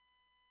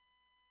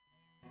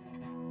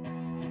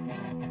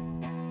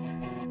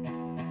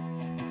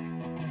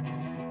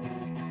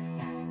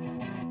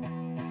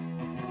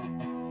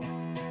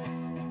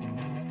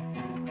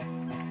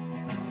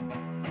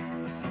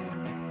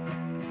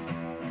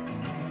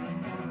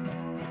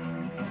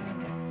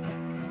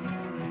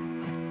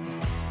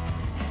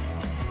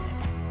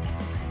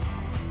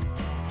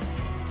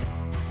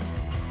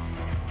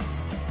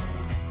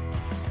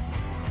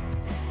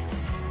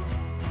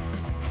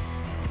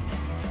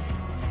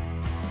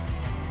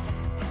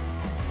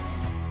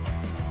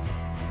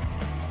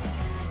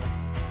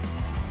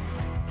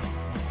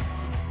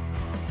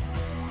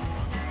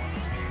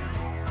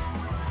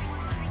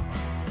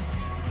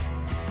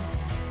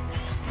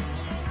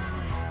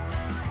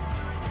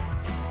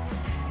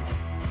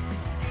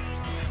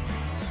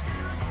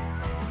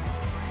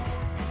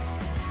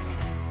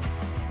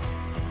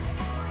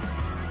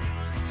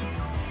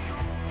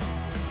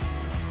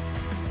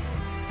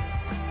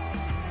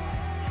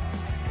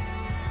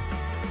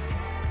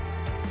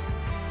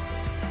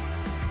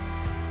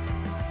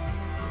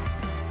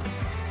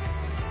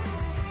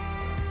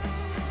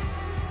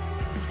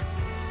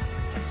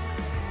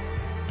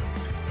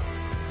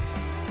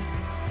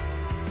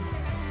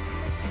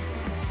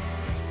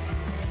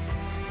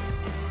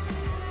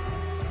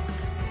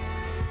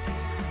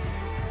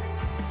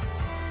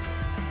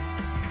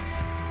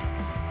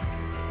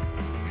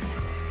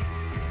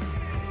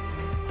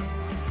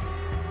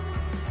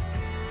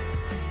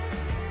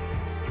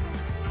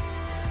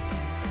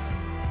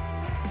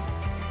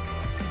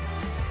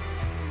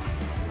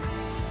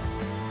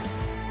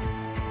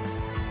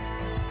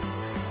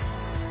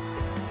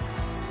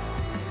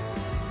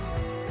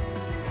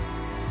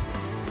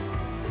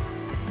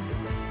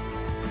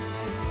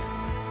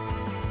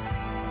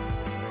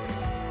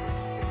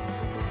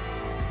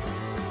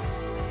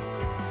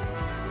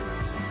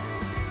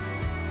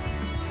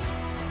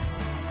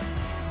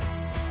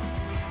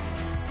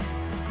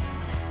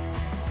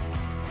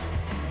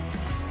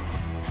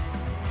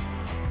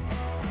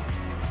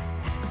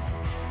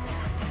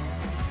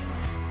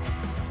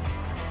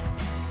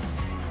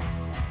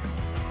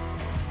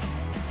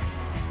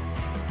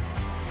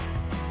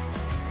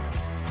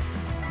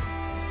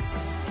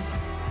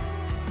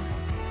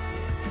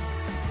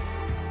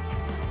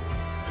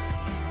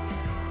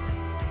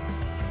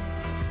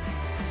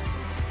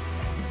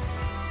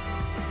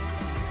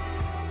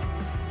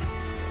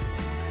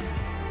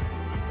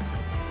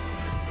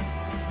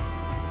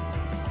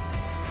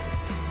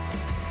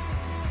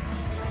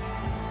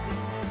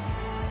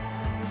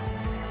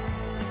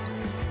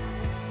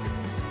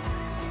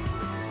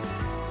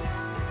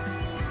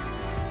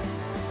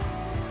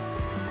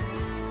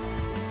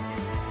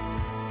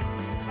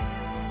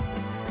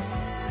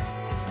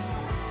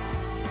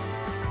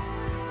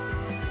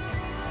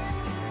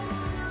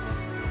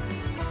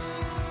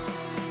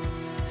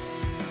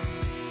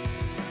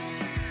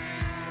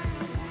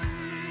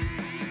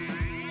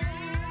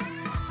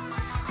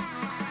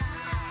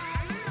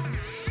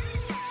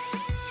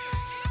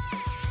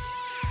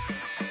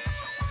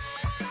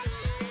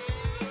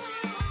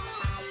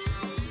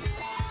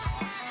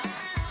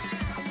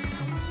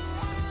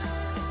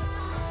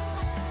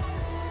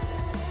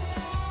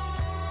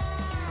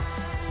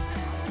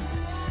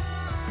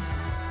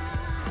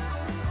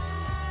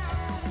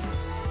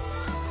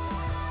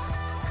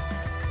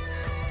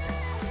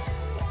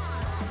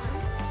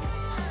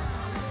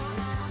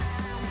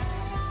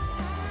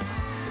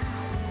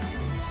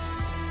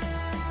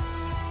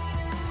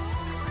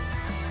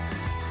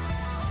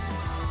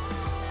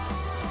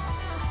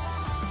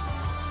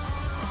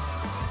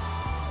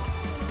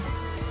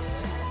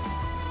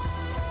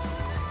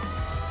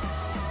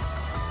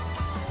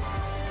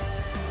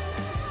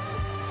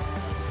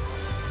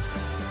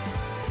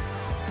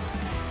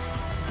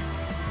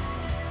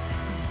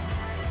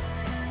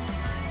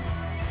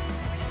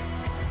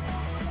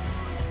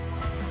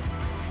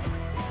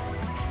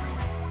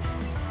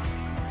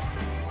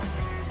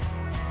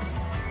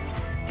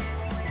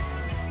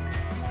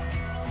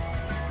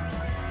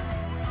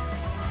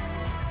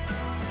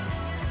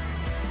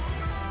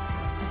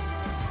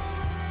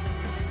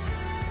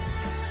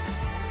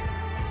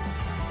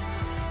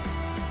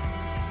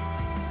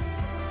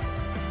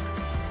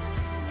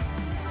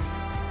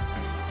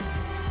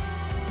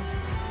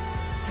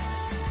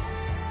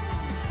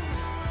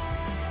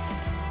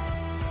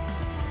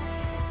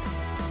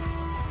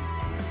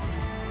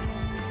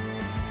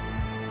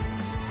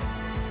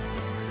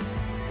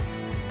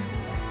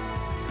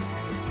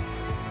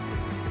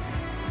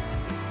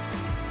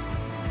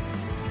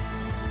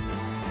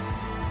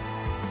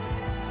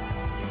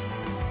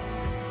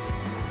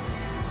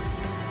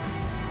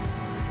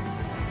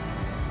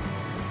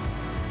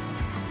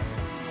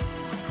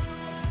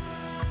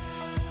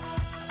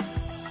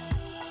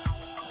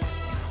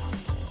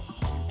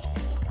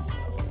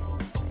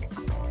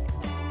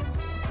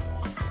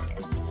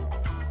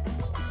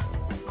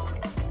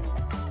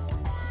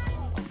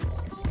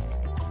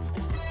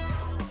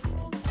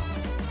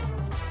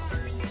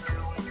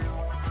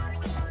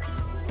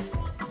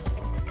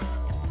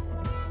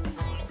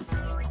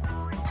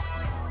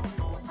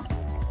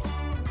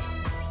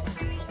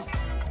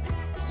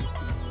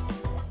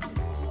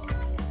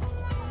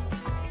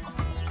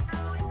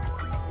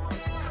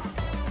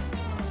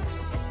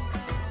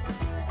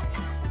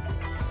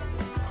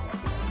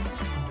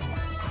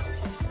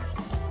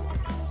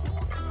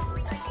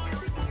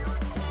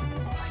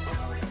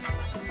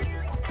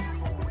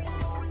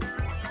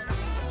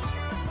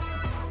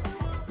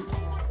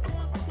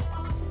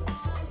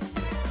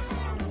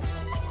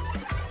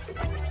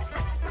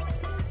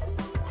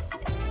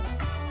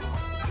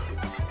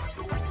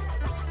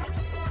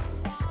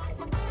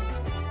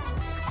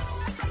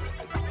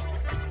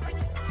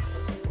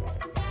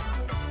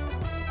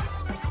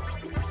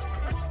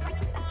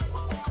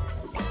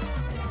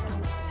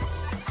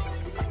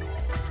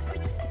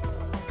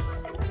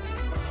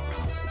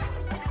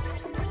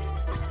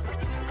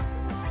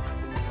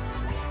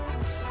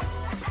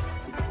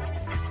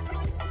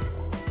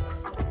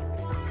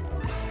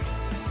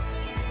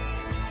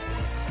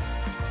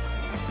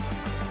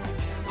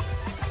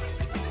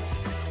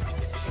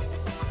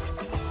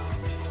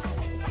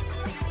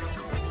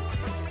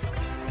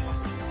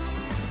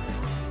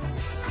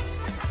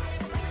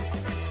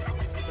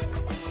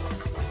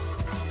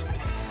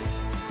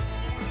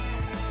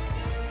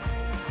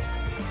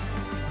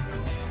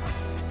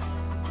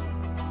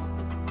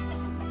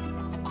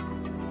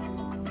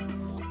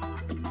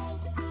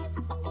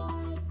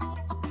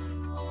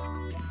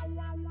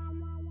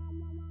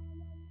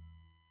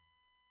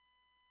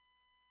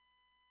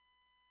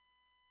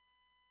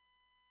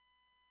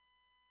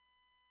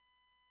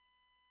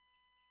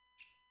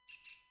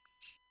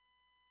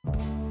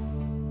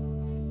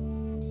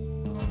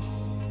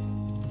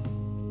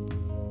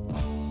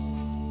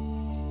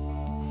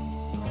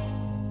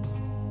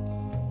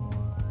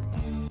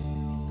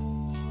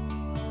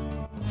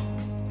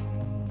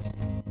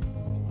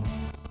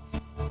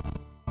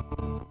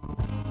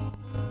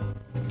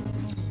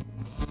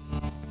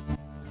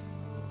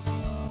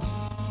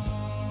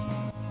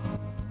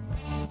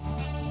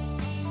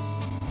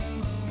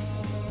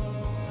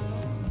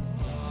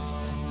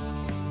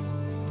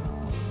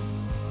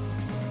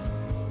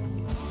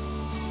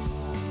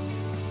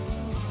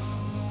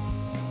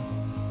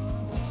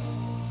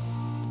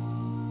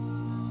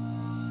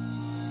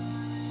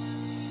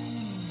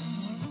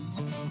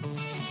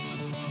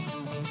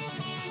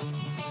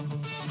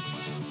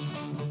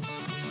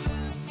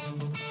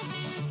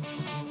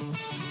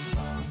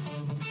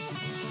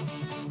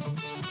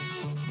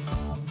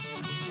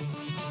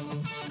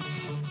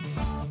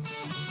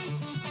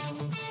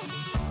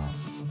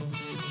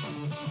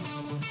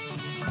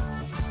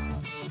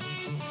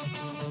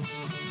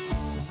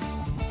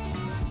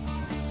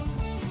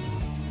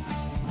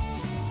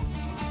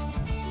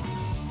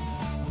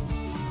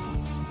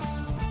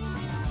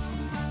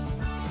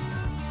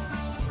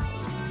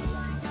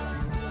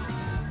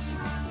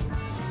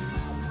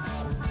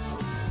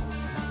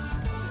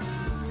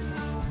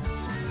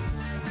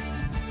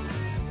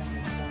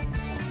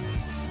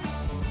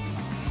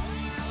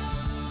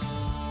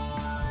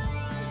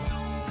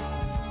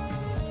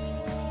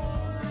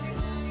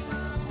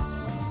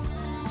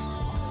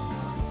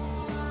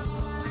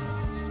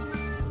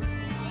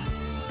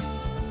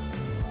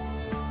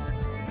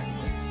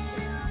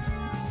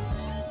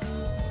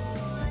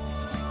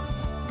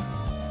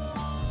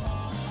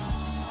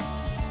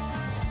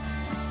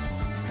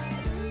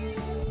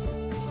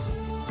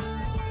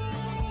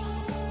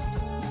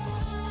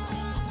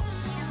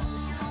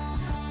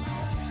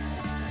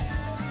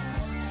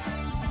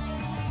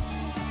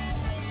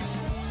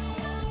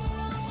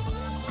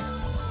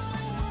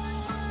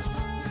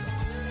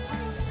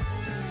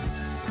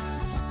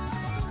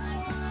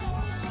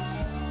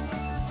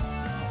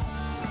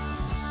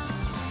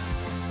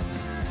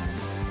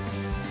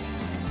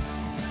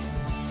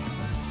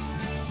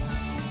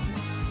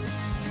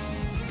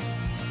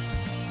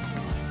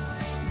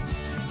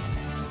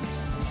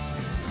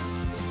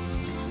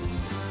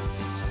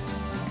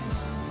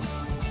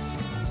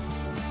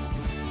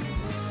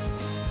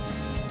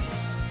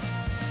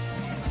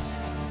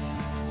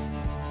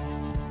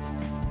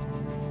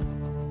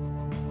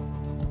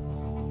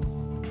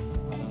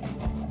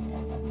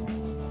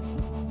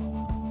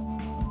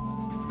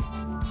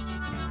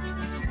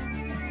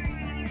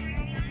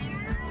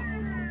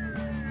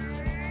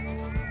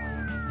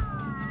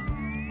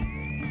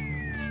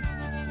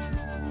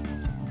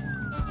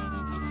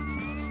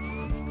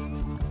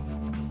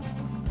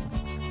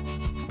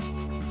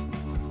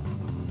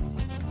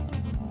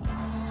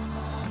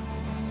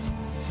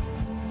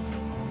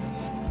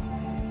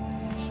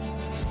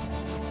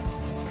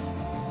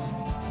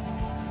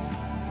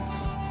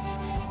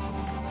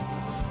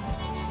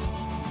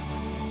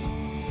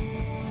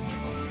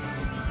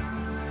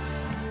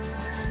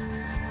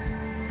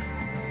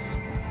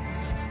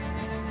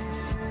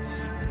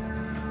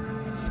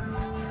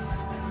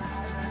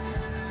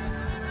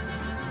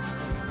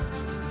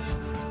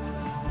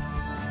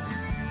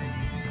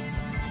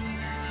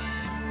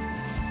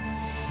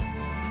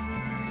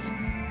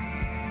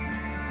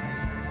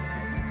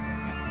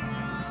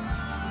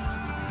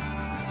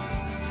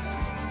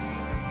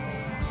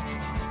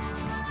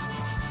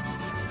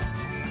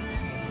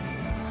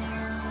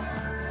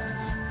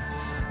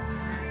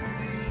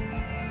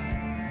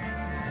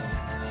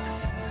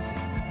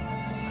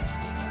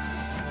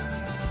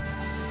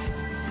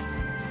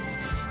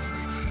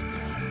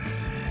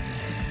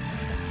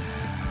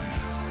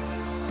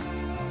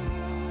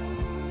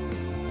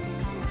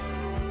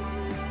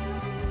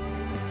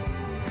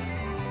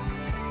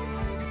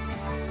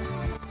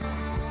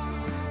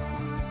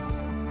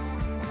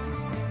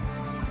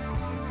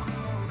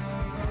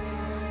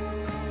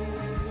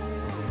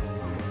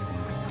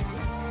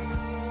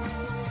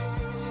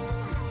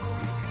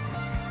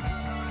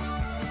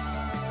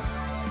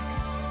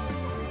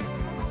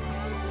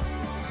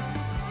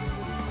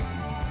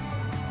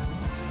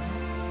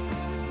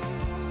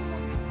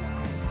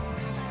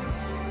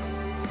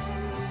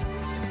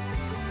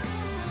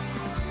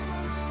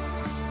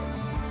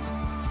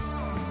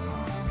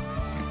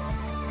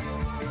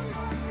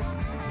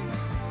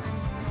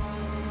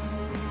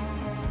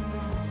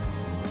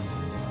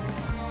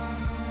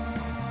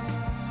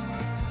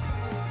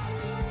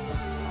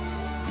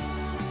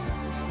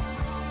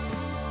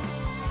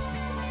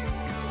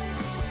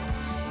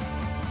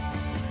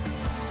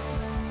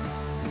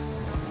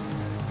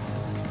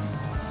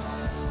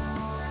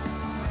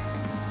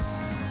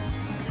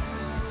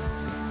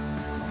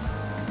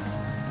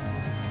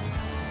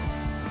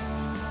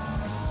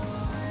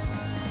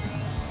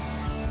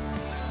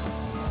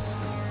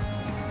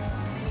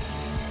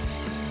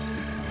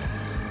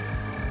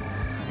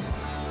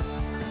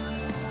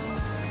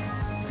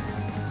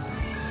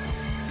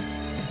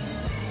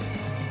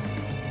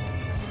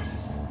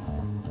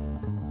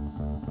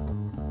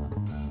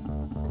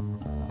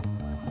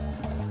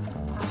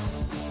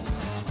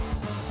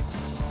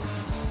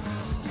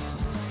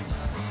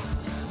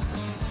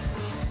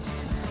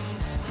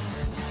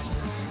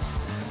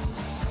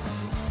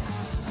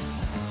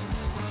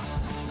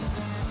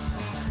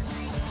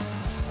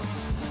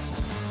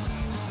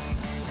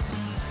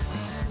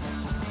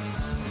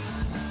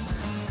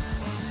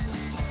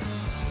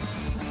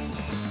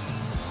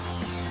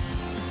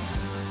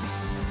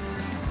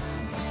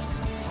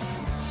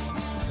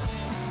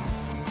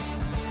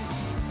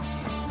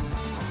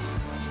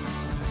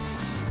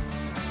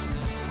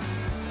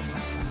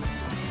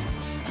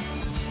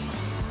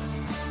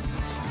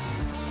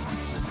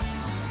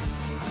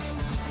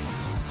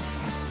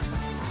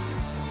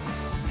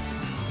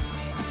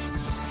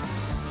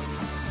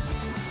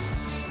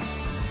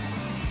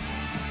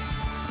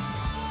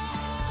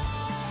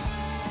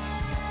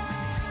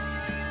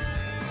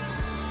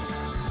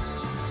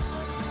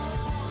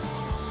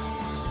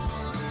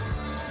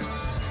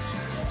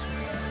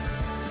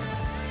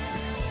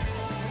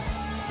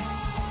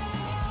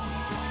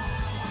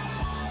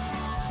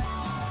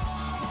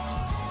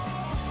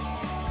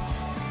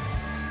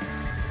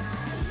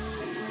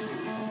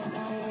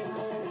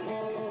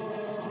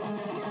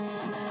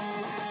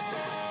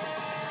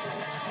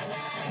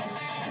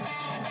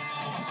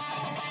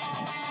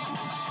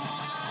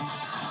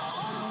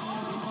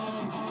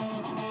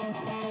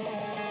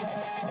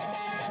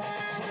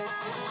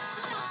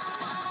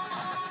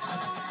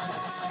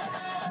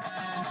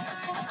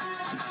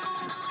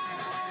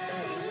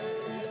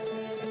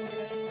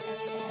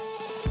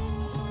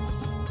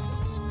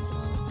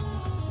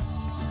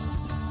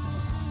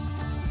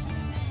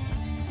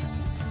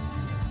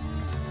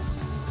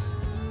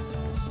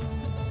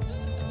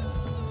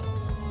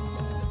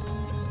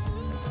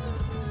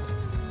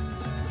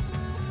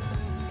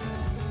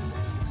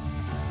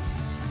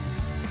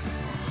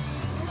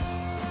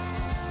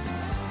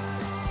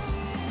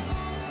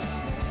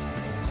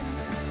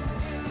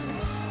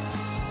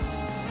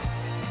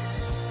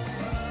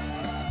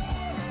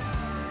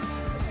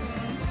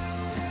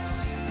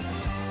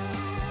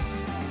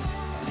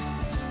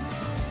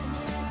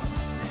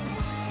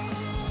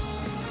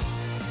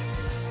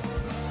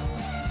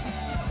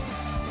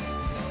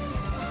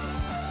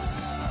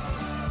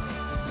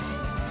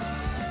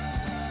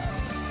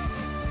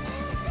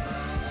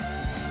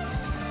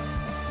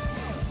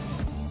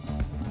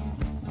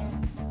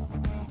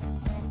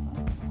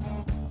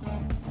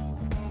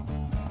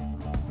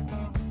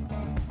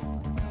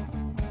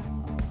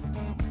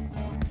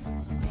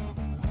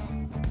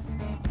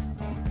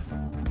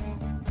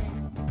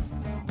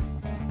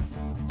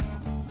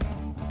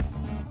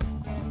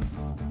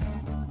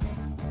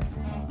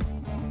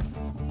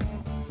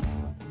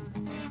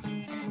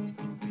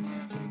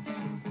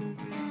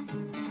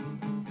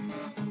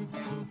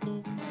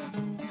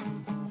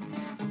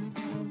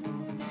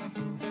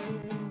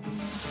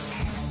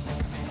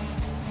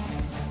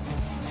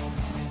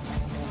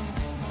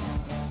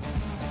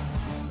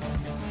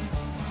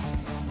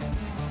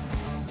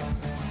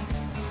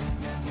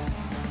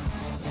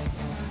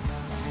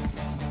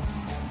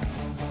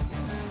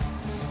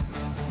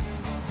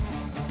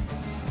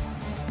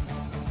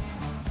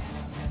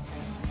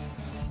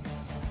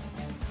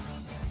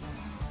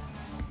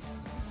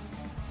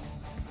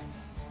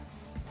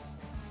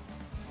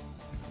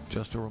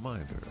 Just a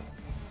reminder,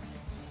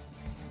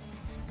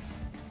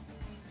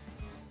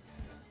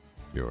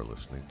 you're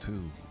listening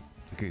to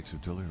The Gates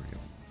of Delirium.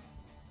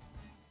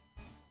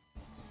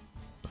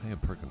 I am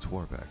Perkins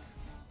Warbeck.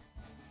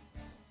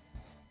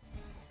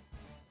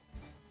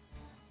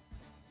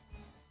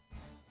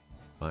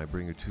 I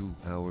bring you 2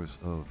 hours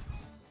of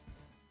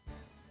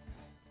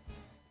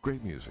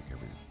great music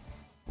every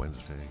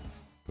Wednesday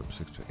from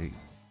 6 to 8.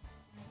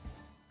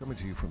 Coming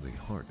to you from the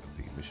heart of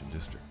the Mission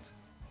District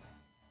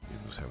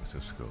in San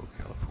Francisco,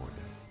 California.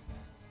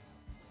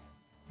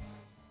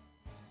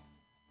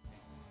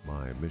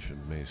 My mission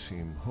may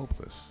seem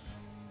hopeless.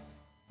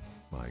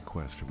 My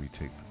quest to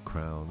retake the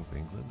crown of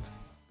England.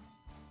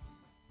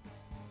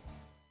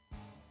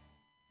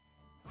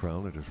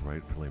 Crown that is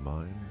rightfully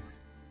mine.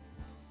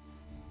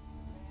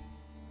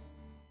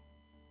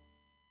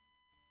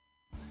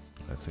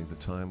 I think the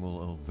time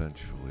will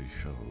eventually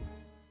show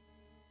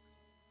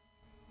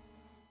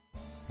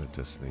that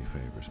destiny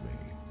favors me.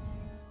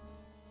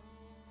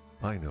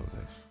 I know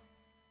this.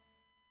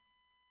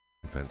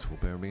 Events will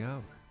bear me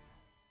out.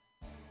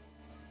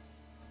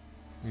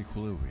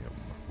 Equilibrium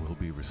will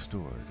be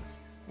restored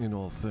in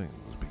all things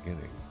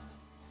beginning,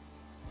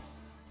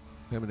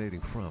 emanating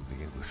from the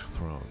English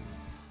throne.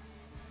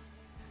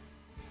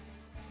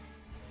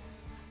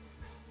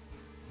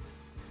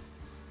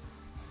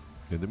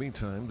 In the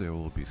meantime, there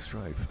will be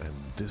strife and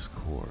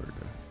discord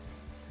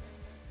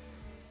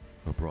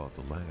abroad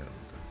the land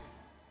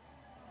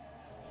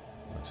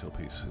until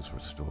peace is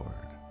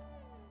restored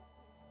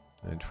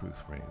and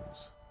truth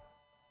reigns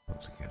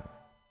once again.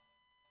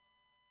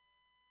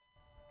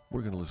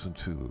 We're going to listen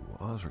to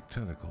Osric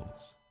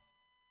Tentacles.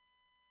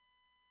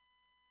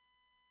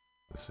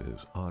 This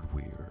is Odd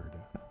Weird.